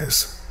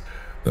lies.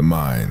 The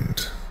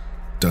mind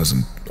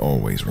doesn't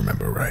always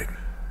remember right,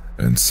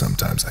 and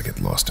sometimes I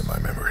get lost in my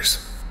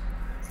memories.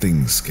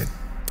 Things get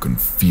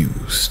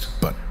confused,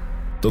 but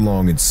the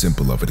long and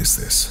simple of it is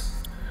this.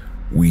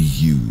 We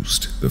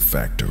used the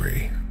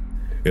factory.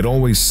 It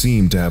always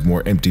seemed to have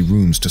more empty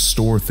rooms to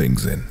store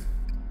things in.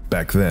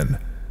 Back then,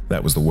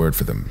 that was the word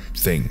for them,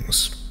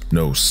 things.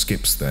 No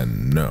skips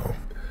then, no.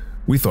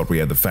 We thought we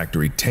had the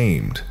factory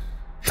tamed.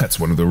 That's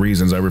one of the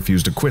reasons I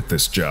refused to quit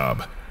this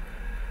job.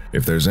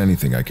 If there's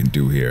anything I can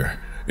do here,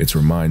 it's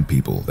remind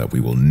people that we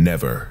will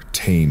never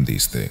tame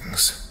these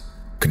things.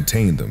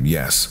 Contain them,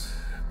 yes,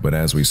 but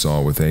as we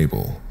saw with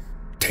Abel,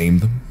 tame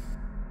them?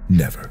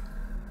 Never.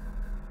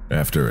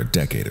 After a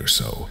decade or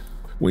so,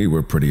 we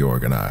were pretty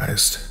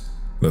organized.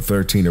 The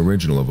 13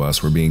 original of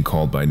us were being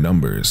called by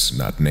numbers,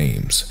 not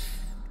names.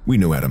 We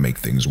knew how to make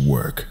things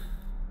work.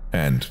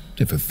 And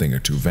if a thing or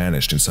two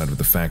vanished inside of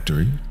the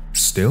factory,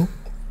 still?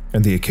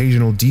 And the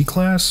occasional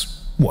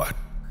D-Class? What?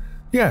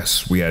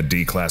 Yes, we had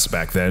D-Class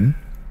back then.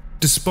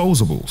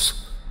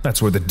 Disposables.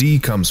 That's where the D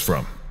comes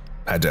from.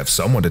 Had to have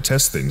someone to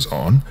test things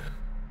on.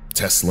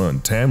 Tesla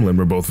and Tamlin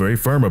were both very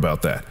firm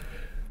about that.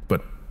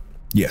 But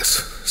yes,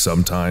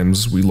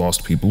 sometimes we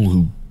lost people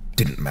who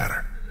didn't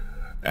matter.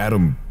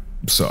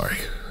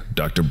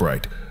 Dr.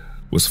 Bright,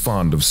 was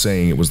fond of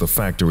saying it was the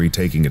factory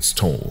taking its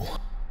toll.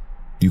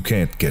 You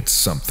can't get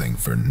something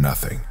for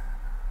nothing.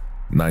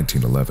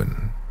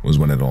 1911 was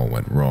when it all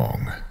went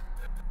wrong.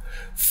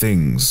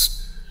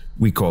 Things,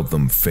 we called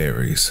them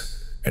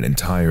fairies, an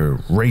entire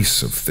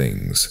race of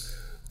things,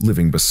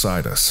 living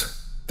beside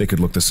us. They could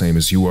look the same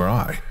as you or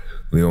I.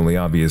 The only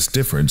obvious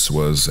difference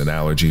was an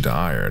allergy to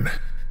iron.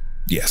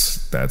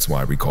 Yes, that's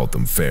why we called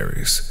them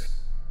fairies.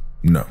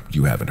 No,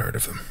 you haven't heard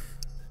of them.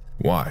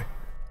 Why?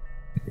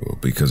 Well,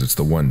 because it's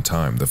the one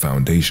time the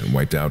Foundation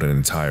wiped out an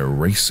entire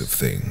race of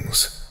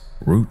things.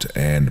 Root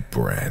and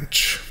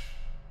branch.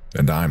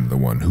 And I'm the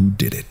one who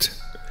did it.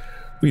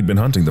 We'd been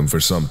hunting them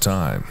for some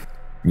time.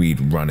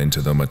 We'd run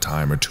into them a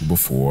time or two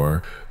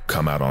before,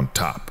 come out on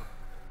top.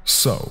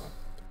 So,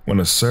 when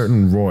a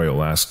certain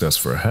royal asked us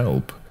for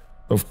help,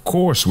 of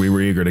course we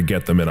were eager to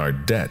get them in our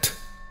debt.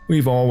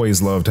 We've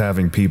always loved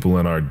having people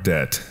in our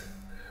debt.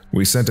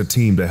 We sent a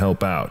team to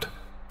help out,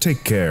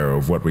 take care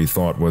of what we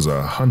thought was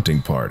a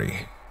hunting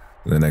party.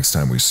 The next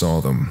time we saw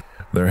them,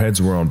 their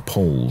heads were on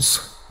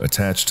poles,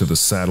 attached to the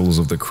saddles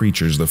of the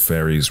creatures the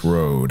fairies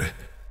rode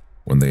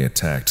when they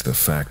attacked the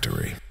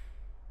factory.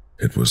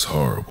 It was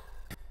horrible.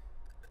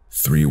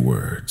 3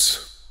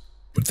 words,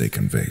 but they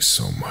convey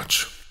so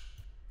much.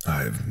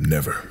 I'm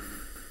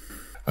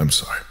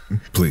sorry.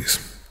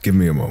 Please, give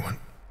me a moment.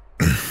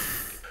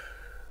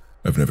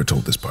 I've never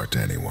told this part to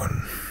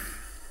anyone.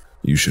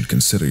 You should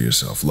consider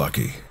yourself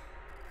lucky.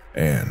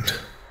 And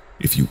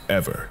if you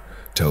ever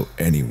tell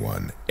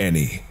anyone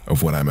any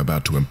of what I'm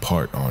about to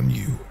impart on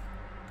you,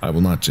 I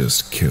will not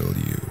just kill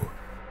you,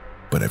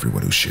 but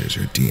everyone who shares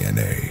your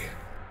DNA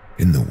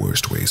in the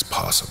worst ways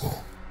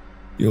possible.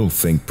 You'll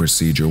think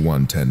Procedure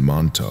 110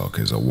 Montauk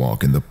is a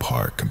walk in the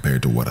park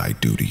compared to what I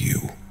do to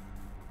you.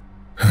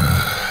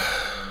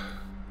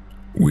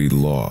 We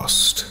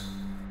lost.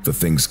 The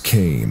things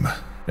came,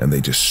 and they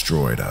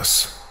destroyed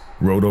us.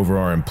 Rode over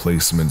our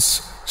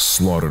emplacements,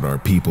 slaughtered our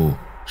people,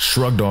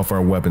 shrugged off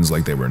our weapons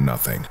like they were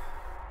nothing.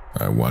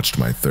 I watched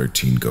my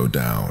 13 go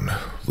down,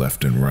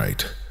 left and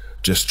right,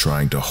 just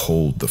trying to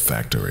hold the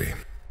factory.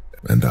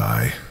 And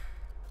I,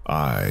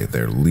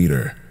 their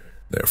leader,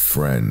 their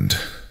friend,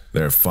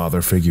 their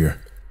father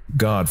figure,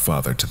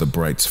 godfather to the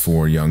Bright's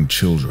 4 young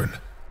children,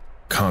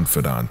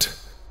 confidant,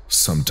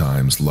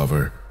 sometimes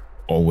lover,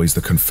 always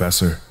the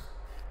confessor.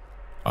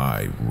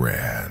 I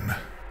ran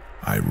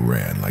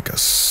like a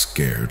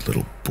scared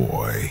little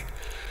boy,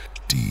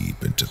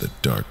 deep into the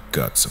dark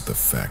guts of the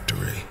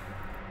factory.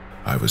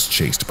 I was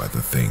chased by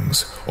the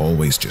things,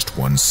 always just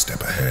one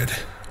step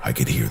ahead. I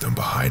could hear them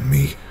behind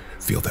me,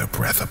 feel their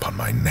breath upon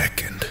my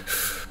neck, and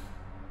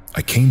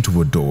I came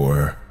to a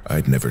door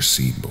I'd never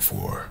seen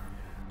before.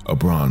 A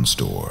bronze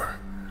door,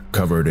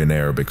 covered in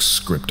Arabic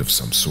script of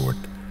some sort.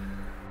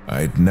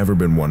 I'd never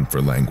been one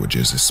for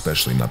languages,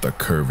 especially not the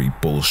curvy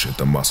bullshit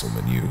the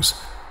Musclemen use,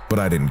 but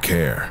I didn't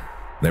care.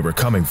 They were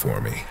coming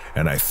for me,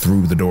 and I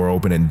threw the door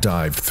open and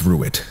dived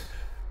through it.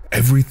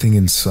 Everything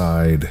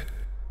inside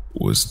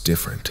was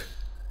different.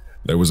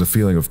 There was a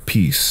feeling of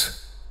peace,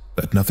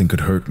 that nothing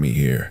could hurt me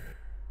here.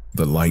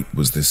 The light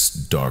was this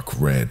dark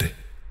red,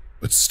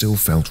 but still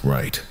felt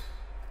right.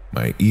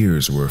 My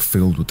ears were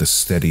filled with the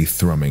steady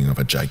thrumming of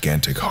a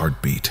gigantic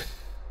heartbeat,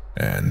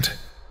 and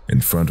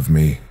in front of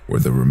me were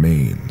the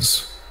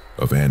remains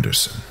of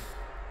Anderson.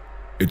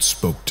 It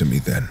spoke to me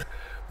then,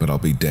 but I'll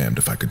be damned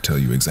if I could tell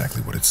you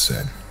exactly what it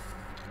said.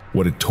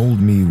 What it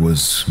told me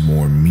was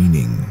more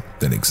meaning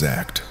than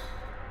exact.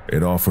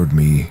 It offered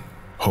me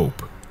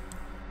hope.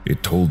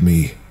 It told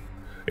me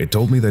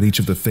that each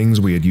of the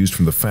things we had used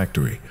from the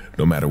factory,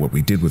 no matter what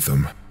we did with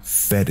them,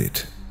 fed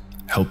it,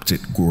 helped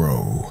it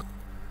grow.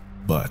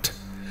 But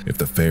if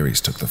the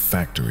fairies took the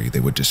factory, they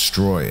would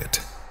destroy it,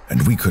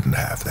 and we couldn't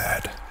have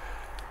that.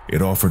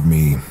 It offered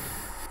me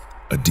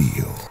a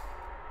deal.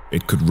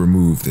 It could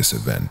remove this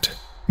event,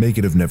 make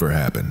it have never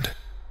happened.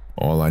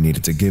 All I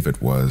needed to give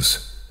it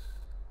was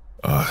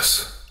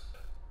us.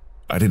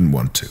 I didn't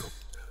want to.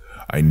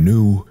 I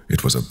knew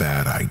it was a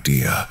bad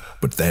idea,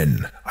 but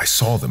then I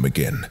saw them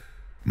again.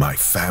 My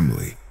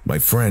family, my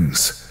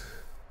friends,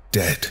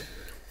 dead.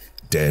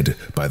 Dead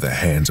by the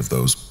hands of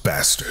those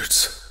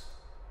bastards.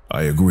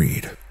 I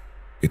agreed.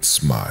 It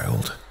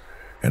smiled,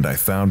 and I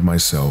found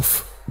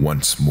myself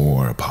once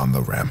more upon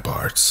the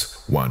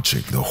ramparts,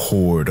 watching the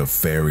horde of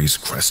fairies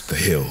crest the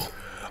hill,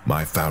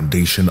 my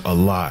Foundation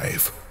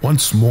alive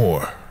once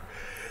more.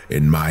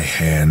 In my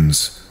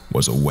hands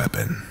was a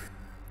weapon.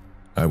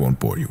 I won't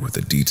bore you with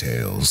the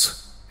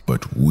details,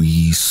 but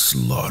we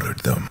slaughtered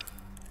them.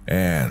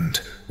 And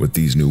with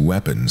these new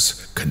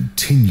weapons,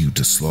 continued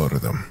to slaughter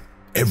them.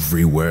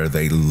 Everywhere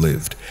they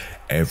lived,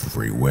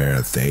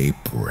 everywhere they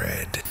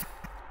bred.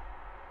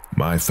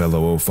 My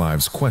fellow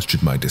O5s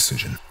questioned my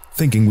decision,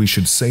 thinking we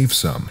should save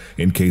some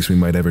in case we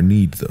might ever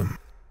need them.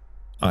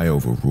 I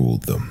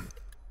overruled them.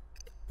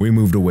 We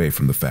moved away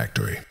from the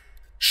factory,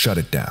 shut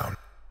it down,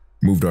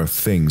 moved our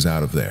things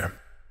out of there.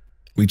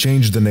 We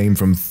changed the name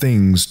from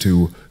things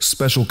to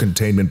Special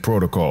Containment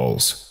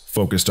Protocols,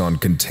 focused on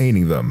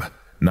containing them,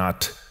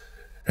 not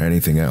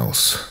anything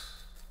else.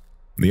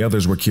 The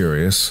others were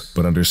curious,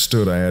 but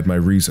understood I had my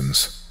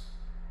reasons.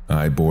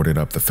 I boarded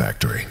up the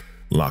factory,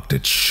 locked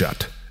it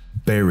shut,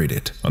 buried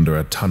it under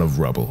a ton of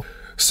rubble,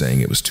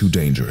 saying it was too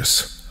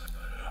dangerous.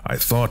 I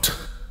thought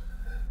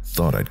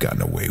I'd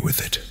gotten away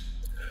with it,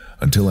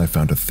 until I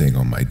found a thing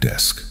on my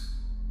desk.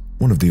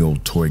 One of the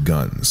old toy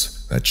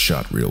guns that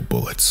shot real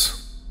bullets,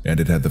 and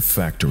it had the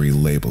factory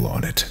label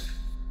on it.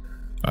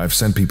 I've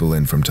sent people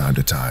in from time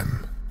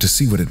to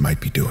see what it might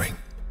be doing.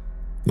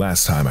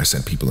 Last time I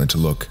sent people in to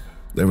look,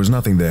 there was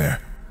nothing there.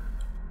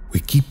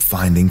 We keep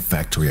finding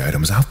factory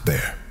items out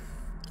there.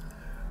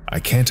 I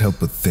can't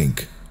help but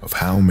think of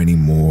how many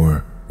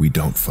more we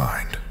don't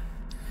find.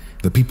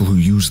 The people who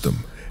use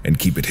them and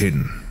keep it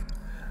hidden.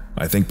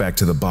 I think back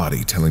to the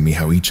body telling me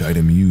how each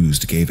item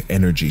used gave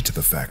energy to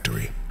the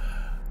factory.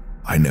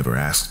 I never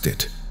asked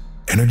it.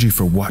 Energy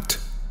for what?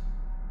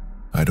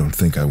 I don't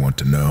think I want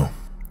to know.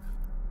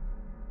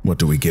 What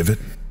do we give it?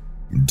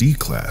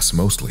 D-Class,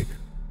 mostly.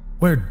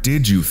 Where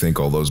did you think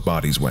all those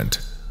bodies went?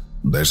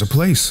 There's a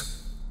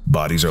place.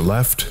 Bodies are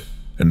left,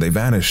 and they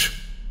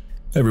vanish.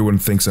 Everyone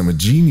thinks I'm a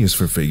genius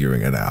for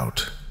figuring it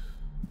out.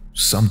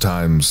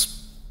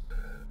 Sometimes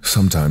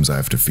I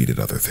have to feed it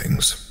other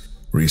things.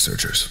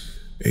 Researchers,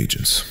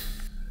 agents.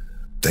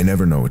 They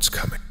never know it's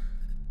coming.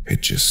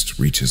 It just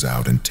reaches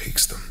out and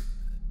takes them.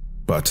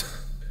 But,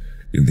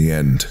 in the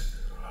end,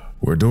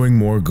 we're doing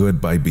more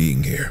good by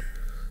being here.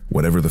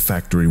 Whatever the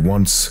factory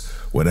wants,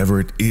 whatever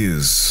it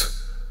is,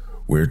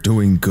 we're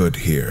doing good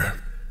here.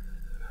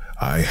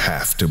 I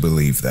have to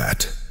believe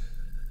that.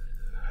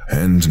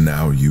 And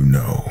now you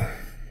know.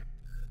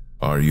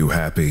 Are you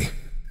happy?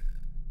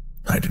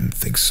 I didn't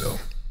think so.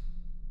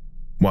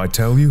 Why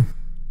tell you?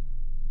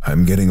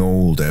 I'm getting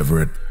old,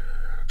 Everett.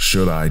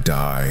 Should I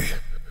die,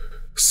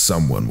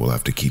 someone will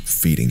have to keep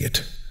feeding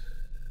it.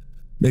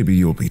 Maybe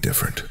you'll be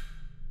different.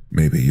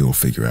 Maybe you'll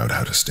figure out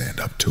how to stand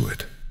up to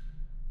it.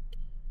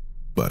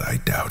 But I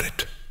doubt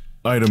it.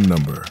 Item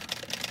number: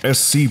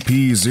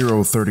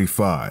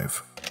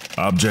 SCP-035.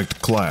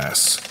 Object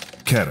Class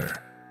Keter.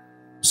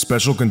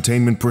 Special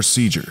Containment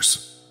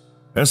Procedures.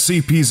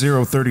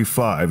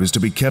 SCP-035 is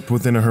to be kept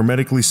within a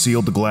hermetically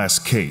sealed glass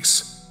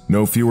case,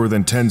 no fewer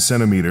than 10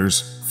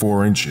 centimeters,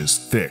 4 inches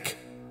thick.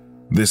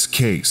 This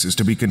case is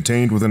to be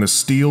contained within a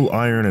steel,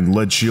 iron, and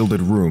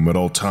lead-shielded room at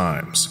all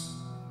times.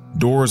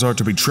 Doors are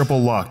to be triple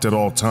locked at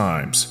all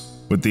times,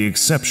 with the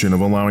exception of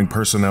allowing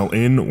personnel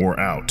in or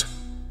out.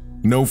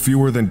 No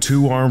fewer than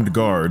 2 armed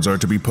guards are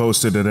to be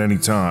posted at any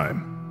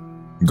time.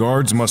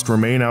 Guards must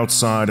remain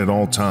outside at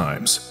all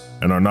times,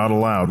 and are not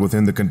allowed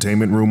within the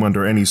containment room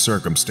under any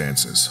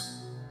circumstances.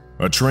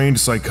 A trained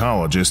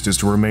psychologist is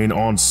to remain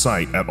on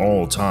site at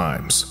all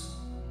times.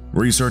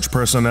 Research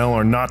personnel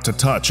are not to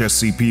touch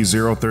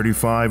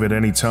SCP-035 at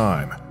any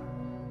time.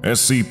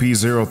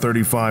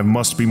 SCP-035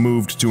 must be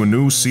moved to a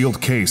new sealed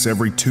case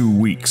every 2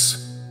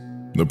 weeks.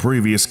 The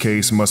previous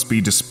case must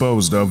be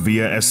disposed of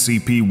via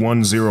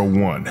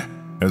SCP-101,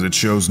 as it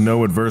shows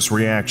no adverse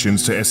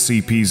reactions to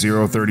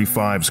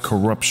SCP-035's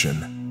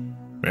corruption.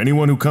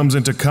 Anyone who comes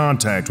into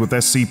contact with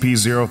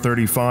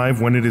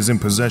SCP-035 when it is in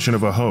possession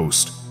of a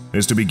host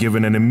is to be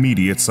given an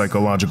immediate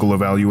psychological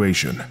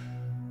evaluation.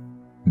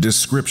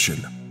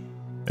 Description: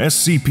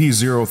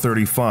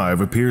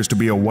 SCP-035 appears to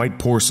be a white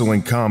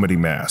porcelain comedy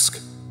mask,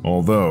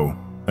 although,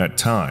 at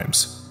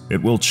times,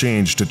 it will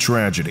change to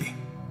tragedy.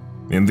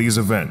 In these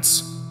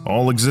events,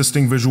 all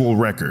existing visual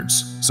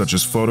records, such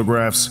as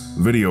photographs,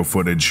 video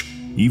footage,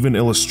 even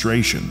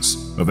illustrations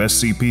of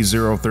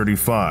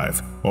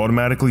SCP-035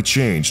 automatically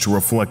change to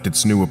reflect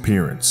its new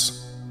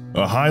appearance.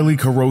 A highly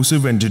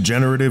corrosive and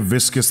degenerative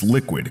viscous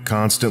liquid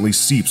constantly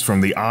seeps from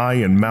the eye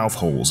and mouth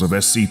holes of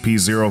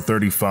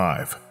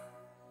SCP-035.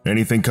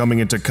 Anything coming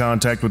into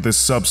contact with this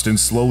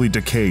substance slowly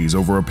decays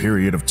over a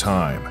period of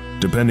time,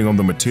 depending on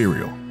the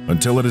material,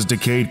 until it is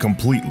decayed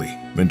completely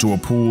into a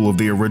pool of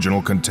the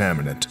original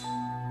contaminant.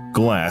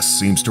 Glass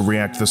seems to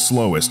react the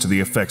slowest to the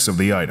effects of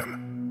the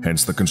item,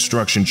 hence the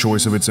construction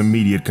choice of its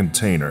immediate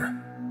container.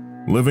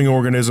 Living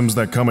organisms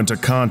that come into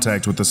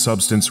contact with the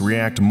substance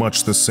react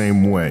much the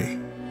same way,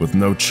 with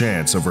no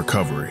chance of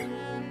recovery.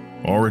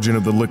 Origin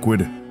of the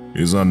liquid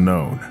is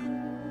unknown.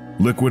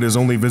 Liquid is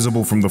only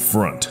visible from the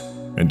front,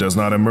 and does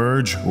not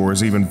emerge or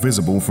is even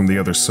visible from the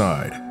other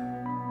side.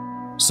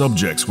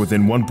 Subjects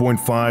within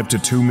 1.5 to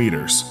 2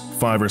 meters,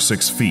 5 or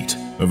 6 feet,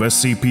 of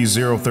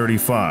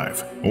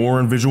SCP-035, or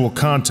in visual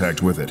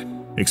contact with it,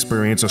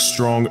 experience a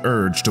strong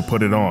urge to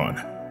put it on.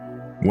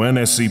 When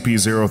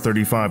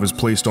SCP-035 is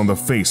placed on the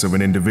face of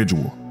an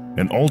individual,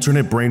 an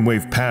alternate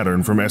brainwave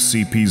pattern from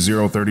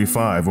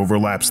SCP-035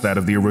 overlaps that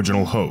of the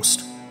original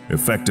host,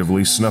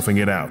 effectively snuffing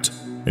it out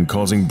and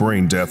causing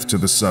brain death to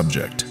the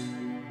subject.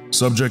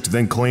 Subject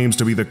then claims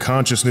to be the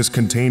consciousness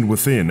contained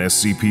within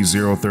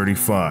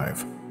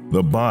SCP-035.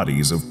 The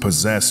bodies of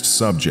possessed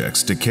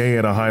subjects decay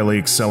at a highly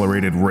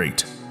accelerated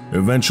rate,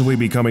 eventually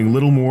becoming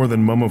little more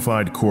than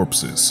mummified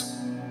corpses.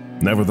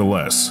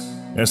 Nevertheless,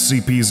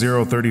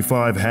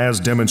 SCP-035 has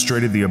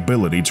demonstrated the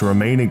ability to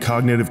remain in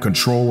cognitive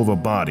control of a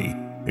body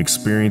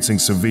experiencing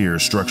severe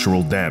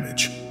structural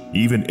damage,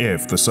 even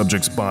if the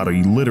subject's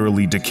body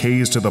literally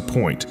decays to the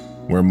point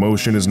where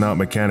motion is not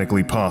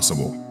mechanically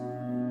possible.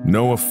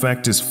 No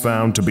effect is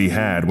found to be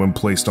had when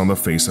placed on the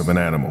face of an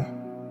animal.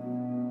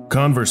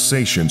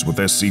 Conversations with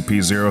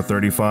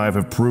SCP-035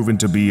 have proven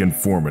to be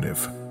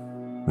informative.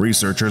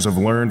 Researchers have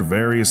learned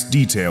various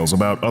details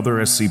about other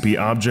SCP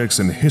objects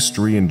and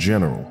history in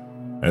general,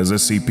 as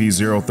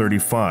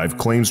SCP-035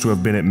 claims to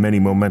have been at many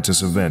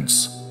momentous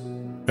events.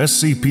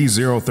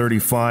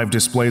 SCP-035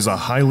 displays a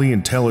highly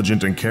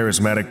intelligent and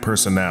charismatic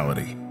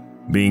personality,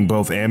 being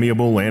both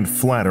amiable and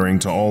flattering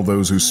to all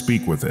those who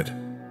speak with it.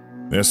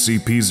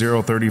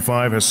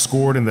 SCP-035 has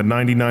scored in the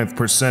 99th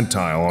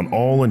percentile on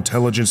all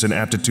intelligence and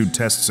aptitude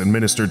tests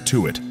administered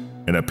to it,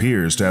 and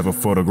appears to have a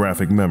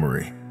photographic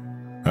memory.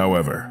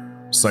 However,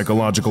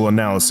 psychological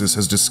analysis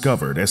has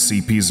discovered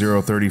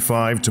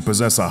SCP-035 to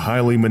possess a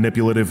highly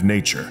manipulative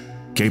nature,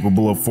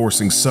 capable of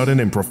forcing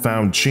sudden and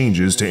profound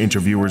changes to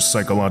interviewers'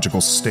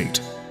 psychological state.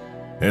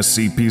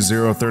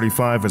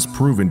 SCP-035 has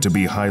proven to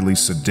be highly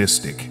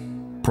sadistic,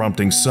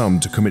 prompting some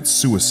to commit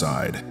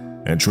suicide,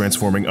 and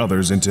transforming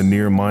others into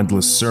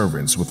near-mindless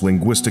servants with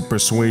linguistic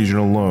persuasion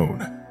alone.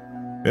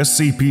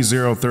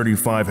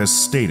 SCP-035 has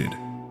stated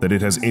that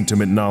it has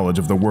intimate knowledge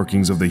of the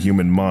workings of the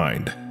human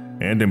mind,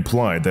 and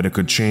implied that it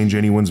could change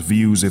anyone's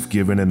views if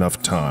given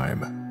enough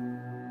time.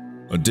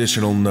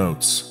 Additional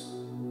notes: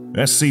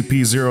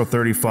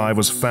 SCP-035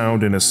 was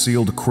found in a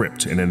sealed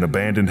crypt in an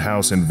abandoned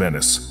house in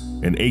Venice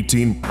in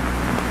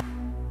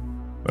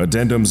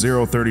Addendum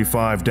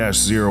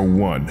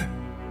 035-01.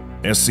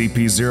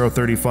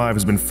 SCP-035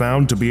 has been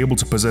found to be able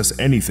to possess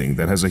anything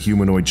that has a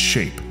humanoid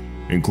shape,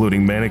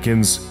 including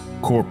mannequins,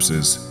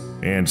 corpses,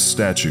 and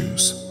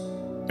statues.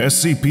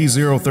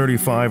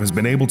 SCP-035 has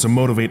been able to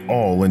motivate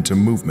all into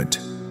movement,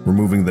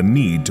 removing the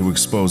need to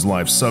expose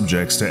live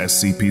subjects to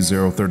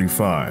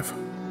SCP-035.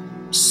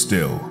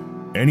 Still,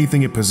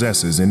 anything it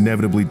possesses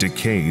inevitably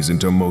decays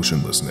into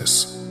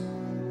motionlessness.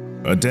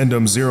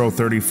 Addendum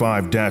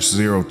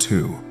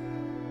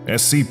 035-02.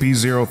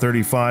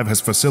 SCP-035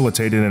 has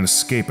facilitated an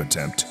escape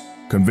attempt,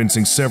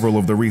 convincing several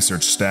of the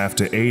research staff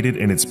to aid it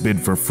in its bid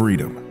for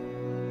freedom.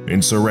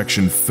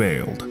 Insurrection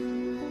failed.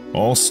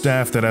 All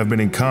staff that have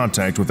been in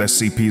contact with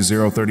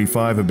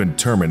SCP-035 have been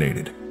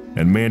terminated,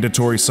 and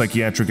mandatory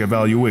psychiatric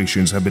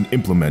evaluations have been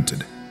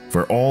implemented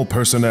for all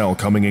personnel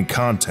coming in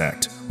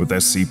contact with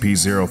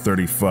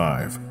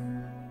SCP-035.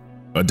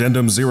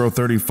 Addendum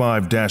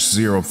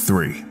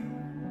 035-03.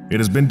 It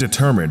has been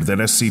determined that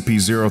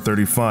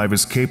SCP-035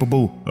 is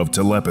capable of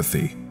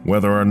telepathy,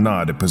 whether or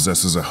not it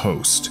possesses a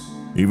host,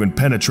 even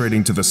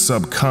penetrating to the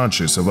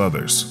subconscious of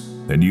others,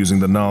 and using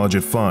the knowledge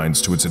it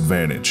finds to its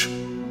advantage.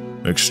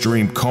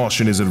 Extreme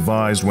caution is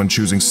advised when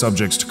choosing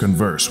subjects to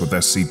converse with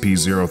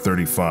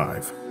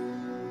SCP-035.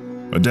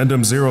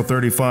 Addendum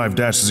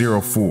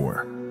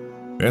 035-04.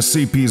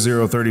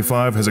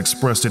 SCP-035 has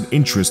expressed an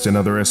interest in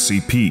other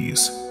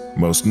SCPs,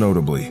 most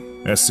notably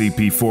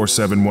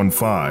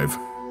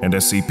SCP-4715 and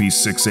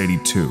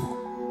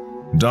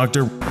SCP-682.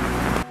 Dr.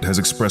 has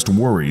expressed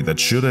worry that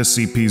should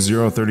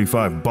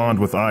SCP-035 bond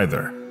with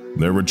either,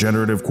 their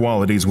regenerative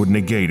qualities would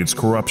negate its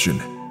corruption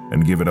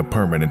and give it a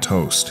permanent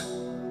host.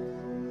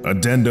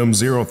 Addendum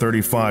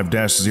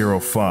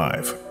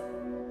 035-05.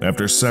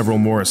 After several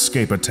more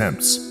escape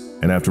attempts,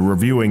 and after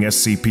reviewing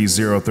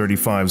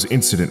SCP-035's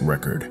incident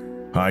record,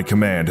 High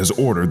Command has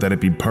ordered that it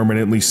be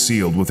permanently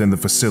sealed within the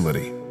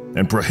facility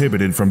and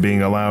prohibited from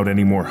being allowed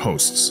any more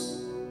hosts.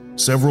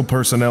 Several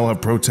personnel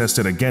have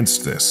protested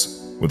against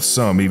this, with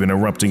some even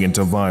erupting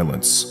into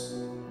violence.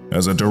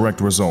 As a direct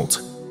result,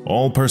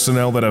 all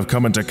personnel that have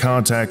come into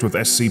contact with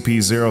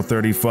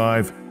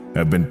SCP-035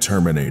 have been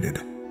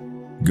terminated.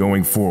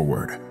 Going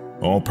forward,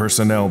 all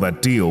personnel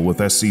that deal with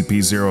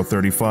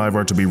SCP-035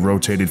 are to be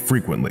rotated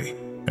frequently,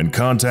 and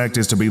contact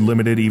is to be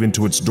limited even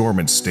to its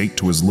dormant state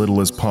to as little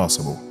as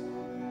possible.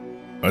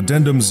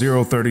 Addendum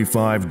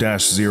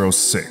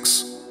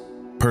 035-06.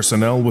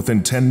 Personnel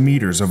within 10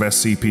 meters of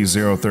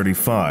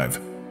SCP-035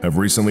 have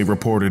recently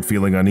reported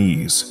feeling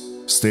unease,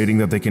 stating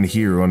that they can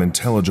hear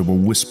unintelligible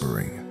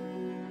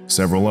whispering.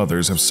 Several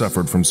others have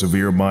suffered from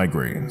severe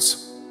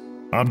migraines.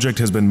 Object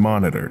has been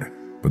monitored,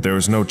 but there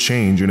is no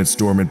change in its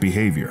dormant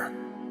behavior,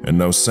 and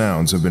no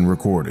sounds have been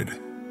recorded.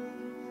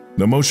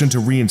 The motion to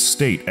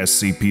reinstate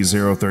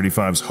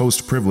SCP-035's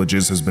host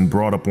privileges has been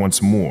brought up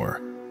once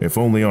more, if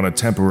only on a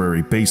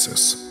temporary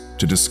basis,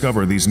 to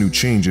discover these new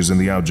changes in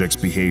the object's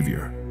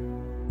behavior.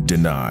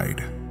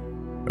 Denied.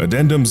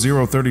 Addendum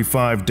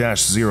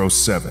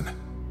 035-07.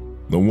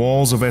 The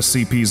walls of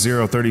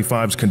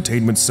SCP-035's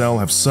containment cell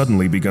have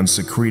suddenly begun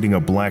secreting a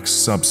black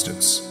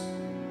substance.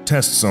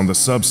 Tests on the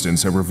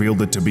substance have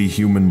revealed it to be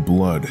human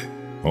blood,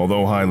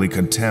 although highly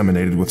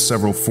contaminated with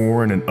several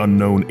foreign and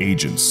unknown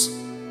agents.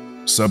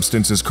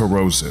 Substance is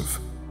corrosive,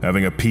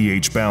 having a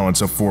pH balance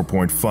of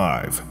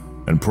 4.5,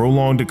 and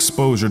prolonged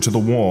exposure to the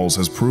walls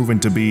has proven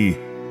to be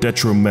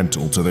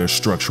detrimental to their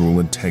structural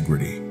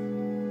integrity.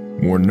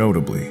 More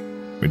notably,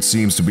 it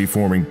seems to be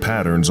forming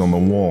patterns on the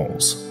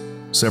walls.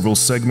 Several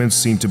segments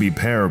seem to be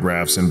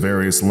paragraphs in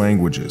various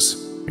languages,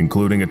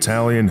 including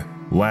Italian,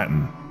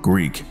 Latin,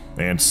 Greek,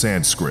 and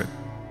Sanskrit.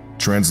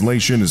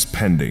 Translation is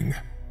pending.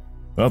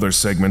 Other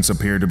segments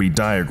appear to be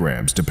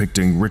diagrams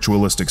depicting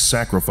ritualistic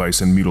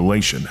sacrifice and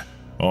mutilation,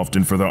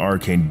 often for the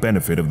arcane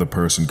benefit of the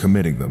person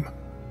committing them.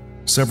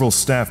 Several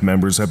staff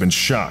members have been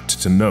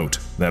shocked to note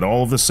that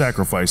all of the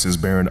sacrifices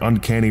bear an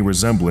uncanny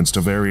resemblance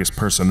to various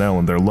personnel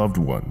and their loved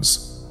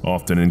ones,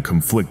 often in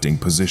conflicting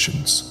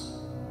positions.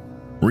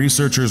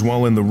 Researchers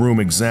while in the room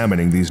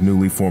examining these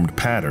newly formed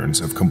patterns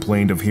have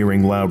complained of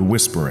hearing loud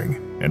whispering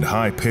and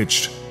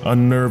high-pitched,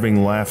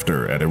 unnerving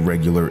laughter at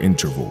irregular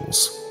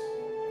intervals.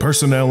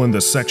 Personnel in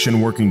the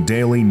section working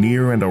daily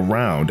near and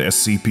around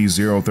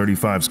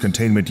SCP-035's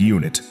containment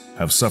unit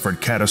have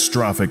suffered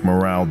catastrophic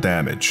morale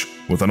damage,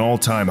 with an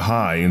all-time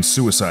high in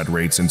suicide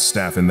rates in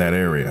staff in that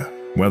area,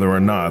 whether or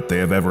not they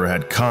have ever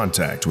had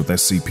contact with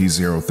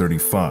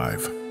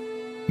SCP-035.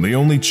 The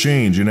only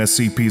change in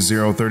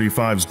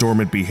SCP-035's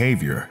dormant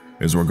behavior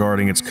is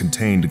regarding its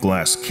contained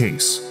glass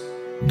case.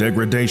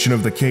 Degradation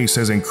of the case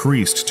has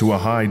increased to a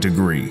high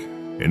degree,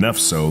 enough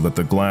so that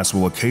the glass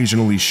will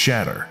occasionally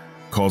shatter,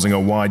 causing a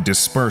wide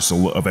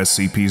dispersal of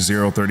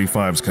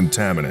SCP-035's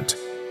contaminant.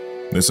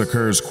 This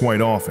occurs quite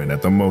often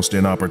at the most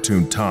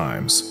inopportune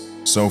times,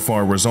 so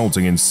far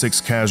resulting in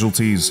 6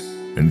 casualties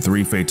and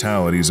 3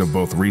 fatalities of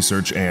both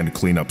research and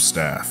cleanup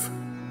staff.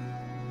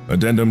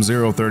 Addendum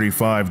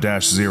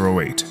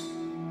 035-08.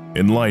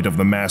 In light of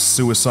the mass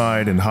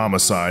suicide and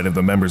homicide of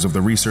the members of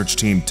the research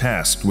team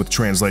tasked with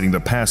translating the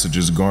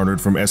passages garnered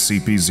from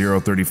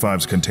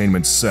SCP-035's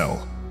containment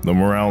cell, the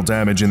morale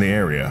damage in the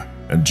area,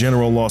 and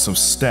general loss of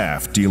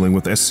staff dealing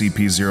with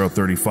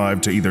SCP-035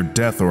 to either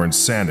death or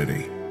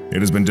insanity, it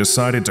has been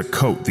decided to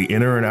coat the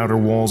inner and outer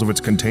walls of its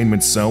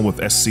containment cell with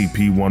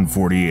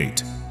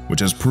SCP-148, which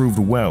has proved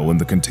well in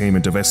the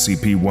containment of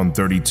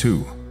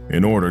SCP-132,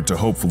 in order to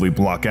hopefully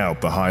block out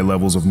the high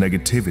levels of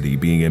negativity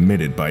being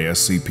emitted by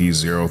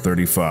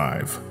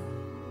SCP-035.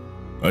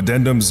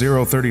 Addendum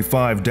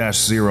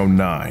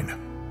 035-09.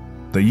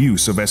 the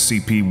use of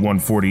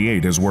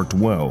SCP-148 has worked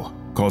well,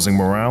 causing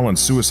morale and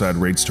suicide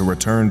rates to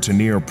return to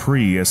near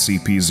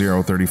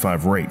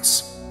pre-SCP-035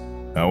 rates.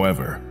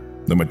 However,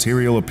 the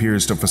material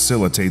appears to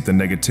facilitate the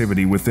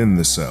negativity within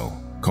the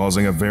cell,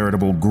 causing a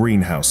veritable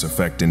greenhouse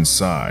effect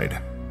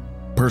inside.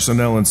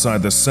 Personnel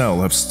inside the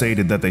cell have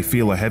stated that they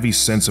feel a heavy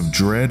sense of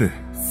dread,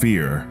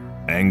 fear,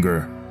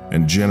 anger,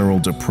 and general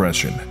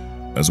depression,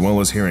 as well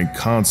as hearing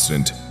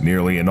constant,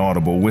 nearly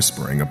inaudible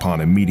whispering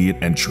upon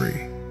immediate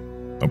entry.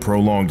 A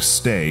prolonged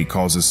stay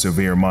causes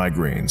severe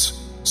migraines,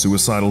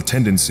 suicidal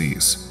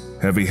tendencies,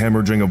 heavy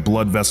hemorrhaging of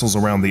blood vessels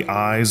around the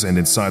eyes and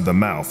inside the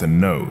mouth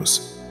and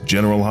nose,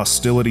 general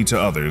hostility to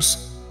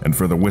others, and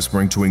for the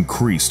whispering to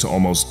increase to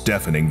almost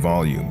deafening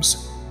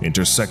volumes,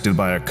 intersected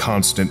by a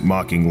constant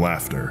mocking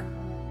laughter.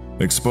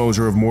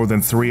 Exposure of more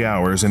than 3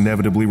 hours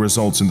inevitably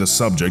results in the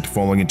subject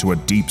falling into a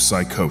deep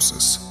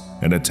psychosis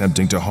and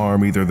attempting to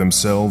harm either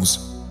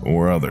themselves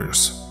or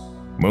others.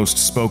 Most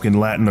spoke in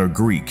Latin or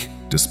Greek,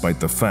 despite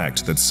the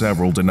fact that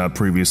several did not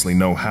previously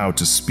know how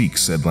to speak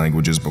said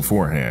languages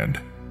beforehand.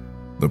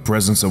 The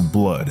presence of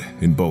blood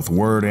in both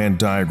word and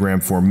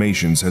diagram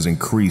formations has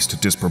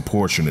increased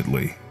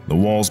disproportionately, the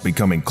walls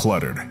becoming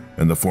cluttered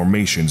and the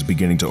formations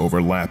beginning to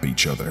overlap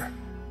each other.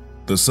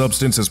 The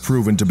substance has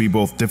proven to be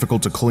both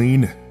difficult to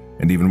clean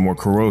and even more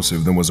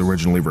corrosive than was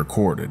originally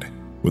recorded,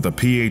 with a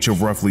pH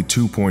of roughly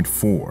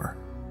 2.4.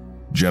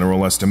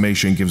 General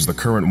estimation gives the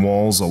current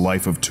walls a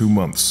life of 2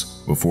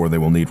 months before they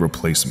will need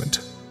replacement.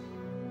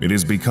 It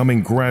is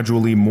becoming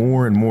gradually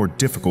more and more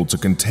difficult to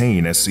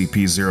contain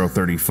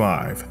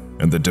SCP-035,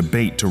 and the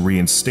debate to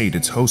reinstate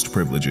its host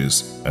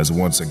privileges has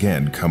once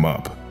again come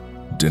up.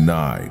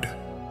 Denied.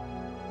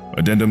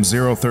 Addendum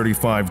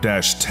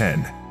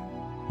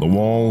 035-10. The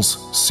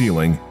walls,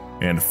 ceiling,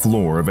 and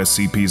floor of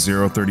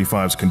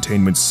SCP-035's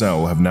containment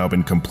cell have now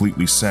been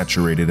completely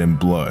saturated in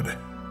blood.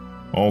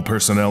 All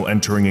personnel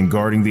entering and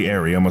guarding the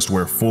area must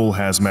wear full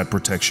hazmat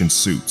protection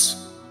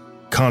suits.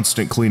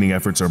 Constant cleaning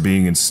efforts are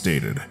being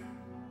instated.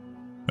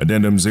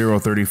 Addendum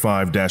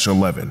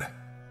 035-11.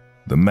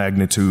 The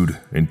magnitude,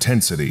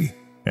 intensity,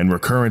 and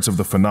recurrence of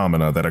the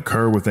phenomena that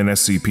occur within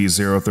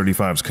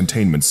SCP-035's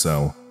containment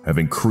cell have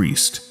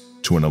increased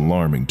to an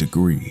alarming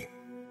degree.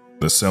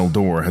 The cell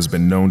door has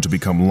been known to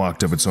become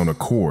locked of its own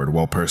accord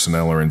while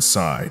personnel are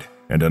inside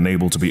and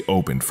unable to be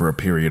opened for a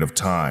period of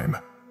time.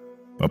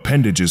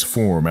 Appendages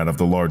form out of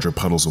the larger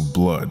puddles of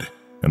blood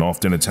and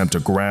often attempt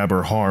to grab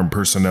or harm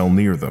personnel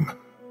near them.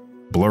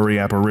 Blurry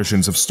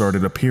apparitions have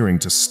started appearing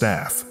to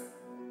staff.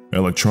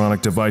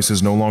 Electronic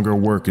devices no longer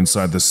work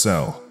inside the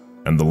cell,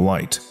 and the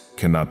light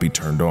cannot be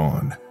turned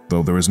on,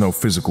 though there is no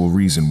physical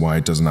reason why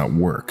it does not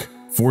work,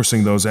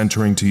 forcing those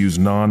entering to use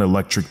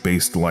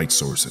non-electric-based light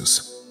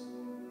sources.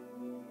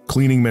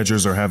 Cleaning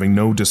measures are having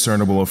no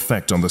discernible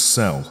effect on the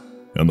cell,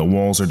 and the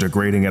walls are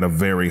degrading at a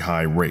very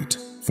high rate,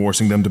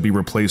 forcing them to be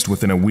replaced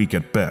within a week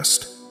at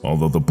best,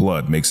 although the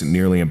blood makes it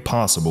nearly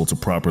impossible to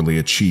properly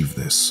achieve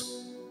this.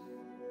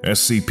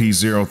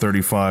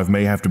 SCP-035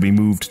 may have to be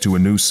moved to a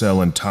new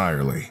cell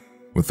entirely,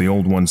 with the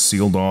old one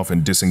sealed off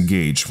and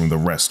disengaged from the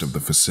rest of the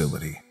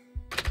facility.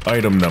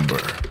 Item Number: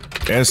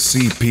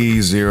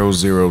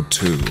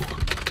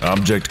 SCP-002.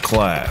 Object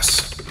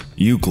Class: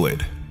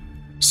 Euclid.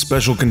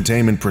 Special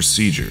Containment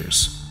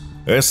Procedures: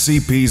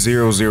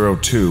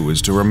 SCP-002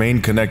 is to remain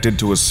connected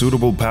to a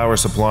suitable power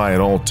supply at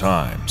all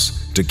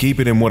times, to keep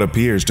it in what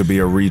appears to be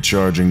a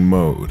recharging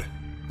mode.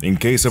 In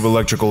case of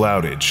electrical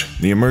outage,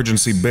 the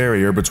emergency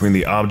barrier between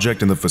the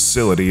object and the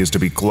facility is to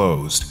be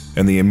closed,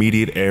 and the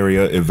immediate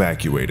area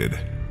evacuated.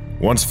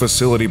 Once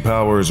facility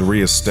power is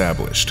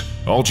re-established,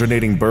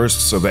 alternating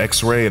bursts of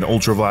X-ray and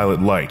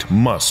ultraviolet light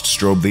must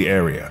strobe the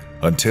area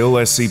until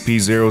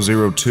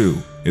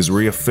SCP-002 is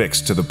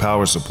reaffixed to the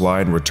power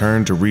supply and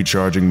returned to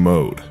recharging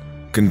mode.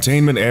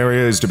 Containment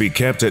area is to be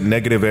kept at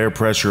negative air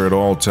pressure at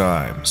all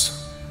times.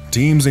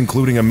 Teams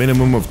including a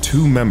minimum of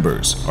 2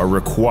 members are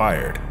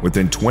required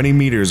within 20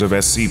 meters of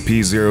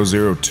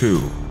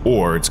SCP-002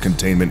 or its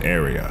containment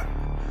area.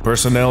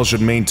 Personnel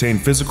should maintain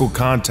physical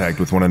contact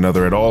with one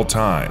another at all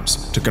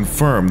times to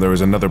confirm there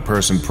is another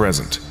person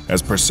present,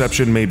 as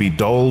perception may be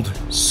dulled,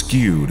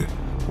 skewed,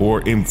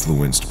 or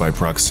influenced by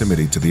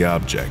proximity to the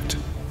object.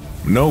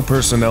 No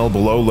personnel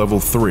below Level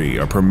 3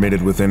 are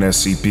permitted within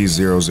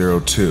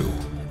SCP-002.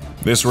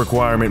 This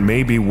requirement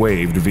may be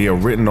waived via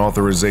written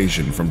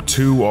authorization from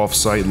 2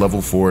 off-site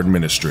Level 4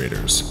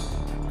 administrators.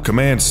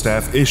 Command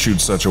staff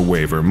issued such a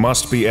waiver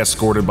must be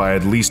escorted by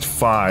at least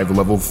 5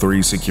 Level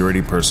 3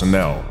 security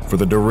personnel for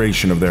the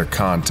duration of their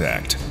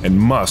contact, and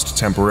must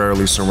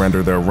temporarily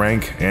surrender their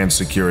rank and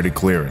security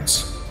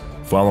clearance.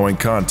 Following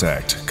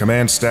contact,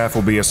 command staff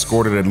will be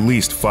escorted at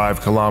least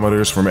 5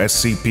 kilometers from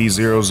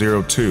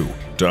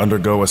SCP-002 to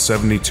undergo a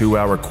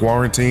 72-hour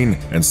quarantine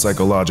and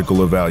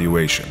psychological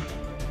evaluation.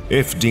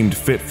 If deemed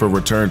fit for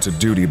return to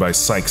duty by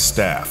psych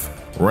staff,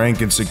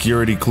 rank and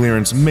security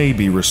clearance may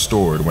be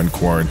restored when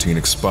quarantine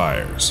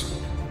expires.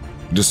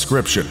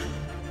 Description: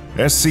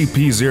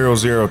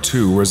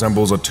 SCP-002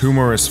 resembles a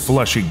tumorous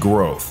fleshy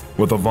growth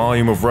with a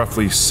volume of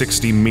roughly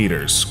 60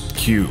 meters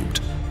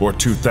cubed, or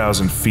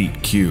 2,000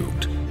 feet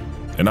cubed.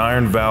 An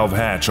iron valve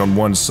hatch on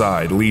one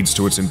side leads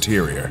to its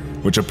interior,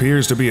 which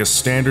appears to be a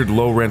standard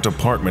low-rent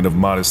apartment of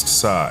modest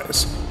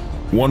size.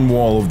 One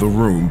wall of the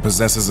room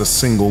possesses a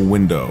single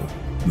window,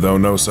 though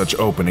no such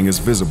opening is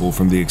visible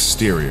from the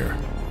exterior.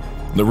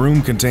 The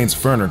room contains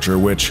furniture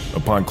which,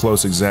 upon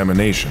close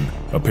examination,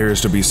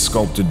 appears to be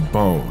sculpted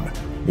bone,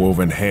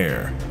 woven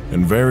hair,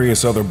 and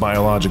various other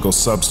biological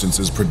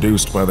substances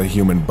produced by the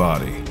human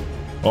body.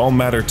 All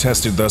matter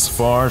tested thus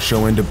far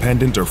show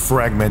independent or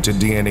fragmented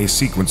DNA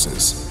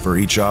sequences for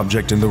each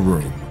object in the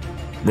room.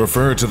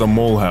 Refer to the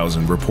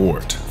Mulhausen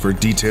report for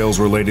details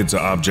related to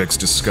object's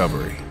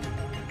discovery.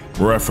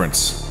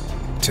 Reference: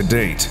 to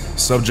date,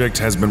 subject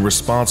has been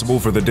responsible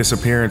for the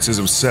disappearances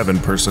of 7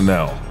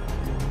 personnel.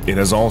 It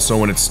has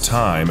also in its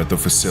time at the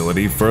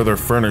facility further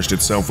furnished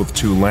itself with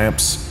 2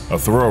 lamps, a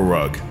throw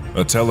rug,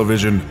 a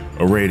television,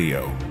 a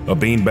radio, a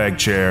beanbag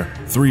chair,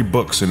 3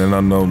 books in an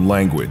unknown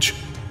language,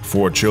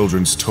 4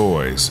 children's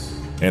toys,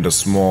 and a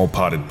small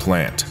potted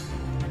plant.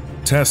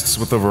 Tests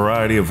with a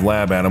variety of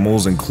lab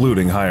animals,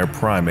 including higher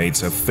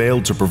primates, have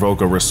failed to provoke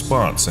a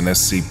response in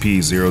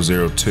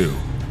SCP-002.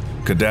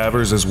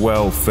 Cadavers as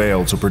well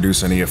fail to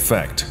produce any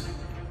effect.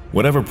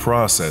 Whatever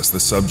process the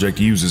subject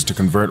uses to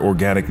convert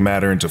organic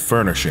matter into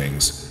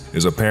furnishings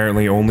is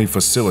apparently only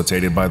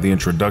facilitated by the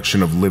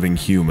introduction of living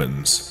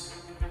humans.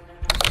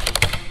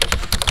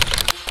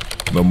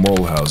 The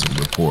Mulhausen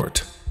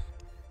Report.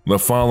 The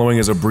following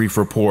is a brief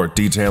report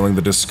detailing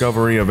the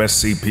discovery of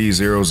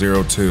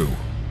SCP-002.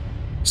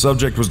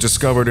 Subject was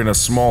discovered in a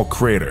small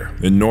crater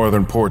in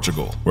northern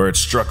Portugal, where it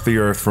struck the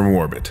Earth from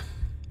orbit.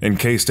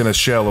 Encased in a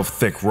shell of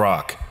thick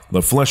rock,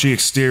 the fleshy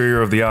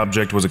exterior of the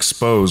object was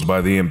exposed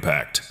by the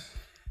impact.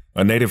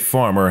 A native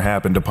farmer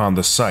happened upon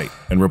the site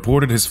and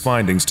reported his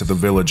findings to the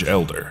village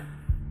elder.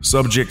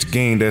 Subject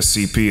gained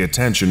SCP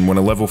attention when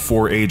a Level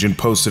 4 agent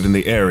posted in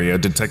the area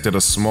detected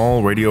a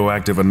small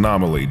radioactive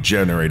anomaly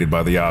generated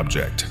by the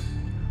object.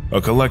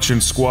 A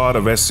collection squad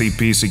of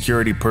SCP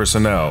security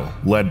personnel,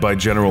 led by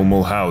General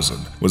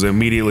Mulhausen, was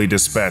immediately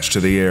dispatched to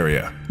the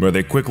area, where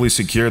they quickly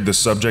secured the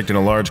subject in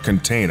a large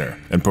container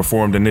and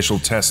performed initial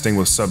testing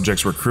with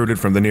subjects recruited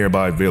from the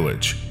nearby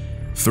village.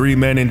 3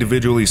 men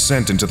individually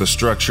sent into the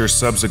structure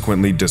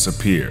subsequently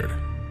disappeared.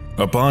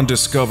 Upon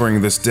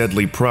discovering this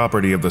deadly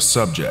property of the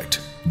subject,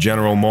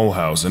 General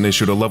Mulhausen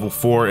issued a Level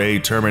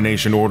 4A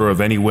termination order of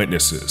any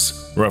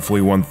witnesses,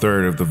 roughly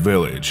 1/3 of the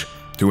village,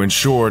 to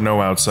ensure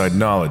no outside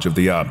knowledge of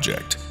the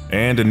object,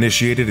 and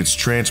initiated its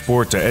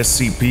transport to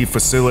SCP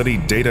facility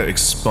data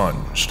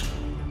expunged.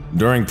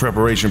 During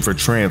preparation for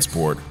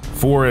transport,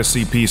 4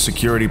 SCP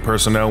security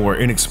personnel were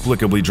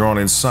inexplicably drawn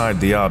inside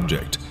the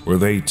object, where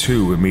they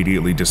too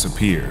immediately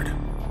disappeared.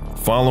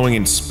 Following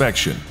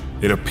inspection,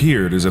 it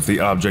appeared as if the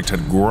object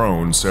had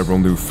grown several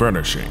new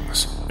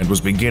furnishings, and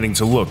was beginning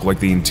to look like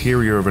the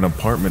interior of an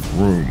apartment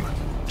room.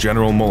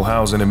 General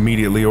Mulhausen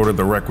immediately ordered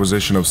the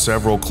requisition of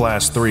several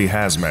Class 3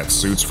 hazmat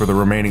suits for the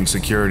remaining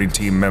security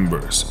team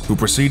members, who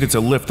proceeded to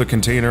lift the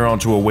container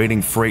onto a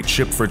waiting freight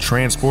ship for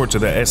transport to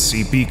the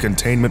SCP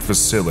containment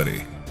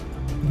facility.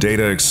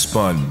 Data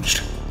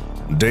expunged.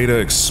 Data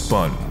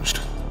expunged.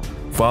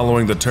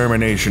 Following the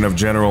termination of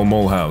General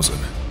Mulhausen,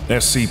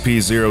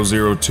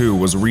 SCP-002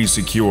 was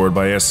resecured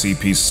by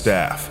SCP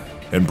staff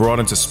and brought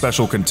into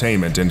special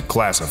containment and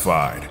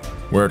classified,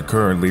 where it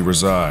currently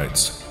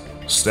resides.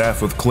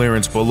 Staff with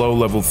clearance below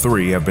Level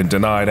 3 have been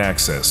denied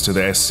access to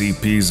the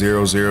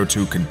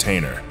SCP-002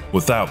 container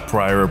without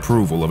prior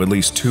approval of at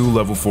least 2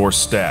 Level 4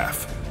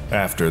 staff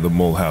after the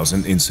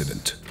Mulhausen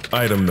incident.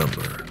 Item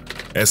Number: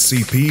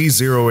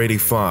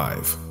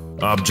 SCP-085.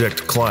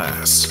 Object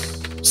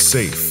Class: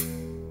 Safe.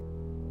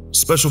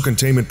 Special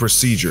Containment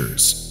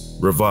Procedures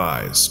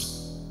revised.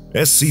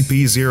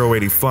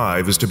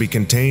 SCP-085 is to be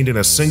contained in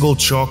a single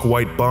chalk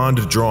white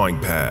bond drawing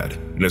pad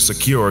in a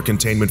secure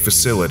containment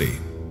facility.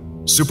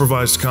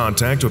 Supervised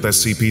contact with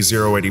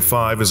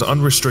SCP-085 is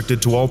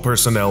unrestricted to all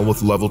personnel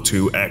with Level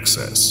 2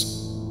 access.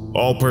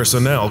 All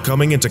personnel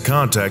coming into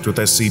contact with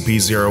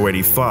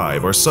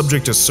SCP-085 are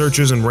subject to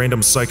searches and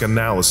random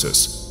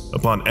psychanalysis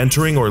upon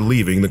entering or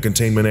leaving the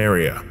containment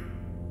area.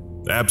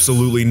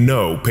 Absolutely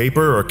no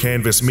paper or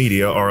canvas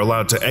media are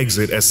allowed to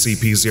exit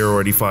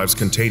SCP-085's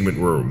containment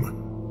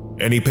room.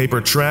 Any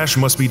paper trash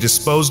must be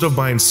disposed of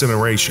by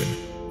incineration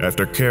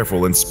after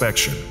careful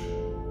inspection.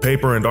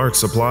 Paper and art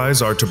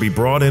supplies are to be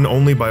brought in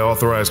only by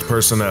authorized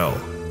personnel.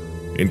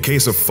 In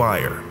case of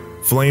fire,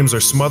 flames are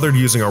smothered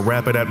using a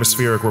rapid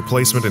atmospheric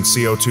replacement and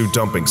CO2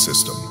 dumping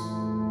system.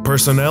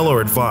 Personnel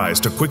are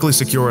advised to quickly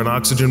secure an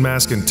oxygen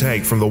mask and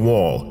tank from the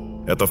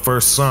wall at the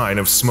first sign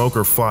of smoke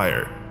or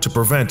fire to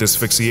prevent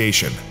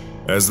asphyxiation,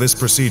 as this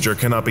procedure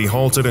cannot be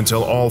halted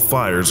until all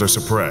fires are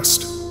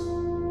suppressed.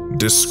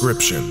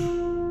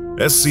 Description: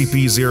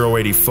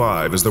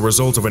 SCP-085 is the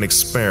result of an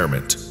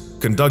experiment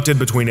conducted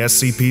between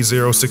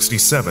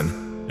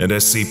SCP-067 and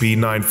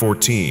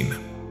SCP-914.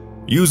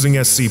 Using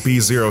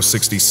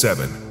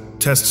SCP-067,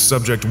 Test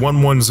Subject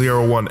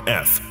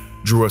 1101-F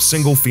drew a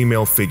single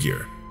female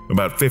figure,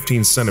 about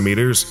 15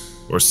 centimeters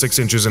or 6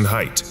 inches in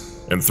height,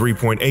 and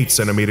 3.8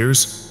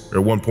 centimeters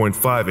or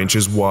 1.5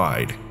 inches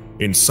wide,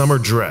 in summer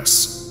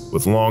dress,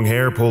 with long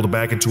hair pulled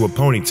back into a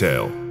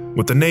ponytail,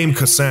 with the name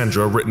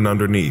Cassandra written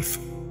underneath.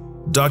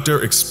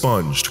 Dr.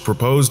 Expunged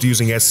proposed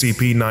using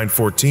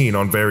SCP-914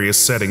 on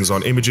various settings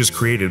on images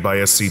created by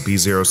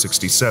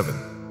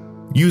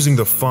SCP-067. Using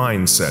the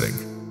Fine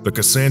setting, the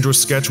Cassandra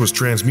sketch was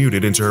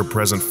transmuted into her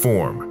present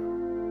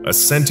form, a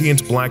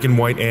sentient black and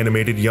white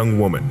animated young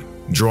woman,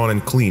 drawn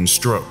in clean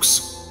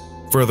strokes.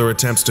 Further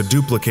attempts to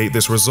duplicate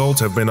this result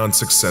have been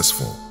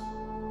unsuccessful.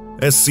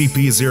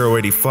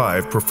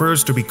 SCP-085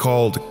 prefers to be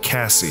called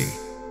Cassy.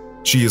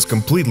 She is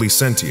completely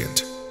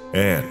sentient,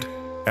 and,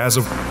 as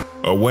of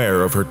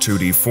aware of her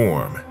 2D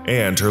form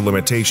and her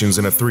limitations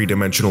in a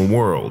 3-dimensional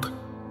world.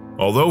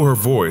 Although her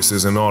voice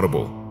is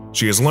inaudible,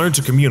 she has learned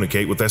to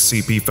communicate with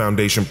SCP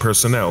Foundation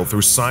personnel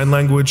through sign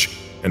language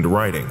and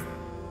writing.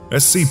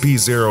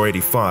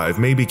 SCP-085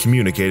 may be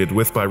communicated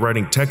with by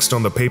writing text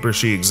on the paper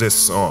she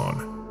exists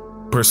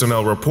on.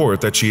 Personnel report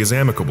that she is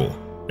amicable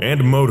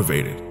and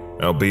motivated,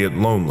 albeit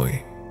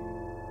lonely.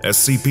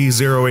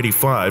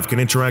 SCP-085 can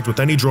interact with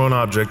any drawn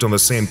object on the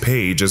same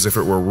page as if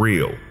it were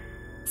real.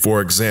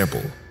 For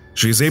example,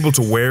 she is able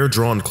to wear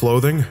drawn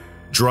clothing,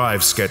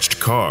 drive sketched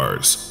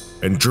cars,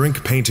 and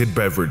drink painted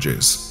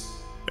beverages.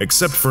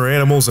 Except for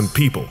animals and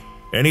people,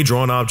 any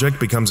drawn object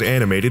becomes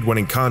animated when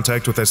in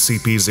contact with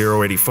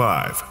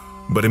SCP-085,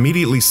 but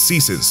immediately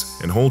ceases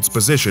and holds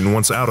position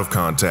once out of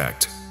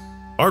contact.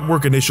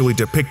 Artwork initially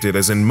depicted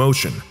as in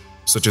motion,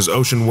 such as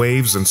ocean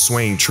waves and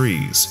swaying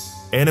trees,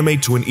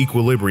 animate to an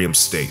equilibrium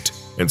state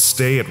and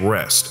stay at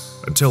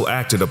rest until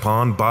acted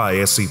upon by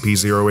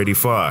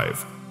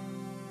SCP-085.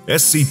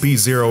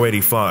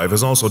 SCP-085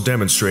 has also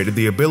demonstrated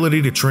the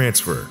ability to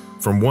transfer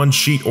from one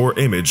sheet or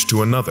image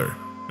to another,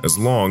 as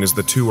long as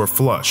the two are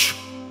flush.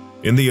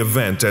 In the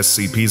event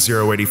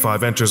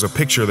SCP-085 enters a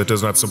picture that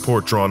does not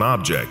support drawn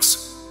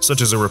objects,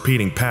 such as a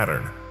repeating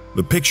pattern,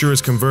 the picture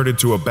is converted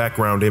to a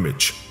background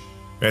image.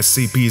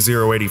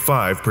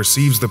 SCP-085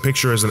 perceives the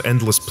picture as an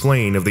endless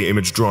plane of the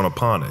image drawn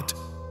upon it.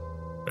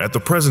 At the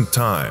present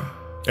time,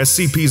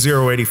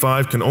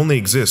 SCP-085 can only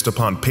exist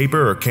upon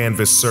paper or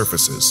canvas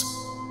surfaces.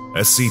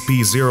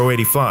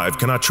 SCP-085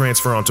 cannot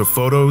transfer onto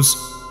photos,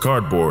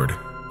 cardboard,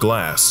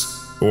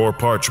 glass, or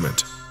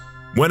parchment.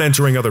 When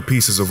entering other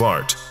pieces of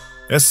art,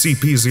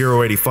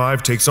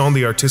 SCP-085 takes on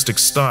the artistic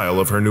style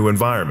of her new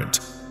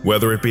environment,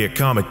 whether it be a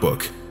comic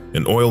book,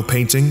 an oil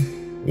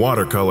painting,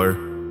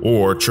 watercolor,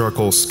 or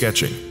charcoal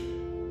sketching.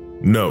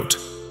 Note: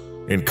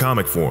 in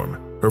comic form,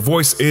 her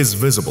voice is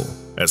visible,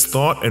 as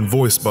thought and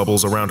voice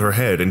bubbles around her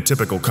head in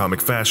typical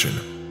comic fashion,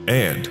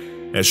 and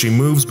as she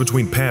moves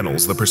between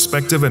panels, the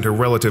perspective and her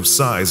relative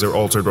size are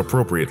altered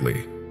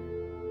appropriately.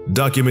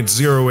 Document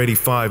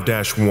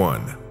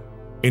 085-1.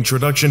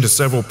 Introduction to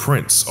several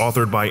prints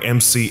authored by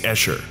M.C.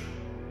 Escher.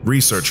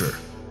 Researcher: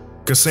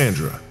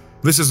 Cassandra.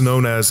 This is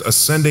known as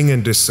ascending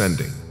and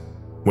descending.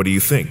 What do you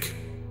think?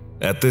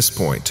 At this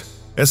point,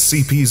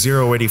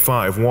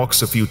 SCP-085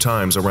 walks a few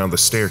times around the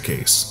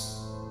staircase.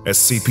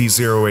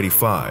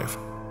 SCP-085.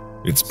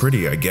 It's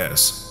pretty, I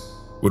guess.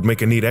 Would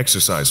make a neat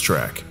exercise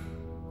track.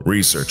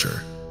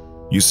 Researcher: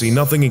 you see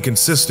nothing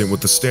inconsistent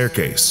with the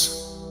staircase.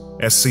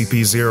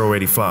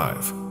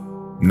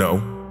 SCP-085.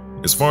 No.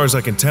 As far as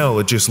I can tell,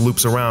 it just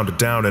loops around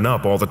down and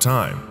up all the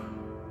time.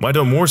 Why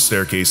don't more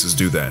staircases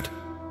do that?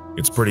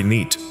 It's pretty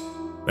neat.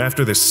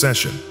 After this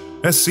session,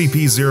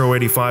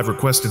 SCP-085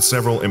 requested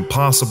several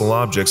impossible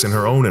objects in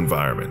her own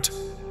environment.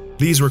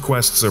 These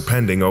requests are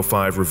pending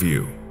O5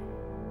 review.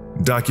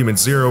 Document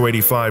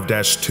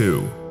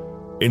 085-2.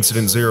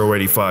 Incident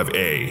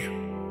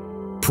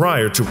 085-A.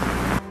 Prior to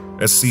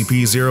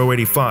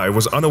SCP-085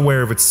 was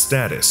unaware of its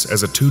status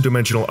as a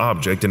 2-dimensional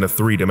object in a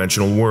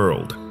 3-dimensional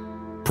world.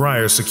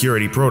 Prior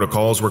security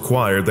protocols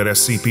required that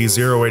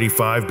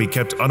SCP-085 be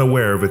kept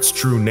unaware of its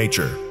true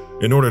nature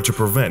in order to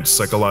prevent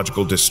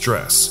psychological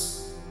distress.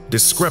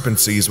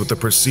 Discrepancies with the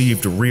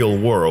perceived real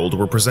world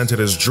were presented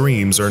as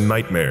dreams or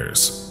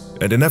nightmares,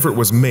 and an effort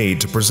was made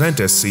to present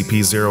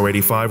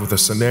SCP-085 with a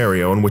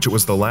scenario in which it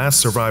was the last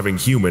surviving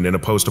human in a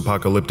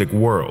post-apocalyptic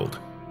world,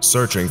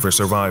 searching for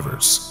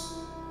survivors.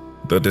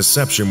 The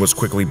deception was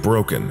quickly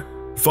broken,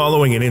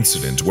 following an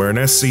incident where an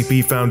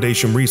SCP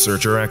Foundation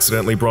researcher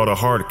accidentally brought a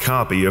hard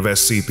copy of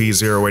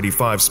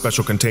SCP-085's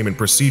Special Containment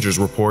Procedures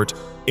report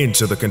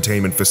into the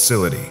containment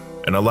facility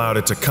and allowed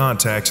it to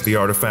contact the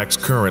artifact's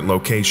current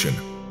location.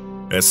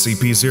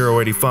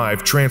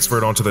 SCP-085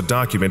 transferred onto the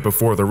document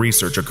before the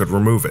researcher could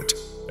remove it,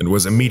 and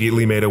was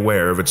immediately made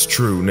aware of its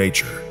true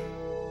nature.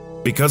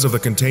 Because of the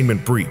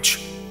containment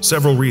breach,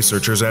 several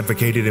researchers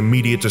advocated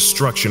immediate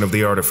destruction of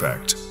the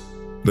artifact.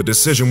 The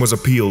decision was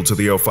appealed to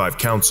the O5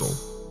 Council,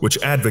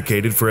 which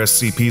advocated for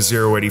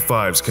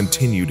SCP-085's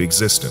continued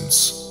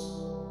existence.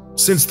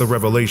 Since the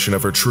revelation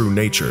of her true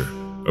nature,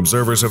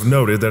 observers have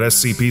noted that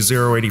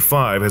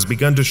SCP-085 has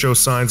begun to show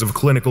signs of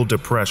clinical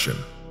depression.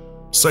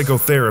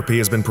 Psychotherapy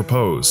has been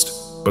proposed,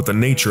 but the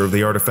nature of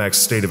the artifact's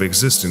state of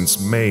existence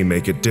may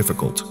make it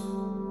difficult.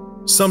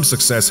 Some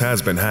success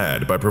has been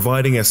had by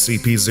providing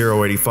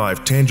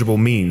SCP-085 tangible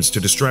means to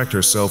distract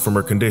herself from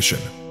her condition.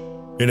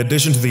 In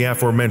addition to the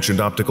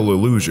aforementioned optical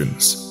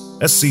illusions,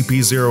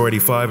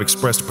 SCP-085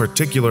 expressed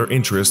particular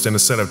interest in a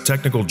set of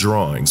technical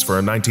drawings for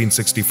a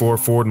 1964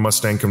 Ford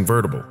Mustang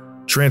convertible,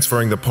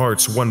 transferring the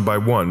parts one by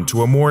one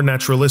to a more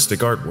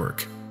naturalistic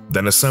artwork,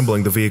 then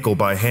assembling the vehicle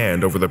by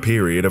hand over the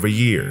period of a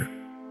year.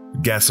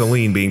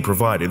 Gasoline being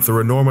provided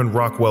through a Norman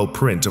Rockwell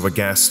print of a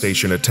gas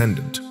station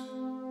attendant.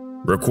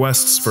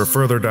 Requests for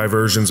further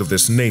diversions of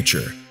this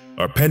nature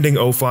are pending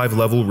O5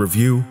 level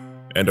review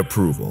and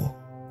approval.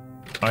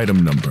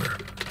 Item number: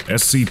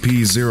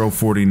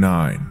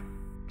 SCP-049.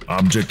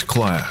 Object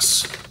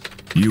Class: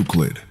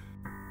 Euclid.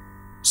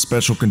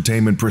 Special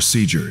Containment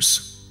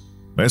Procedures: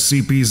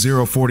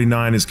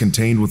 SCP-049 is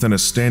contained within a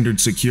standard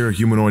secure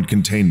humanoid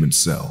containment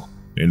cell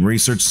in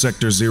Research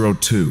Sector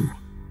 02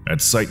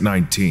 at Site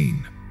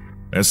 19.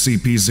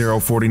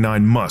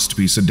 SCP-049 must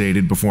be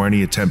sedated before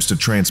any attempts to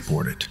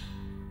transport it.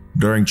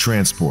 During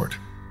transport,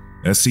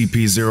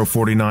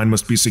 SCP-049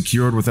 must be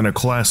secured within a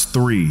Class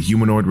 3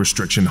 humanoid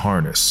restriction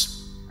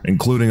harness,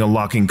 including a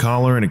locking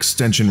collar and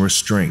extension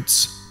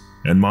restraints,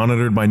 and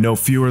monitored by no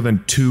fewer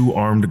than 2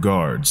 armed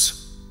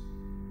guards.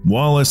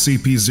 While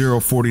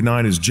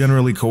SCP-049 is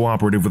generally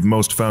cooperative with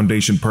most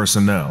Foundation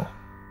personnel,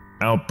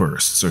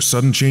 outbursts or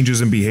sudden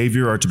changes in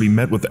behavior are to be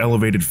met with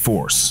elevated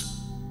force.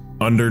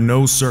 Under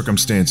no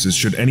circumstances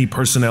should any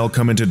personnel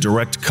come into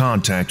direct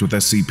contact with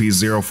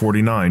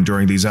SCP-049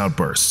 during these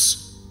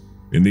outbursts.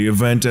 In the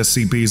event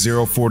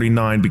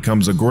SCP-049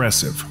 becomes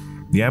aggressive,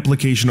 the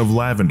application of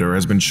lavender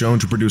has been shown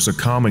to produce a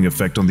calming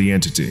effect on the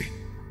entity.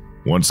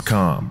 Once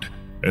calmed,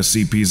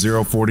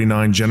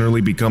 SCP-049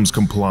 generally becomes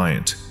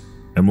compliant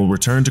and will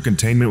return to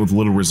containment with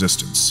little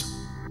resistance.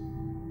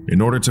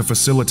 In order to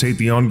facilitate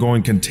the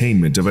ongoing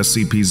containment of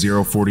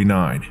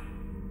SCP-049,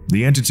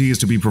 the entity is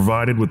to be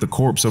provided with the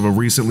corpse of a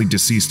recently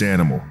deceased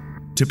animal,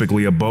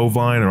 typically a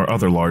bovine or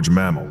other large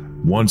mammal,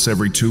 once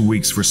every 2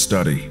 weeks for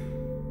study.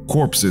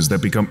 Corpses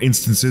that become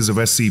instances of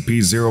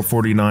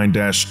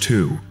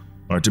SCP-049-2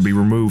 are to be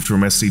removed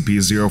from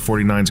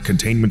SCP-049's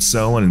containment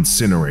cell and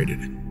incinerated.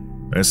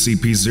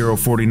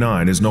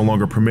 SCP-049 is no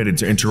longer permitted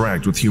to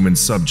interact with human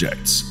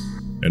subjects,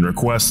 and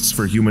requests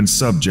for human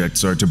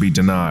subjects are to be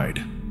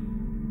denied.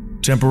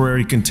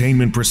 Temporary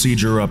Containment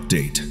Procedure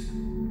Update.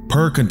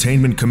 Per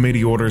Containment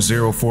Committee Order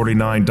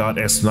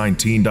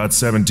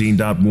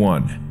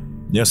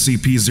 049.S19.17.1,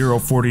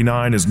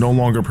 SCP-049 is no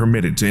longer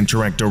permitted to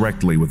interact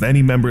directly with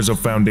any members of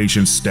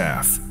Foundation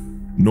staff,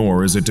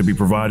 nor is it to be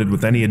provided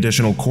with any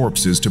additional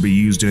corpses to be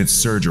used in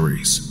its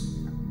surgeries.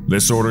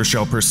 This order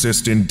shall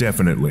persist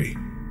indefinitely,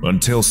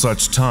 until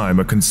such time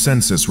a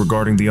consensus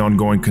regarding the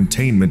ongoing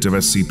containment of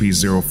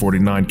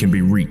SCP-049 can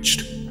be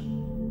reached.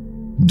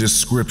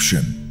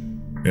 Description: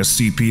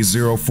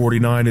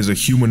 SCP-049 is a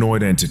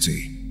humanoid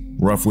entity,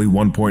 roughly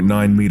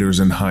 1.9 meters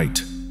in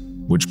height,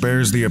 which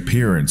bears the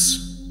appearance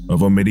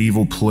of a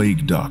medieval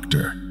plague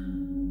doctor.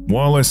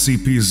 While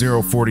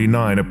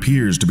SCP-049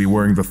 appears to be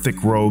wearing the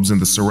thick robes and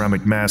the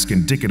ceramic mask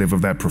indicative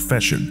of that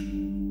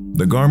profession,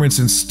 the garments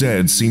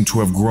instead seem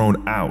to have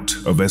grown out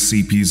of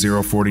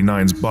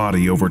SCP-049's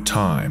body over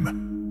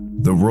time.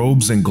 The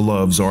robes and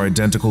gloves are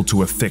identical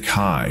to a thick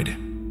hide,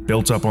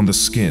 built up on the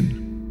skin,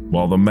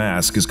 while the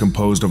mask is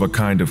composed of a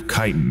kind of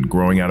chitin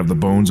growing out of the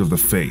bones of the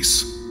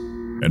face,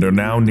 and are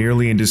now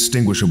nearly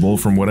indistinguishable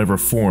from whatever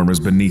form is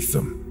beneath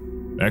them.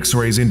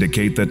 X-rays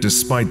indicate that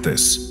despite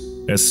this,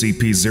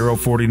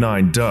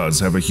 SCP-049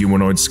 does have a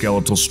humanoid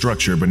skeletal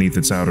structure beneath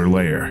its outer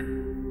layer.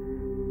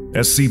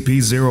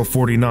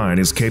 SCP-049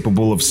 is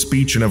capable of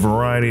speech in a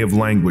variety of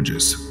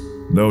languages,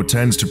 though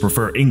tends to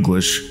prefer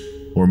English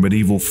or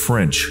medieval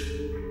French.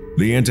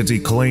 The entity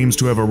claims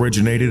to have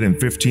originated in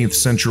 15th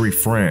century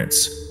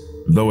France,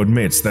 though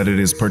admits that it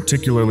is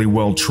particularly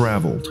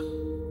well-traveled.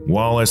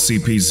 While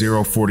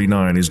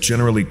SCP-049 is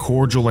generally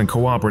cordial and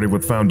cooperative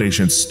with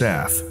Foundation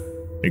staff,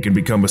 it can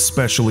become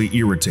especially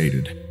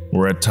irritated,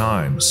 or at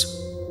times,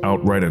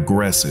 outright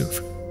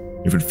aggressive,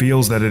 if it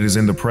feels that it is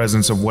in the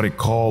presence of what it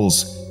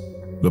calls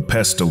the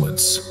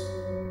pestilence.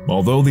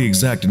 Although the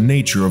exact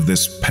nature of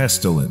this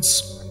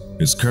pestilence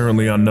is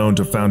currently unknown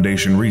to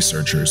Foundation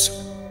researchers,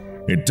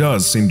 it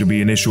does seem to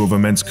be an issue of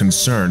immense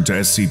concern to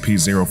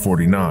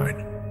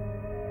SCP-049.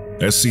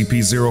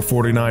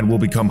 SCP-049 will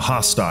become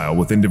hostile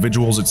with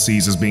individuals it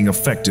sees as being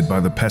affected by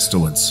the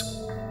pestilence,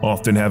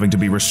 often having to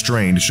be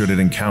restrained should it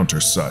encounter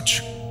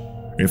such.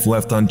 If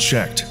left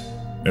unchecked,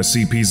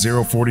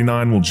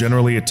 SCP-049 will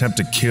generally attempt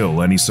to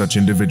kill any such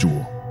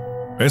individual.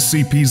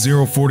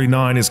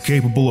 SCP-049 is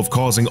capable of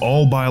causing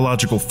all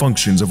biological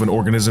functions of an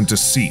organism to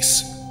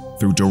cease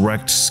through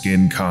direct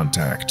skin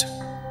contact.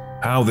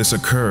 How this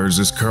occurs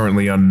is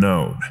currently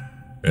unknown,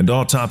 and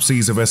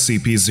autopsies of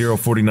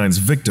SCP-049's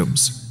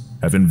victims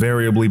have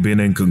invariably been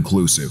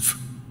inconclusive.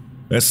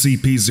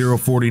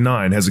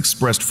 SCP-049 has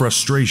expressed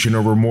frustration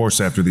or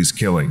remorse after these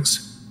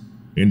killings,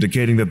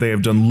 indicating that they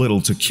have done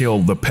little to kill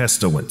the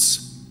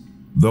pestilence.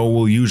 though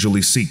will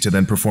usually seek to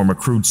then perform a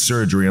crude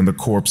surgery on the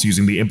corpse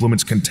using the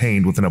implements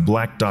contained within a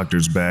black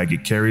doctor's bag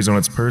it carries on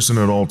its person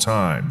at all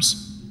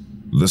times.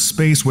 The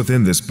space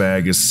within this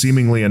bag is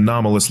seemingly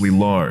anomalously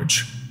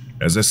large,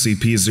 as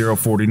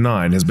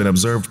SCP-049 has been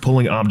observed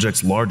pulling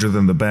objects larger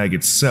than the bag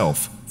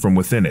itself from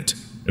within it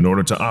in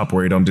order to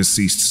operate on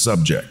deceased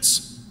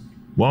subjects.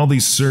 While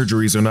these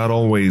surgeries are not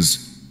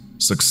always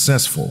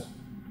successful,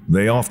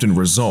 they often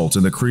result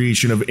in the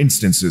creation of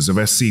instances of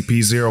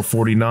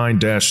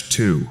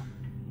SCP-049-2.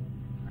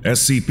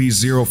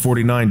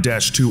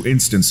 SCP-049-2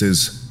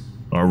 instances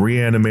are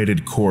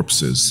reanimated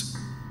corpses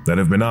that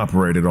have been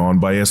operated on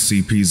by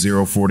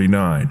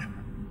SCP-049.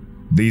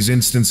 These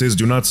instances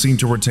do not seem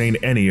to retain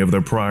any of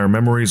their prior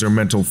memories or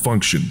mental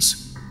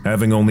functions,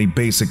 having only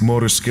basic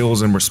motor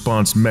skills and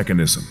response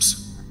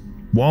mechanisms.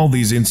 While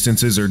these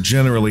instances are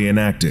generally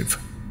inactive,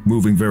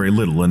 moving very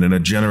little and in a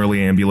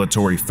generally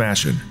ambulatory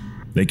fashion,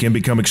 they can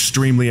become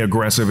extremely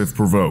aggressive if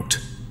provoked,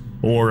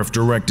 or if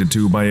directed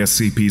to by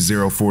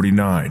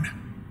SCP-049.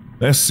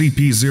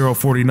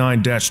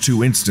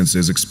 SCP-049-2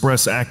 instances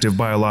express active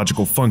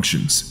biological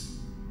functions,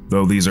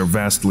 though these are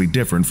vastly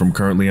different from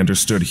currently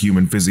understood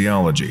human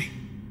physiology.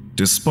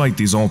 Despite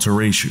these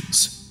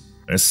alterations,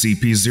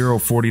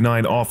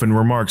 SCP-049 often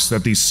remarks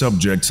that these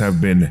subjects have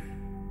been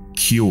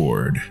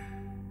cured.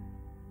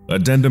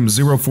 Addendum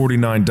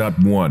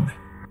 049.1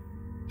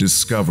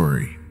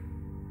 Discovery.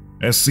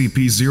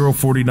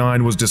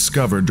 SCP-049 was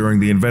discovered during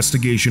the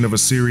investigation of a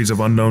series of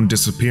unknown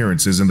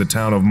disappearances in the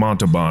town of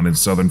Montauban in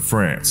southern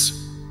France.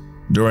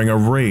 During a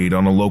raid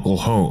on a local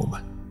home,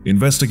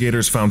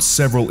 investigators found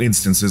several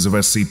instances of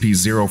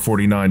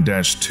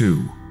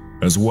SCP-049-2,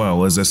 as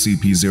well as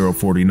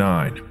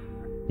SCP-049.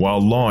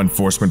 While law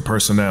enforcement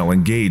personnel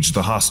engaged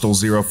the hostile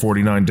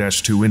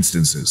 049-2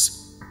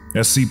 instances,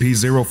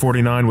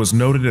 SCP-049 was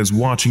noted as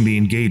watching the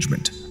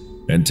engagement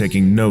and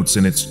taking notes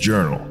in its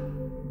journal.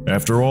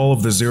 After all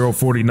of the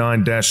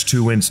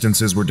 049-2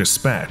 instances were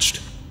dispatched,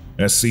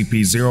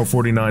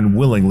 SCP-049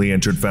 willingly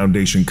entered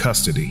Foundation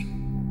custody.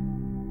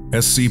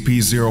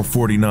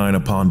 SCP-049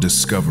 upon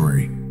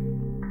discovery.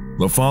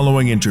 The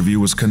following interview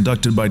was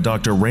conducted by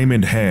Dr.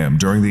 Raymond Ham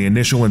during the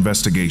initial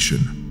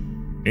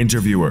investigation.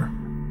 Interviewer: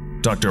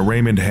 Dr.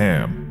 Raymond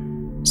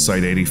Ham,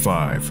 Site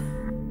 85.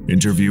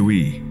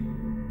 Interviewee: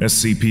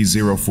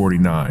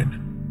 SCP-049.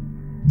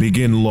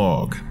 Begin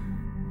log.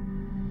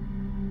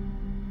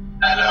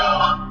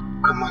 Alors,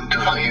 comment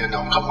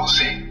devrions-nous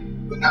commencer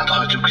une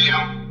introduction?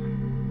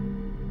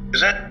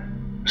 Is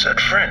that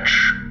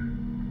French?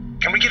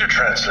 Can we get a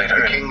translator?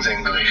 The King's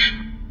English.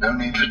 No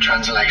need for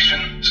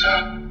translation,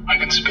 sir. I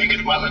can speak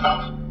it well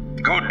enough.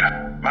 Good.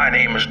 My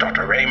name is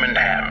Dr. Raymond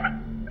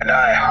Ham, and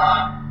I...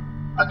 Ah,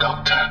 a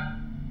doctor.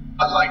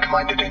 A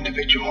like-minded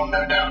individual,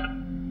 no doubt.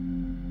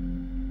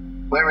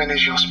 Wherein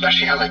is your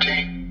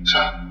speciality,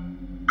 sir?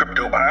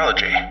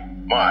 Cryptobiology.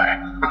 Why?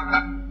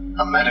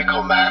 A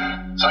medical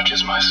man, such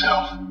as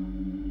myself.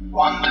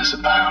 Wonders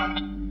abound.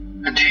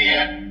 And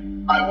here,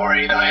 I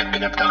worried I had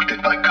been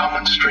abducted by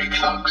common street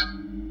thugs.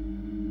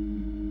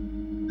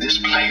 This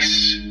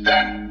place,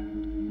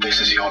 then, this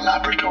is your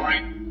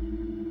laboratory.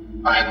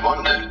 I had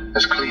wondered,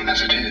 as clean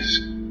as it is,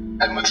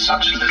 and with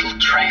such little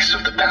trace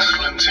of the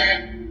pestilence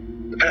here.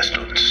 The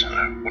pestilence?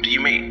 What do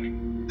you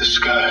mean? The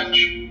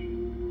scourge.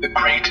 The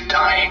great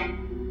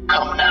dying.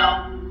 Come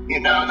now, you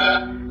know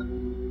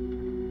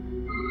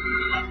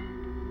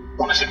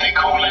what is it they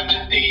call it?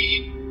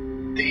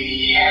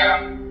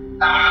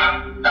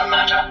 No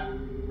matter.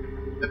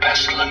 The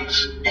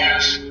pestilence,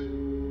 yes.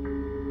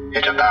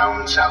 It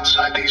abounds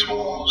outside these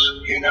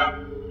walls, you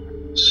know.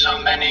 So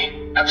many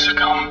have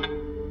succumbed,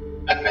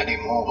 and many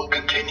more will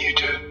continue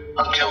to,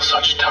 until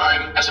such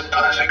time as a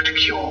perfect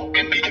cure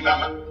can be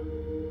developed.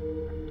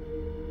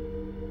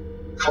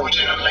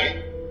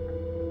 Fortunately,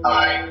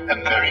 I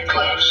am very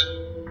close.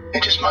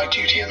 It is my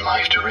duty in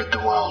life to rid the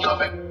world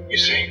of it, you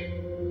see.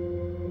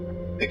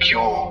 The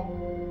cure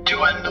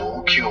to end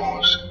all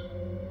cures.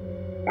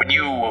 When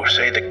you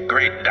say the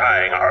great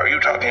dying, are you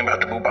talking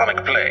about the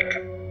bubonic plague?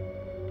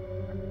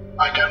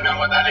 I don't know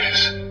what that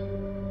is.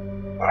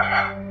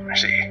 I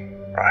see.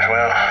 Right,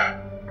 well,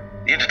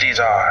 the entities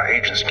our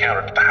agents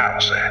encountered at the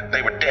house,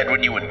 they were dead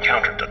when you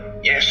encountered them,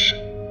 yes?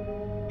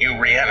 You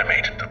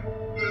reanimated them.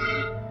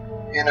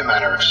 In a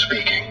manner of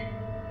speaking,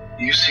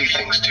 you see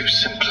things too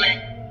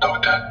simply,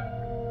 Doctor.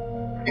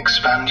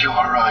 Expand your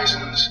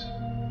horizons.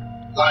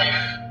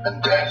 Life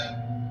and death,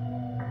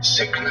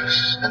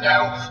 sickness and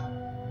health.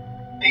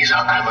 These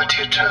are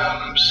amateur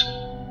terms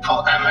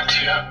for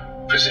amateur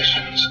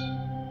physicians.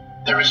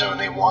 There is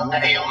only one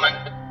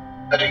ailment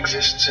that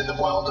exists in the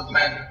world of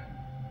men,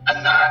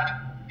 and that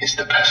is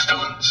the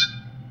pestilence,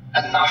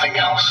 and nothing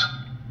else.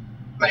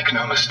 Make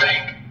no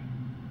mistake,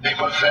 they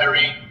were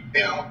very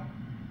ill.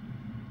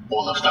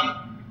 All of them.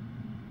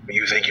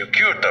 You think you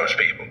cured those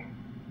people?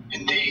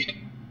 Indeed.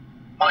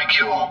 My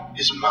cure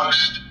is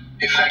most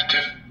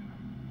effective.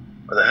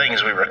 But the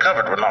things we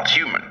recovered were not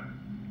human.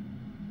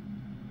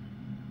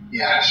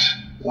 Yes,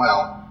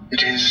 well,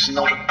 it is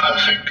not a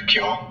perfect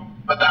cure,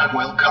 but that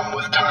will come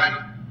with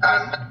time.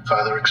 and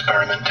further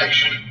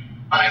experimentation.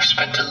 I have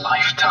spent a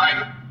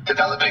lifetime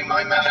developing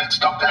my methods,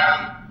 Dr.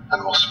 Han,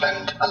 and will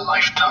spend a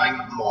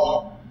lifetime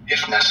more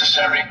if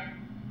necessary.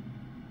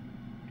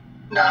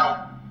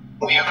 Now,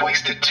 we have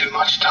wasted too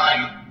much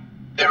time.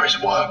 There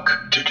is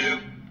work to do.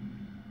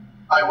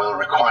 I will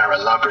require a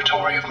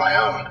laboratory of my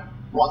own,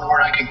 one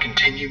where I can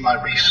continue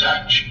my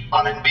research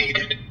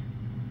unimpeded.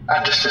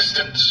 And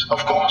assistance,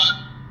 of course,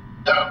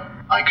 though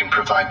I can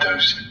provide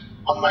those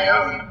on my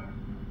own.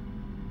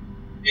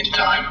 In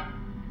time.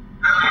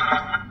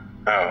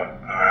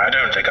 I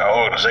don't think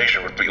our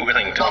organization would be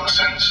willing to—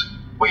 Nonsense.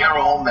 We are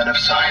all men of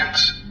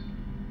science.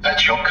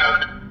 Fetch your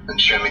coat and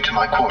show me to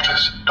my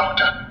quarters,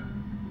 Doctor.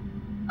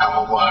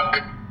 Our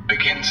work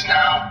begins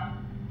now.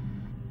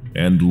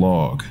 End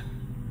log.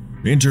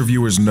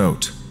 Interviewer's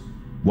note.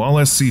 While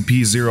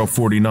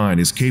SCP-049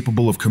 is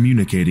capable of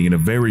communicating in a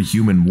very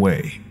human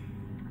way,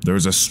 there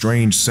is a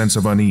strange sense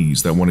of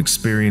unease that one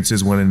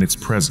experiences when in its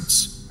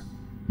presence.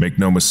 Make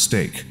no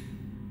mistake,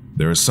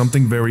 there is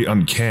something very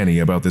uncanny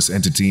about this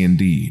entity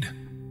indeed.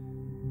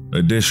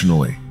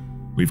 Additionally,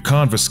 we've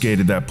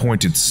confiscated that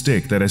pointed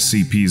stick that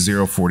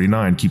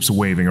SCP-049 keeps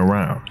waving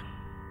around.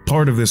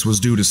 Part of this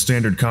was due to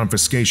standard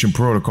confiscation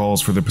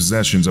protocols for the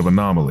possessions of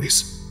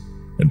anomalies,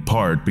 and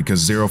part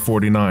because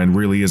 049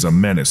 really is a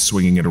menace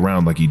swinging it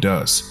around like he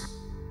does.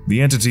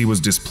 The entity was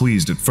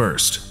displeased at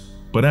first,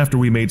 but after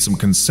we made some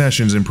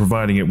concessions in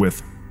providing it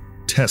with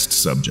test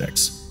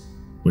subjects,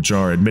 which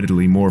are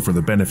admittedly more for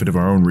the benefit of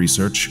our own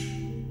research,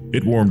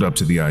 it warmed up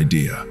to the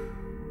idea.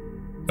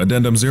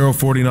 Addendum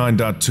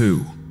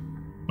 049.2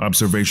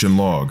 Observation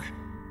Log.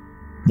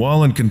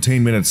 While in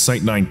containment at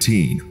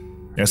Site-19,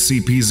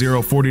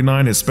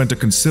 SCP-049 has spent a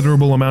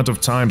considerable amount of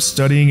time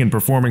studying and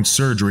performing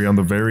surgery on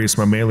the various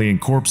mammalian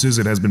corpses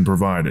it has been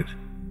provided.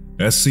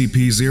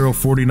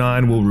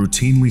 SCP-049 will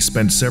routinely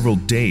spend several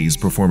days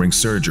performing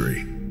surgery,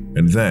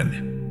 and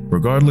then,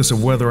 regardless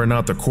of whether or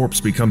not the corpse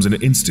becomes an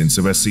instance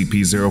of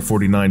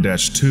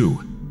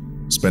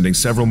SCP-049-2, spending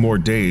several more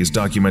days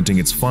documenting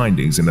its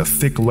findings in a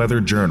thick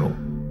leather journal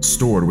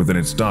stored within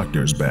its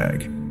doctor's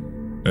bag.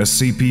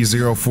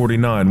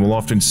 SCP-049 will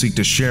often seek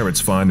to share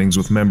its findings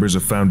with members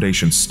of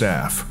Foundation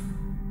staff.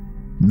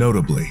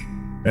 Notably,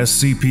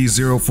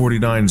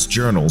 SCP-049's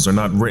journals are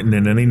not written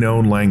in any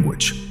known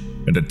language,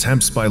 and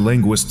attempts by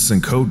linguists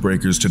and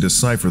codebreakers to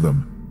decipher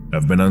them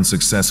have been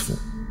unsuccessful.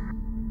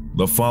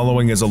 The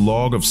following is a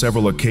log of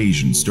several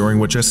occasions during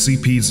which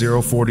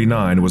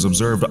SCP-049 was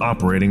observed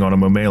operating on a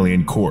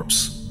mammalian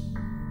corpse.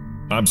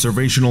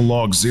 Observational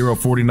Log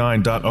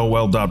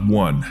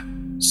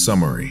 049.OL.1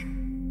 Summary.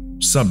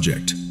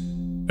 Subject: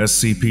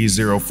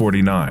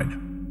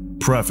 SCP-049.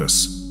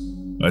 Preface: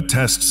 a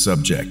test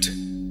subject,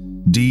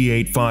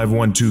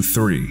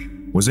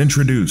 D85123, was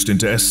introduced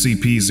into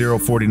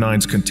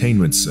SCP-049's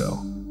containment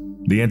cell.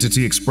 The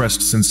entity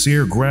expressed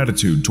sincere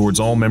gratitude towards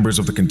all members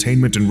of the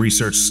containment and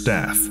research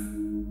staff.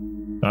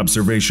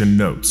 Observation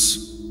notes: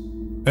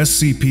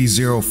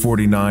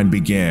 SCP-049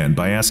 began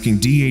by asking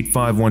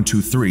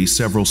D85123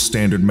 several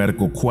standard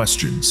medical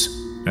questions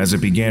as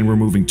it began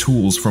removing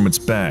tools from its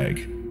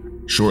bag.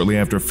 Shortly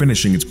after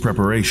finishing its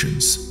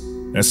preparations,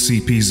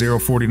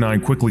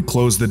 SCP-049 quickly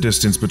closed the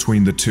distance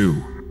between the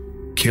two,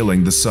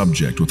 killing the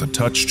subject with a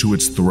touch to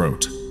its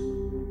throat.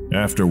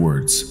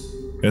 Afterwards,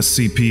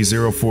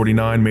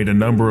 SCP-049 made a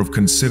number of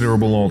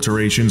considerable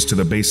alterations to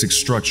the basic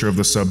structure of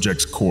the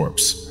subject's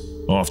corpse,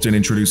 often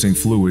introducing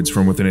fluids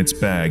from within its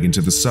bag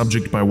into the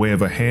subject by way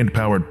of a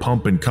hand-powered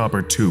pump and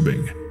copper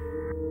tubing.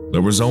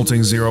 The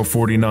resulting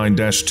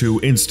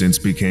 049-2 instance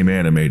became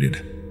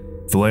animated,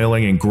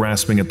 flailing and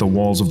grasping at the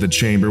walls of the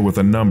chamber with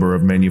a number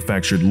of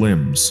manufactured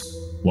limbs,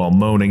 while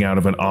moaning out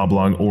of an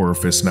oblong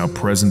orifice now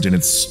present in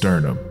its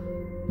sternum.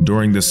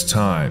 During this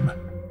time,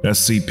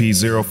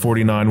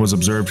 SCP-049 was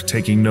observed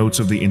taking notes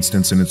of the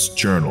instance in its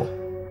journal,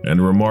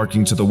 and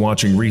remarking to the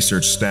watching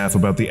research staff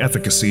about the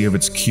efficacy of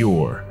its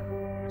cure.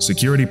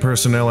 Security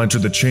personnel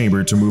entered the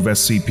chamber to move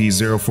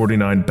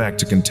SCP-049 back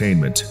to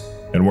containment,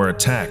 and were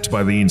attacked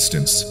by the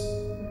instance.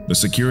 The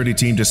security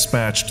team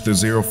dispatched the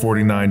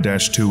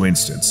 049-2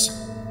 instance,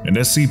 and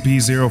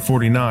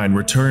SCP-049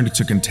 returned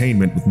to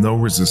containment with no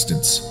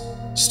resistance,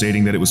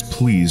 stating that it was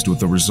pleased with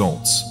the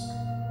results.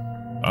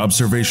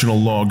 Observational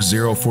Log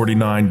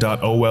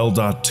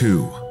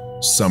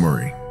 049.OL.2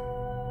 Summary.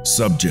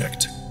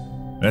 Subject: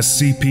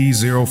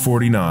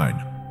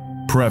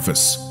 SCP-049.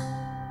 Preface: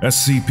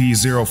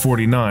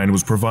 SCP-049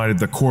 was provided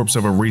the corpse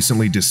of a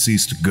recently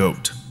deceased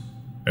goat.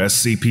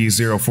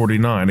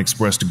 SCP-049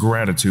 expressed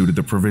gratitude at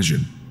the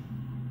provision.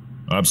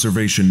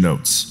 Observation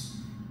notes: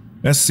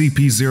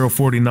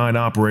 SCP-049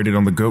 operated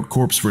on the goat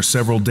corpse for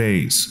several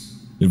days,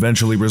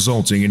 eventually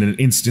resulting in an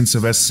instance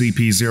of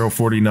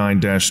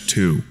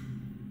SCP-049-2.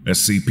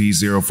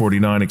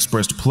 SCP-049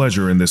 expressed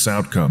pleasure in this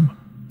outcome,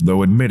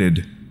 though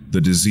admitted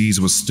the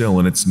disease was still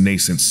in its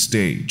nascent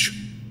stage.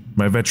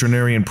 My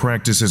veterinarian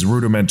practice is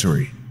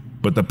rudimentary,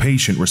 but the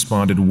patient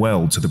responded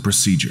well to the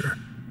procedure.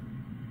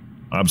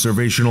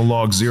 Observational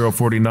Log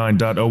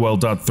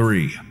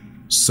 049.OL.3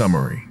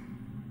 Summary.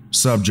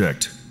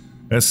 Subject: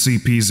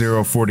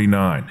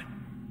 SCP-049.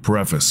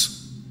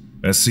 Preface.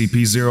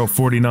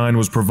 SCP-049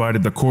 was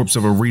provided the corpse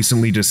of a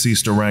recently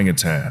deceased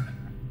orangutan.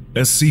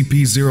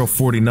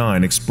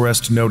 SCP-049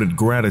 expressed noted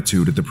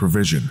gratitude at the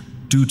provision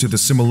due to the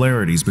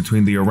similarities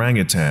between the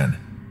orangutan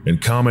and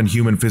common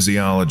human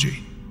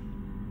physiology.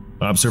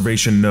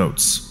 Observation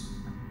notes.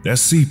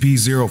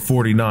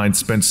 SCP-049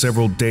 spent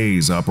several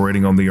days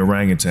operating on the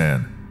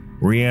orangutan,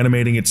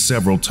 reanimating it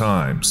several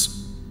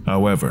times.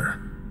 However,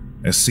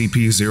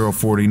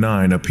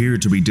 SCP-049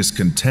 appeared to be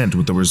discontent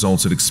with the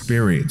results it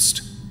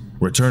experienced,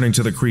 returning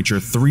to the creature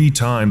 3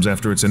 times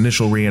after its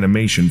initial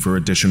reanimation for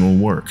additional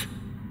work.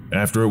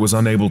 After it was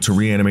unable to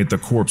reanimate the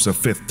corpse a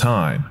 5th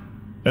time,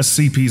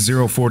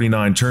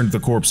 SCP-049 turned the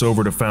corpse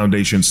over to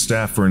Foundation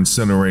staff for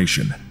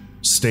incineration,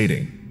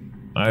 stating,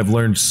 "I have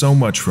learned so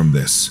much from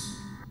this.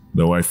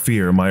 Though I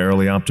fear my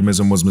early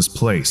optimism was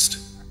misplaced,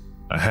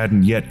 I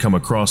hadn't yet come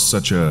across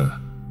such a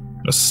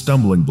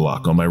stumbling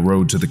block on my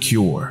road to the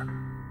cure.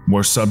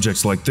 More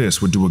subjects like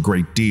this would do a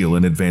great deal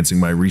in advancing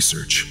my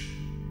research."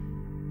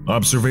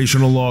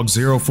 Observational Log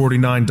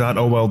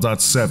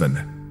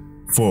 049.OL.7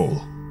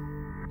 Full.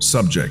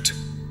 Subject: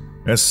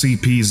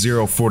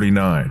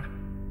 SCP-049.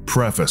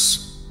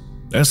 Preface.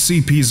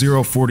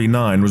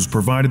 SCP-049 was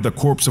provided the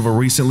corpse of a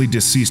recently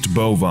deceased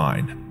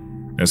bovine.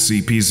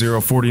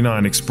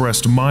 SCP-049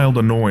 expressed mild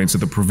annoyance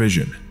at the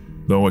provision,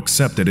 though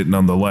accepted it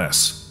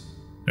nonetheless.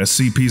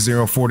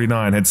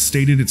 SCP-049 had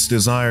stated its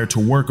desire to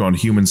work on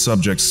human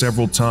subjects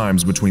several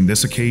times between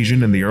this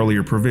occasion and the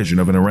earlier provision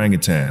of an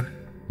orangutan,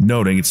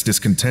 noting its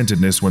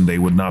discontentedness when they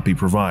would not be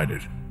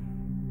provided.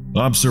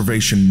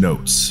 Observation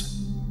notes.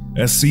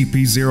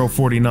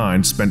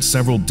 SCP-049 spent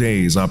several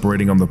days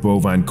operating on the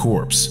bovine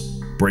corpse,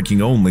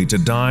 breaking only to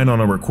dine on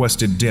a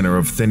requested dinner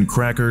of thin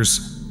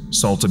crackers,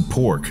 salted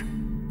pork,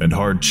 and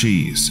hard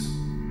cheese.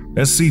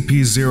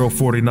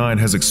 SCP-049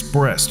 has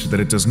expressed that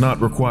it does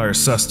not require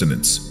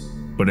sustenance,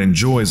 but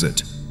enjoys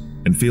it,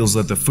 and feels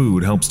that the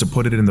food helps to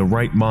put it in the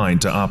right mind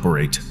to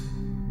operate.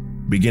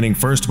 Beginning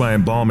first by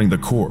embalming the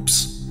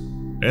corpse,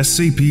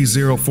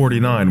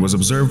 SCP-049 was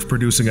observed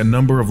producing a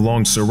number of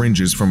long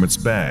syringes from its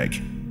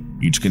bag,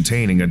 each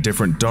containing a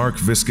different dark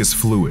viscous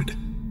fluid.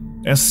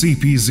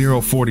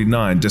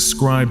 SCP-049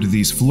 described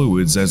these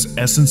fluids as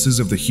essences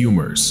of the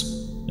humors,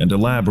 and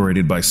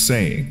elaborated by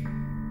saying,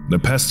 "The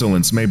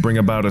pestilence may bring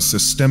about a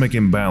systemic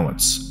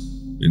imbalance.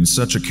 In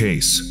such a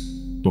case,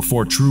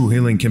 before true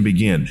healing can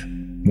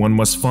begin, one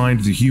must find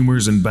the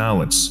humors in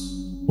balance,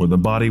 or the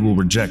body will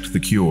reject the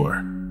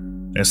cure."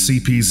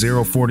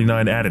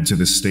 SCP-049 added to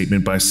this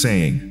statement by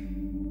saying,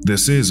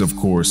 "This is, of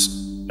course,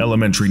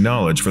 elementary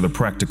knowledge for the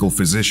practical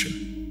physician.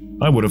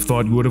 I would have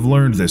thought you would have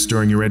learned this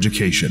during your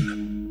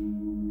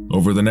education."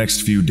 Over the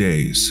next few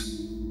days,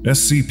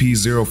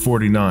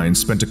 SCP-049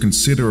 spent a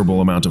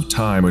considerable amount of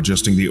time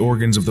adjusting the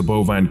organs of the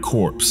bovine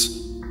corpse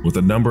with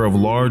a number of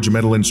large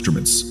metal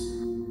instruments.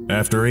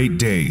 After 8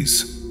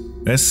 days,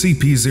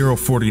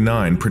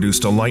 SCP-049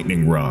 produced a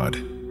lightning rod,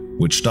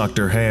 which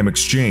Dr. Ham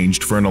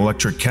exchanged for an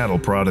electric cattle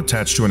prod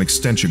attached to an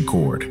extension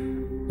cord,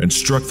 and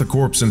struck the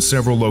corpse in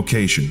several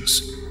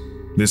locations.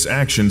 This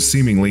action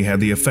seemingly had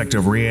the effect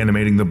of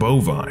reanimating the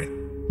bovine,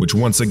 which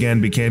once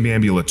again became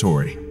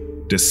ambulatory,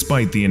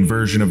 despite the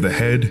inversion of the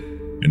head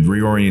and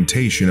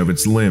reorientation of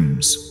its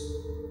limbs.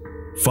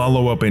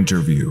 Follow-up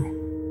interview.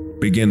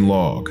 Begin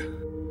log.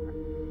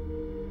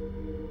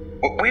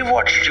 We've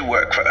watched you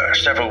work for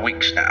several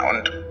weeks now,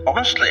 and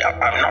honestly,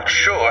 I'm not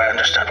sure I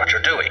understand what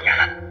you're doing.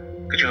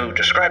 Could you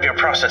describe your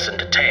process in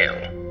detail?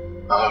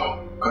 Oh,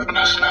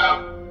 goodness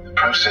no. The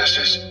process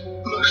is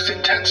most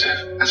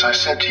intensive. As I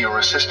said to your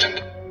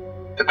assistant,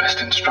 the best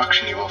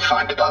instruction you will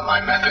find about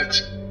my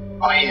methods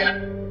are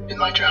here, in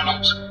my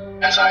journals,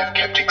 as I have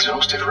kept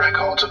exhaustive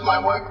records of my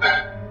work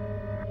there.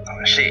 Oh,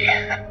 I see.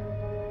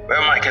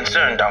 Well, my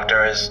concern,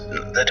 Doctor, is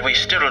that we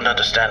still don't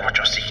understand what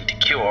you're seeking to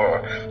cure,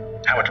 or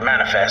how it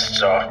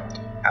manifests, or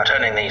how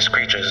turning these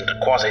creatures into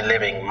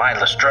quasi-living,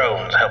 mindless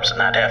drones helps in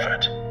that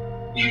effort.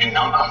 You do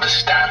not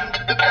understand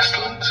the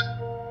pestilence,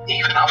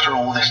 even after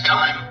all this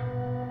time.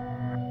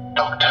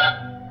 Doctor,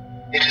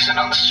 it is an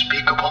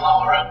unspeakable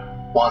horror,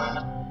 one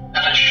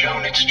that has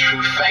shown its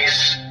true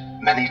face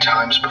many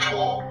times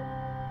before,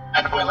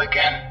 and will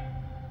again.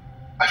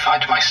 I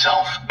find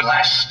myself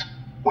blessed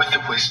with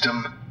the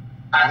wisdom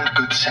and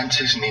good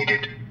senses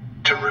needed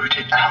to root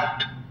it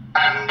out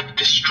and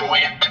destroy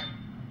it.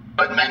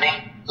 But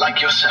many,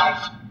 like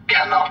yourself,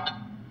 cannot.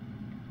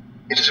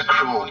 It is a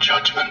cruel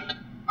judgment,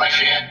 I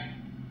fear,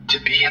 to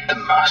be at the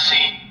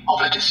mercy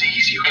of a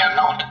disease you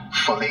cannot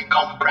fully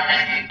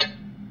comprehend.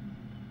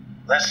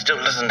 That still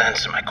doesn't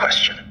answer my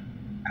question.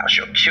 How's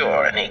your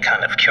cure any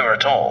kind of cure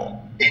at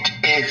all? It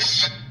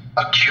is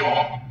a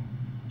cure.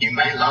 You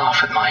may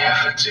laugh at my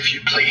efforts if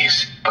you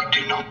please, but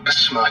do not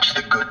besmirch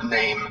the good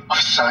name of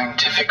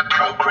scientific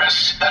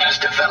progress that has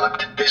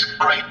developed this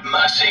great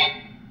mercy.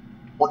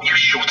 What you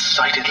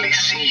short-sightedly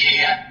see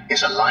here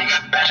is a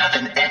life better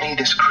than any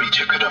this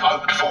creature could have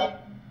hoped for.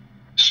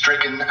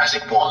 Stricken as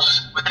it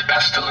was with the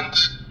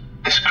pestilence,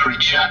 this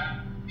creature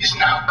is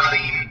now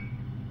clean.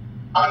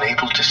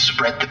 unable to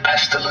spread the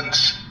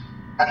pestilence,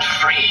 and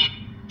free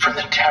from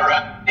the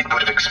terror it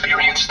would have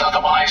experienced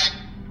otherwise.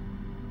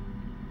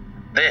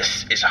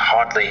 This is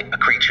hardly a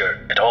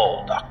creature at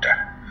all,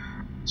 Doctor.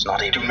 It's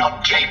not even... Do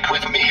not jape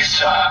with me,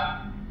 sir.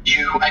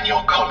 You and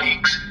your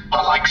colleagues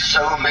are like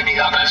so many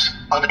others,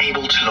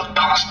 unable to look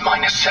past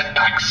minor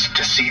setbacks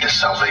to see the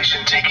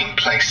salvation taking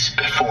place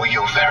before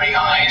your very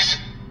eyes.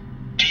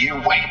 Do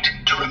you wait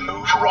to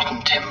remove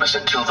rotten timbers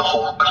until the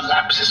hall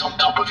collapses on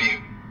top of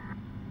you?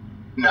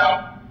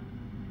 No.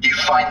 You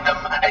find them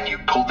and you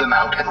pull them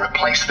out and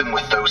replace them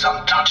with those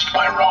untouched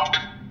by rot.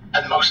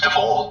 And most of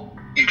all,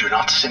 you do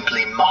not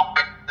simply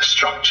mock the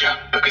structure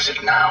because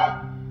it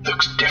now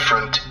looks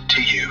different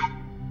to you.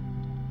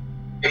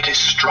 It is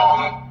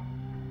strong.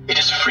 It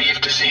is free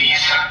of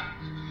disease.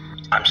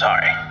 I'm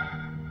sorry.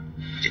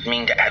 Didn't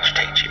mean to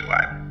agitate you.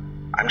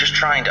 I'm just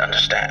trying to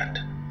understand.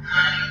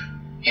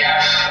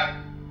 Yes.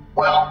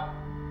 Well,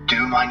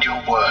 do mind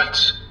your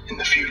words in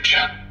the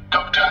future,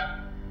 Doctor.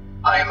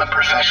 I am a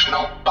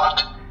professional,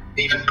 but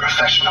even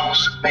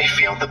professionals may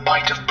feel the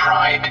bite of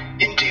pride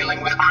in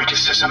dealing with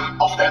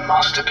criticism of their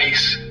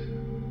masterpiece.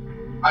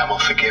 I will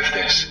forgive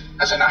this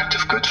as an act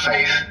of good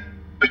faith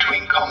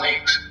between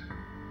colleagues.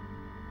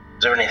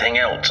 Is there anything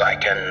else I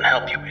can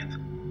help you with?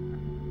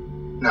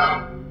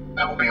 No,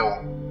 that will be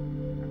all.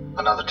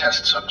 Another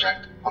test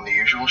subject on the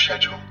usual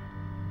schedule.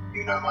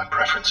 You know my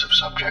preference of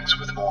subjects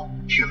with more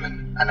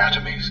human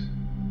anatomies.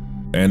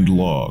 End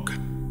log.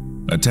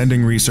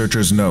 Attending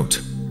researchers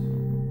note.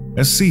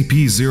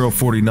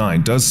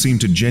 SCP-049 does seem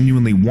to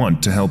genuinely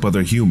want to help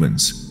other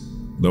humans,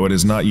 though it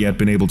has not yet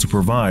been able to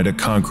provide a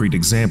concrete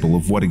example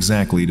of what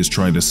exactly it is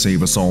trying to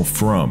save us all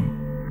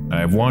from. I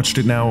have watched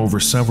it now over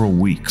several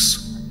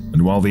weeks,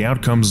 and while the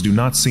outcomes do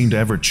not seem to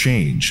ever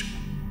change,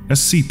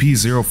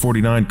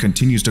 SCP-049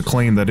 continues to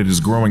claim that it is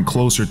growing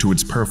closer to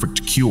its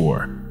perfect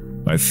cure.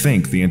 I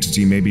think the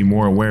entity may be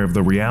more aware of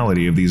the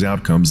reality of these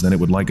outcomes than it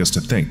would like us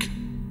to think.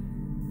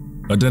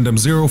 Addendum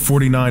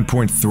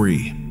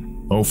 049.3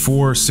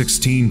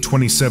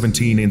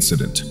 04/16/2017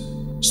 Incident.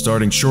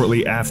 Starting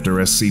shortly after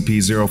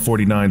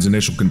SCP-049's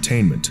initial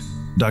containment,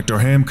 Dr.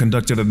 Ham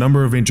conducted a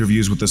number of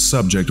interviews with the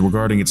subject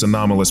regarding its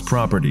anomalous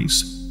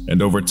properties,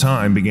 and over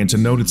time began to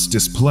note its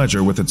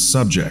displeasure with its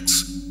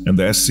subjects and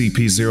the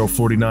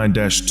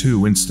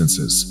SCP-049-2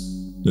 instances.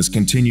 This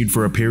continued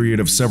for a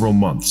period of several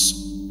months,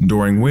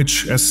 during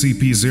which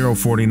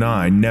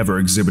SCP-049 never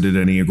exhibited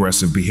any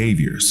aggressive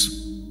behaviors.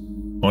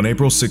 On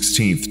April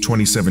 16,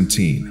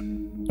 2017,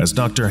 as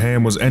Dr.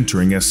 Ham was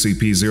entering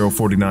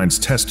SCP-049's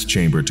test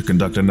chamber to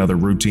conduct another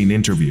routine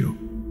interview,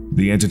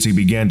 the entity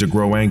began to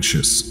grow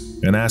anxious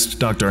and asked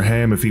Dr.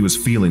 Ham if he was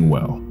feeling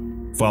well.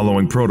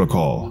 Following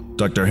protocol,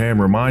 Dr. Ham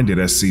reminded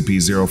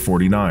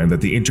SCP-049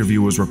 that the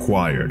interview was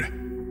required,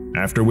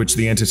 after which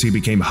the entity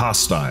became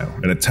hostile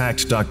and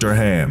attacked Dr.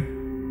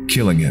 Ham,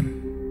 killing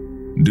him.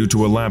 Due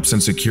to a lapse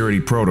in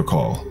security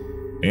protocol,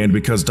 and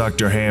because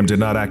Dr. Ham did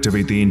not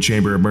activate the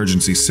in-chamber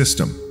emergency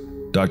system,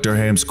 Dr.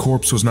 Ham's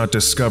corpse was not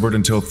discovered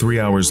until 3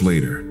 hours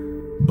later,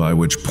 by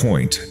which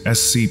point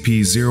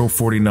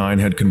SCP-049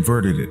 had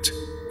converted it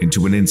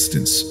into an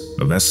instance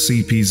of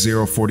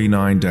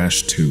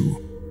SCP-049-2.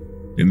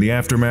 In the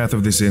aftermath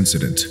of this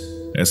incident,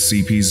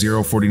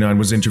 SCP-049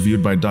 was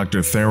interviewed by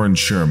Dr. Theron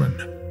Sherman.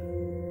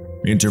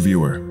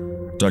 Interviewer: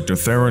 Dr.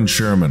 Theron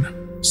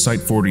Sherman,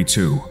 Site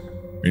 42.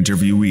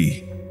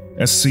 Interviewee: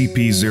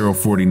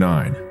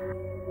 SCP-049.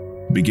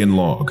 Begin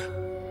log.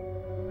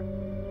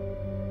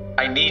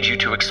 I need you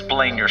to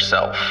explain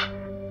yourself.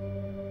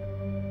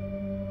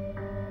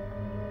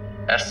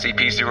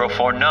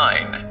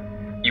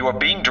 SCP-049, you are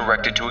being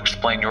directed to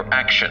explain your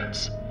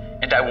actions,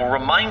 and I will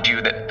remind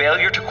you that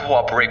failure to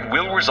cooperate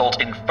will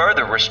result in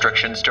further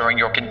restrictions during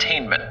your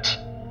containment.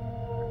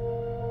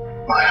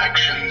 My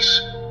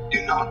actions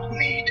do not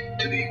need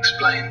to be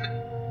explained.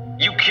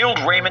 You killed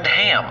Raymond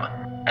Ham,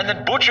 and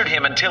then butchered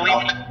him until he...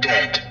 Not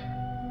dead.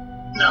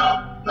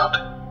 No, not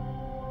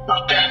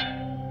dead.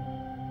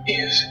 He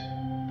is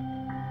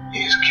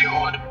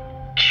cured.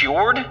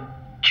 Cured?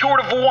 Cured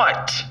of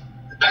what?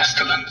 The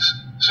pestilence,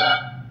 sir.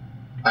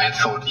 I had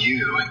thought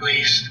you, at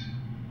least,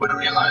 would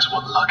realize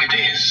what luck it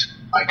is.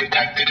 I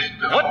detected it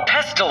before. What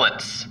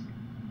pestilence?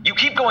 You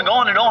keep going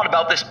on and on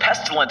about this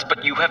pestilence,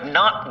 but you have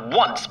not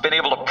once been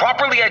able to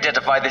properly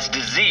identify this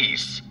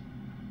disease.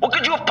 What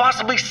could you have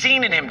possibly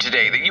seen in him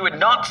today that you had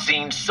not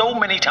seen so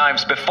many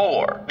times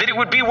before, that it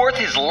would be worth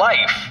his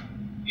life?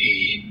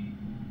 The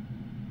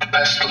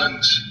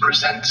pestilence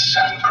presents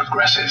and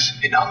progresses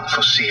in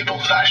unforeseeable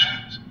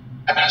fashions,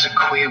 and has a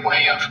queer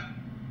way of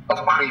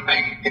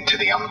creeping into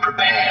the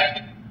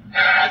unprepared.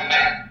 And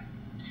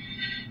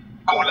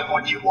call it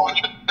what you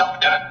want,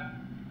 Doctor.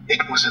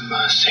 It was a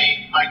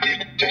mercy I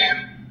did to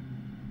him.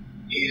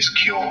 He is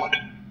cured.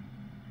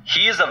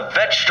 He is a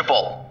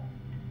vegetable.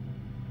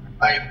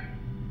 I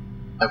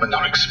would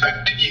not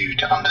expect you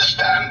to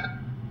understand.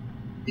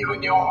 You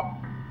and your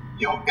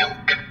ilk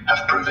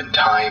have proven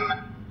time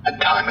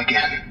and time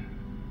again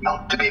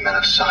not to be men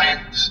of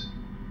science,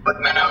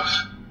 but men of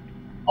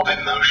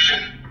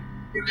emotion.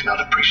 You cannot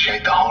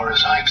appreciate the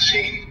horrors I have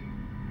seen.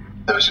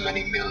 Those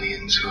many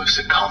millions who have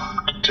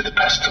succumbed to the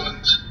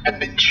pestilence and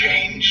been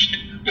changed.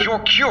 Your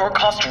cure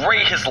cost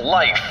Ray his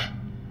life.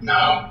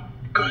 No,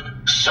 good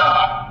sir.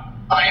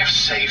 I have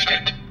saved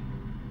it.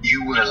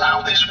 You would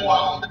allow this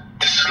world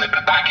to slip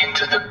back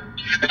into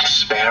the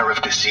despair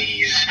of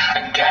disease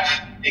and death,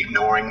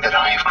 ignoring that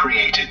I have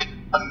created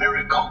a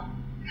miracle.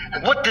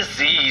 And what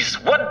disease?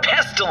 What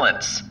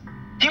pestilence?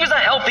 He was a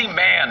healthy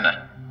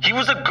man. He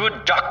was a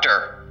good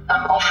doctor.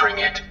 I'm offering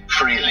it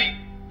freely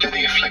to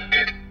the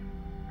afflicted.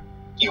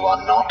 You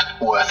are not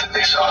worth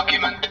this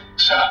argument,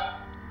 sir.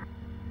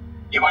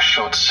 You are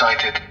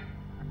short-sighted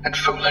and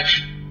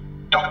foolish.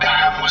 Dr.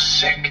 Ham was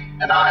sick,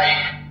 and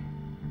I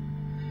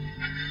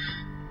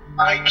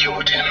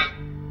cured him.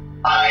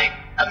 I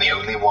am the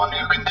only one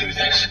who can do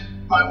this.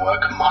 My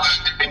work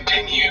must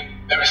continue.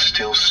 There is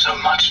still so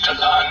much to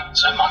learn,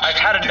 so much I've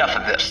had enough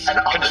of this.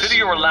 Consider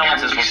your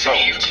allowances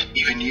revoked.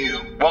 Even you.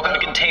 Welcome to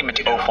containment,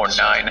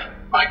 049.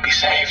 Might be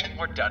saved.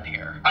 We're done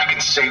here. I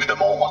can save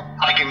them all.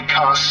 I can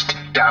cast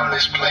down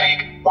this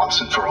plague once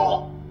and for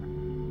all.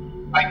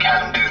 I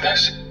can do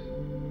this.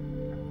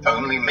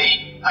 Only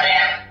me.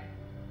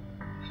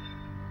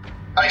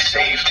 I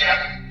saved him.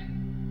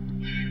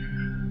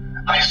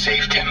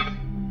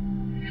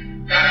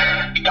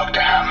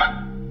 Dr. Ham.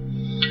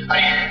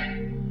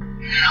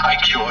 I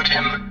cured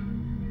him.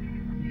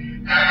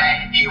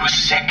 He was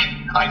sick.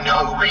 I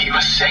know he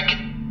was sick.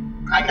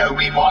 I know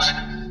he was.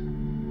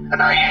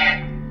 And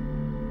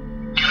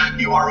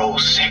you are all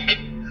sick,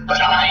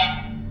 but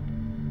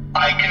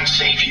I can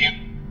save you.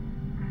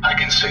 I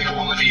can save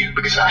all of you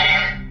because I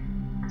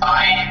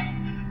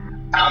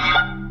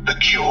am the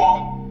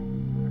cure.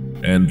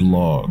 End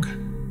log.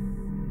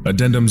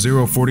 Addendum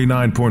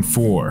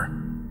 049.4.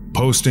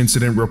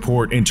 Post-incident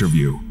report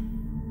interview.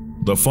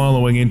 The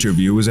following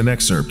interview is an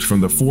excerpt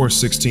from the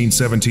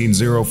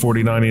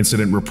 4/16/17/049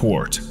 incident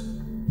report.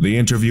 The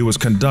interview was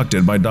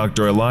conducted by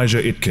Dr.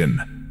 Elijah Itkin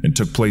and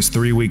took place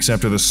 3 weeks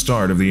after the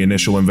start of the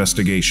initial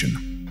investigation.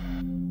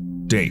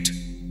 Date: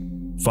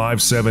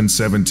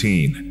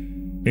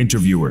 5/7/17.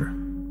 Interviewer: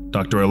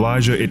 Dr.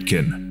 Elijah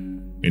Itkin.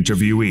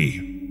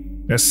 Interviewee: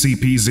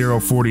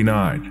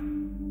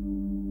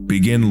 SCP-049.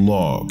 Begin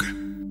log.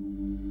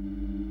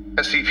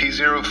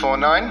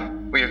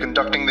 SCP-049, we are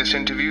conducting this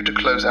interview to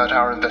close out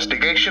our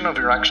investigation of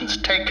your actions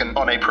taken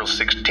on April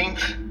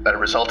 16th that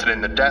resulted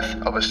in the death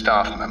of a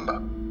staff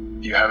member.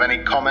 Do you have any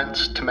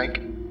comments to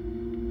make?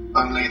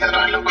 Only that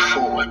I look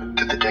forward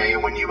to the day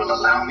when you will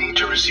allow me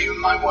to resume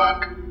my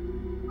work.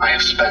 I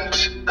have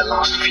spent the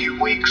last few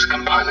weeks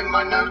compiling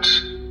my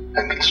notes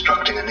and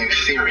constructing a new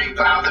theory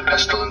for how the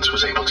pestilence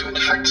was able to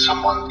infect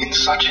someone in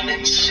such an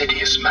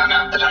insidious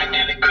manner that I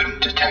nearly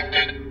couldn't detect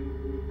it.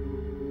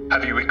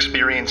 Have you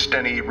experienced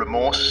any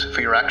remorse for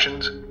your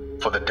actions?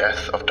 For the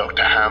death of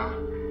Dr. Ham?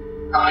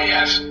 Ah,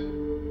 yes.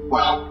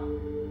 Well,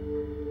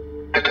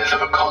 the death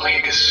of a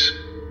colleague is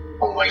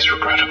always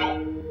regrettable,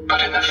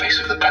 but in the face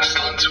of the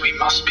pestilence we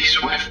must be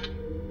swift,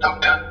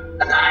 Doctor,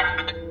 and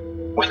act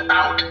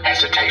without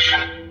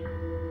hesitation.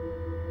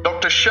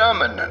 Dr.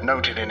 Sherman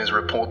noted in his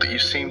report that you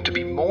seemed to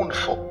be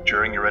mournful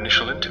during your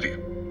initial interview.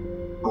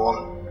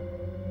 Mourn?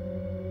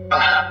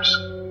 Perhaps.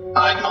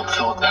 I had not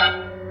thought that.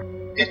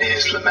 It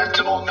is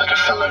lamentable that a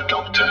fellow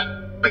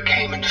doctor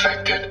became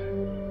infected,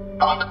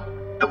 but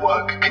the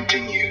work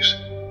continues.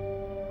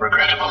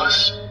 Regrettable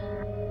as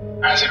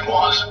it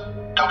was,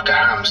 Dr.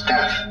 Ham's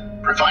death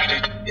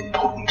provided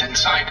important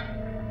insight.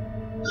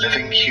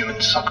 Living human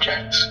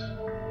subjects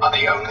are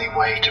the only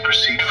way to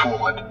proceed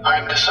forward, I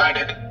am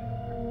decided.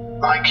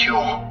 My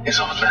cure is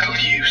of little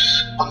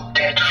use on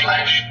dead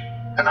flesh,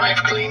 and I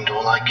have gleaned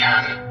all I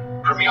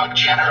can from your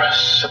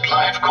generous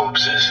supply of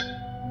corpses.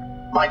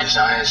 My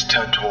desires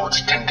turn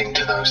towards tending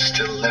to those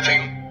still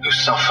living who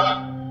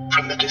suffer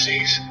from the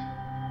disease.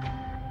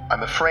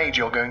 I'm afraid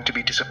you're going to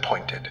be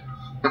disappointed.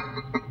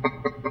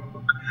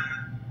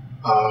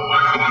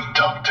 Oh,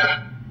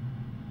 Doctor.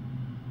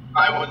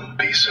 I wouldn't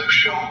be so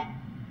sure.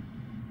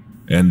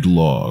 End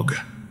log.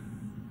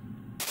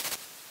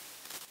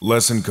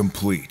 Lesson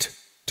complete.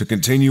 To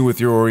continue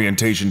with your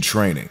orientation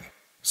training,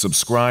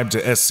 subscribe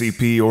to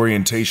SCP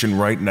Orientation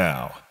right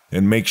now,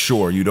 and make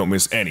sure you don't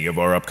miss any of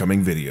our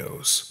upcoming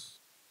videos.